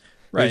 essentially.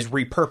 Right. It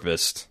was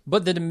repurposed.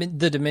 But the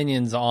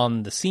Dominion's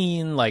on the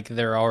scene. Like,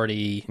 they're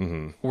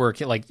already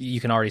working. Like, you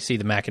can already see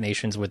the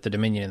machinations with the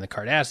Dominion and the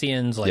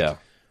Cardassians. Like,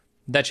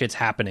 that shit's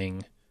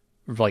happening,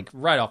 like,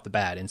 right off the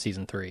bat in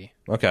season 3.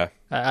 Okay.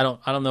 I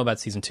don't know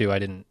about season 2. I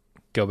didn't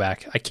go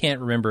back. I can't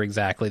remember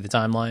exactly the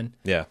timeline.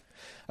 Yeah.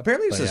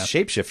 Apparently there's a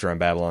shapeshifter on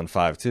Babylon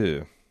 5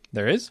 too.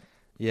 There is?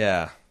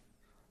 Yeah.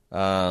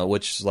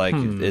 Which like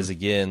is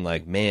again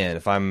like, man,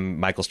 if I'm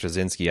Michael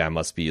Straczynski, I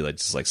must be like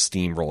just like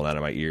steam rolling out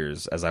of my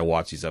ears as I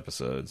watch these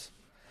episodes.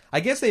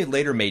 I guess they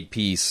later made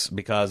peace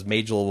because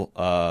Majel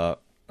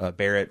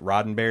Barrett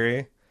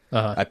Roddenberry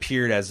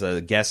appeared as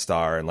a guest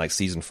star in like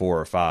season 4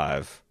 or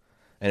 5.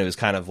 and it was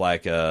kind of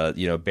like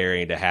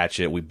burying the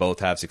hatchet. We both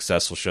have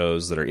successful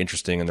shows that are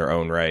interesting in their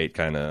own right,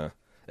 kind of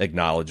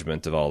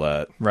acknowledgement of all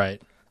that.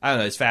 Right. I don't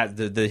know. It's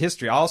the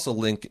history. I also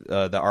link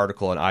the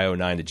article in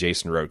IO9 that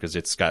Jason wrote because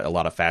it's got a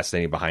lot of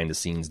fascinating behind the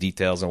scenes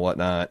details and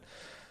whatnot.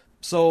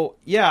 So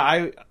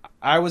yeah,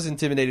 I was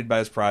intimidated by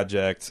this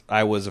project.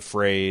 I was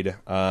afraid.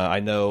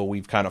 I know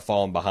we've kind of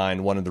fallen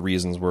behind. One of the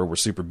reasons we're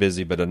super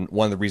busy, but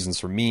one of the reasons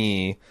for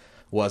me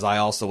was I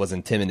also was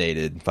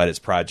intimidated by this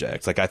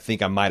project. Like I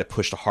think I might have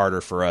pushed harder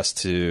for us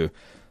to,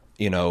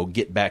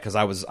 get back because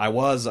I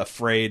was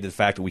afraid of the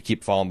fact that we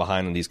keep falling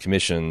behind on these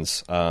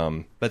commissions.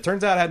 But it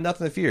turns out I had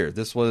nothing to fear.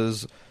 This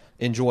was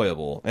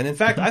enjoyable. And in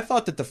fact, I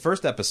thought that the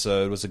first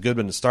episode was a good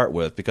one to start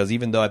with because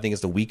even though I think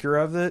it's the weaker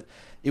of it,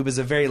 it was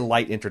a very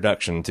light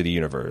introduction to the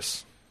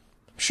universe.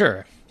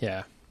 Sure.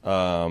 Yeah.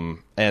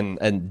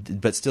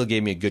 But still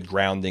gave me a good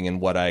grounding in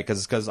what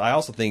because I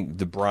also think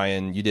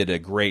Brian, you did a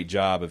great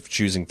job of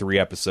choosing 3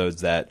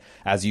 episodes that,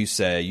 as you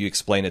say, you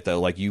explained it though,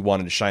 like you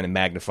wanted to shine a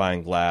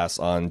magnifying glass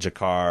on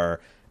Jakar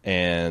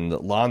and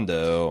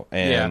Londo,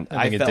 and yeah,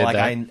 I felt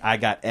like I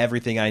got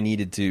everything I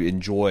needed to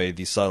enjoy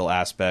the subtle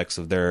aspects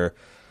of their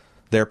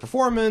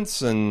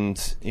performance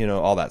and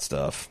all that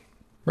stuff.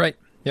 Right.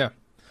 Yeah.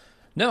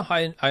 No,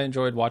 I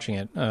enjoyed watching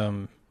it.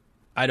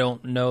 I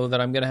don't know that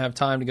I'm going to have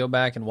time to go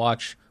back and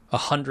watch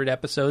 100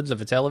 episodes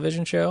of a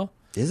television show.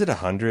 Is it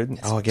 100?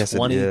 Oh, I guess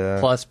 20 it,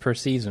 plus per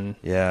season.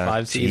 Yeah,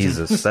 5 seasons.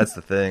 Jesus, that's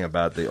the thing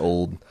about the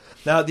old.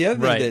 Now the other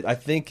thing that I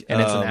think,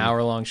 and it's an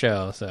hour-long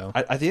show. So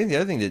I think the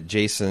other thing that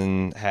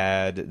Jason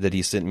had that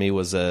he sent me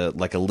was a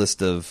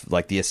list of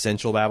the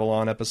essential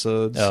Babylon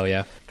episodes. Oh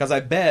yeah, because I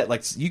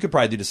bet you could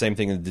probably do the same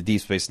thing in the Deep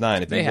Space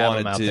Nine if they you have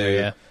wanted them out to. There,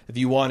 yeah. If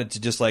you wanted to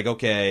just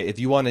if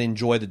you want to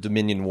enjoy the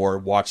Dominion War,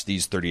 watch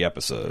these 30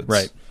 episodes,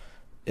 right?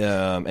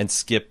 And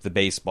skip the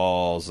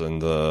baseballs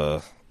and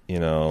the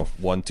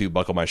 1-2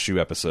 buckle my shoe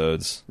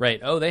episodes. Right.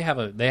 Oh, they have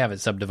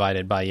it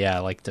subdivided by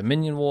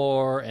Dominion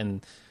War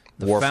and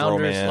the War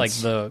Founders,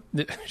 romance.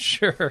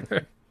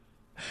 Sure.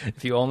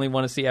 If you only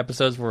want to see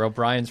episodes where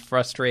O'Brien's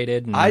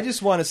frustrated, and... I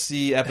just want to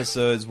see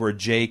episodes where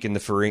Jake and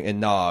and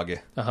Nog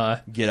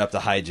get up to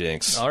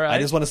hijinks. All right. I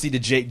just want to see the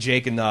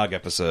Jake and Nog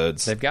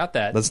episodes. They've got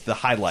that. That's the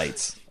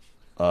highlights.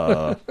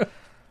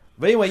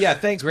 But anyway, yeah,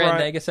 thanks, Grand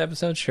Brian. Nagus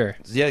episode, sure.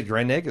 Yeah,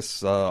 Grand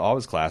Nagus,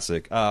 always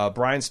classic.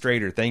 Brian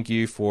Strader, thank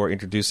you for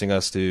introducing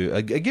us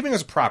to, giving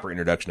us a proper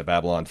introduction to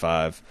Babylon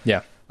 5.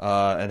 Yeah.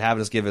 And having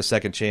us give it a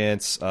second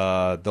chance.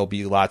 There'll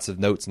be lots of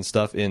notes and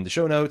stuff in the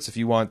show notes if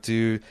you want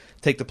to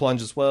take the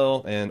plunge as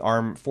well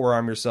and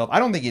forearm yourself. I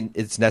don't think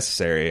it's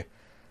necessary.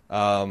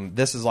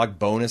 This is like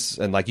bonus,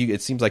 and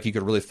it seems like you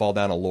could really fall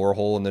down a lore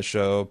hole in this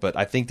show, but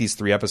I think these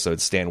 3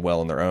 episodes stand well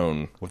on their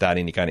own without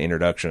any kind of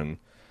introduction.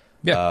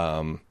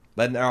 Yeah.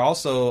 But they're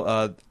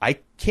also, I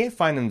can't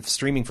find them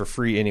streaming for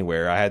free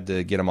anywhere. I had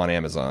to get them on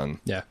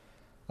Amazon. Yeah.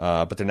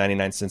 But they're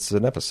 99 cents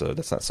an episode.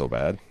 That's not so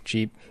bad.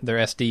 Cheap. They're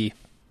SD.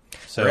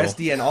 So. They're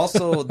SD, and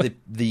also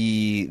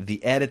the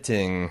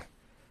editing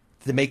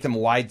to make them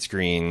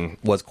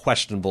widescreen was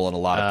questionable in a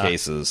lot of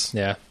cases.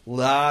 Yeah. A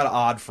lot of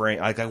odd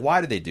frame.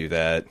 Why did they do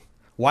that?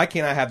 Why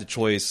can't I have the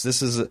choice?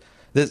 This is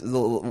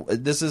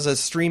a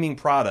streaming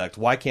product.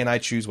 Why can't I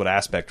choose what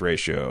aspect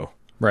ratio?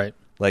 Right.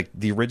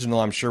 The original,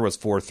 I'm sure, was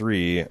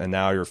 4:3, and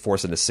now you're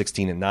forcing to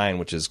 16:9,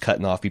 which is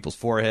cutting off people's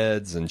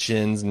foreheads and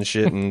chins and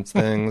shit and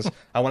things.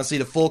 I want to see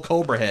the full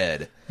Cobra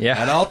head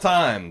at all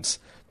times.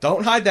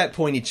 Don't hide that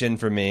pointy chin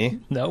from me.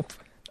 Nope.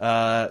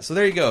 So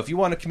there you go. If you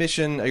want to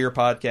commission your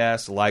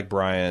podcast like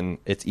Brian,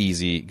 it's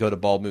easy. Go to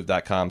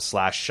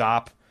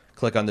baldmove.com/shop.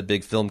 Click on the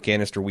big film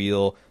canister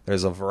wheel.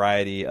 There's a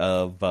variety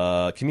of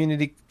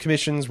community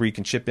commissions where you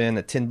can chip in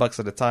at $10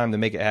 at a time to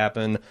make it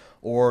happen,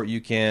 or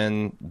you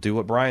can do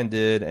what Brian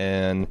did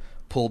and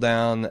pull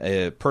down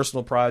a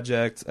personal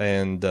project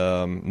and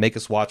make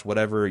us watch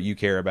whatever you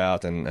care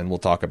about, and we'll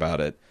talk about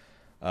it.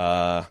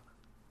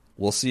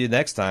 We'll see you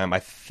next time. I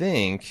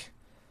think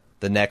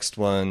the next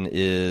one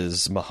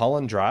is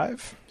Mulholland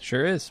Drive.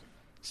 Sure is.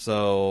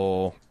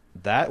 So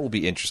that will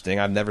be interesting.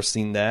 I've never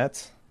seen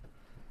that.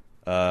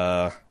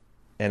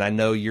 And I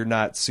know you're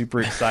not super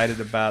excited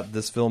about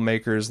this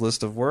filmmaker's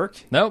list of work.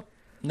 Nope.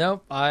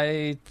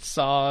 I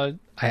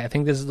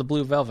think this is the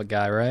Blue Velvet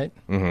guy, right?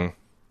 Mm-hmm.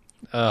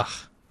 Ugh.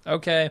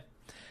 Okay.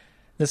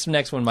 This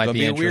next one might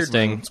be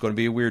interesting. It's going to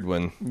be a weird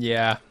one.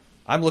 Yeah.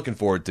 I'm looking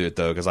forward to it,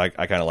 though, because I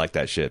kind of like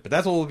that shit. But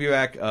that's what we'll be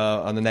back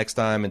on the next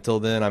time. Until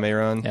then, I'm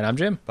Aaron. And I'm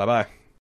Jim. Bye-bye.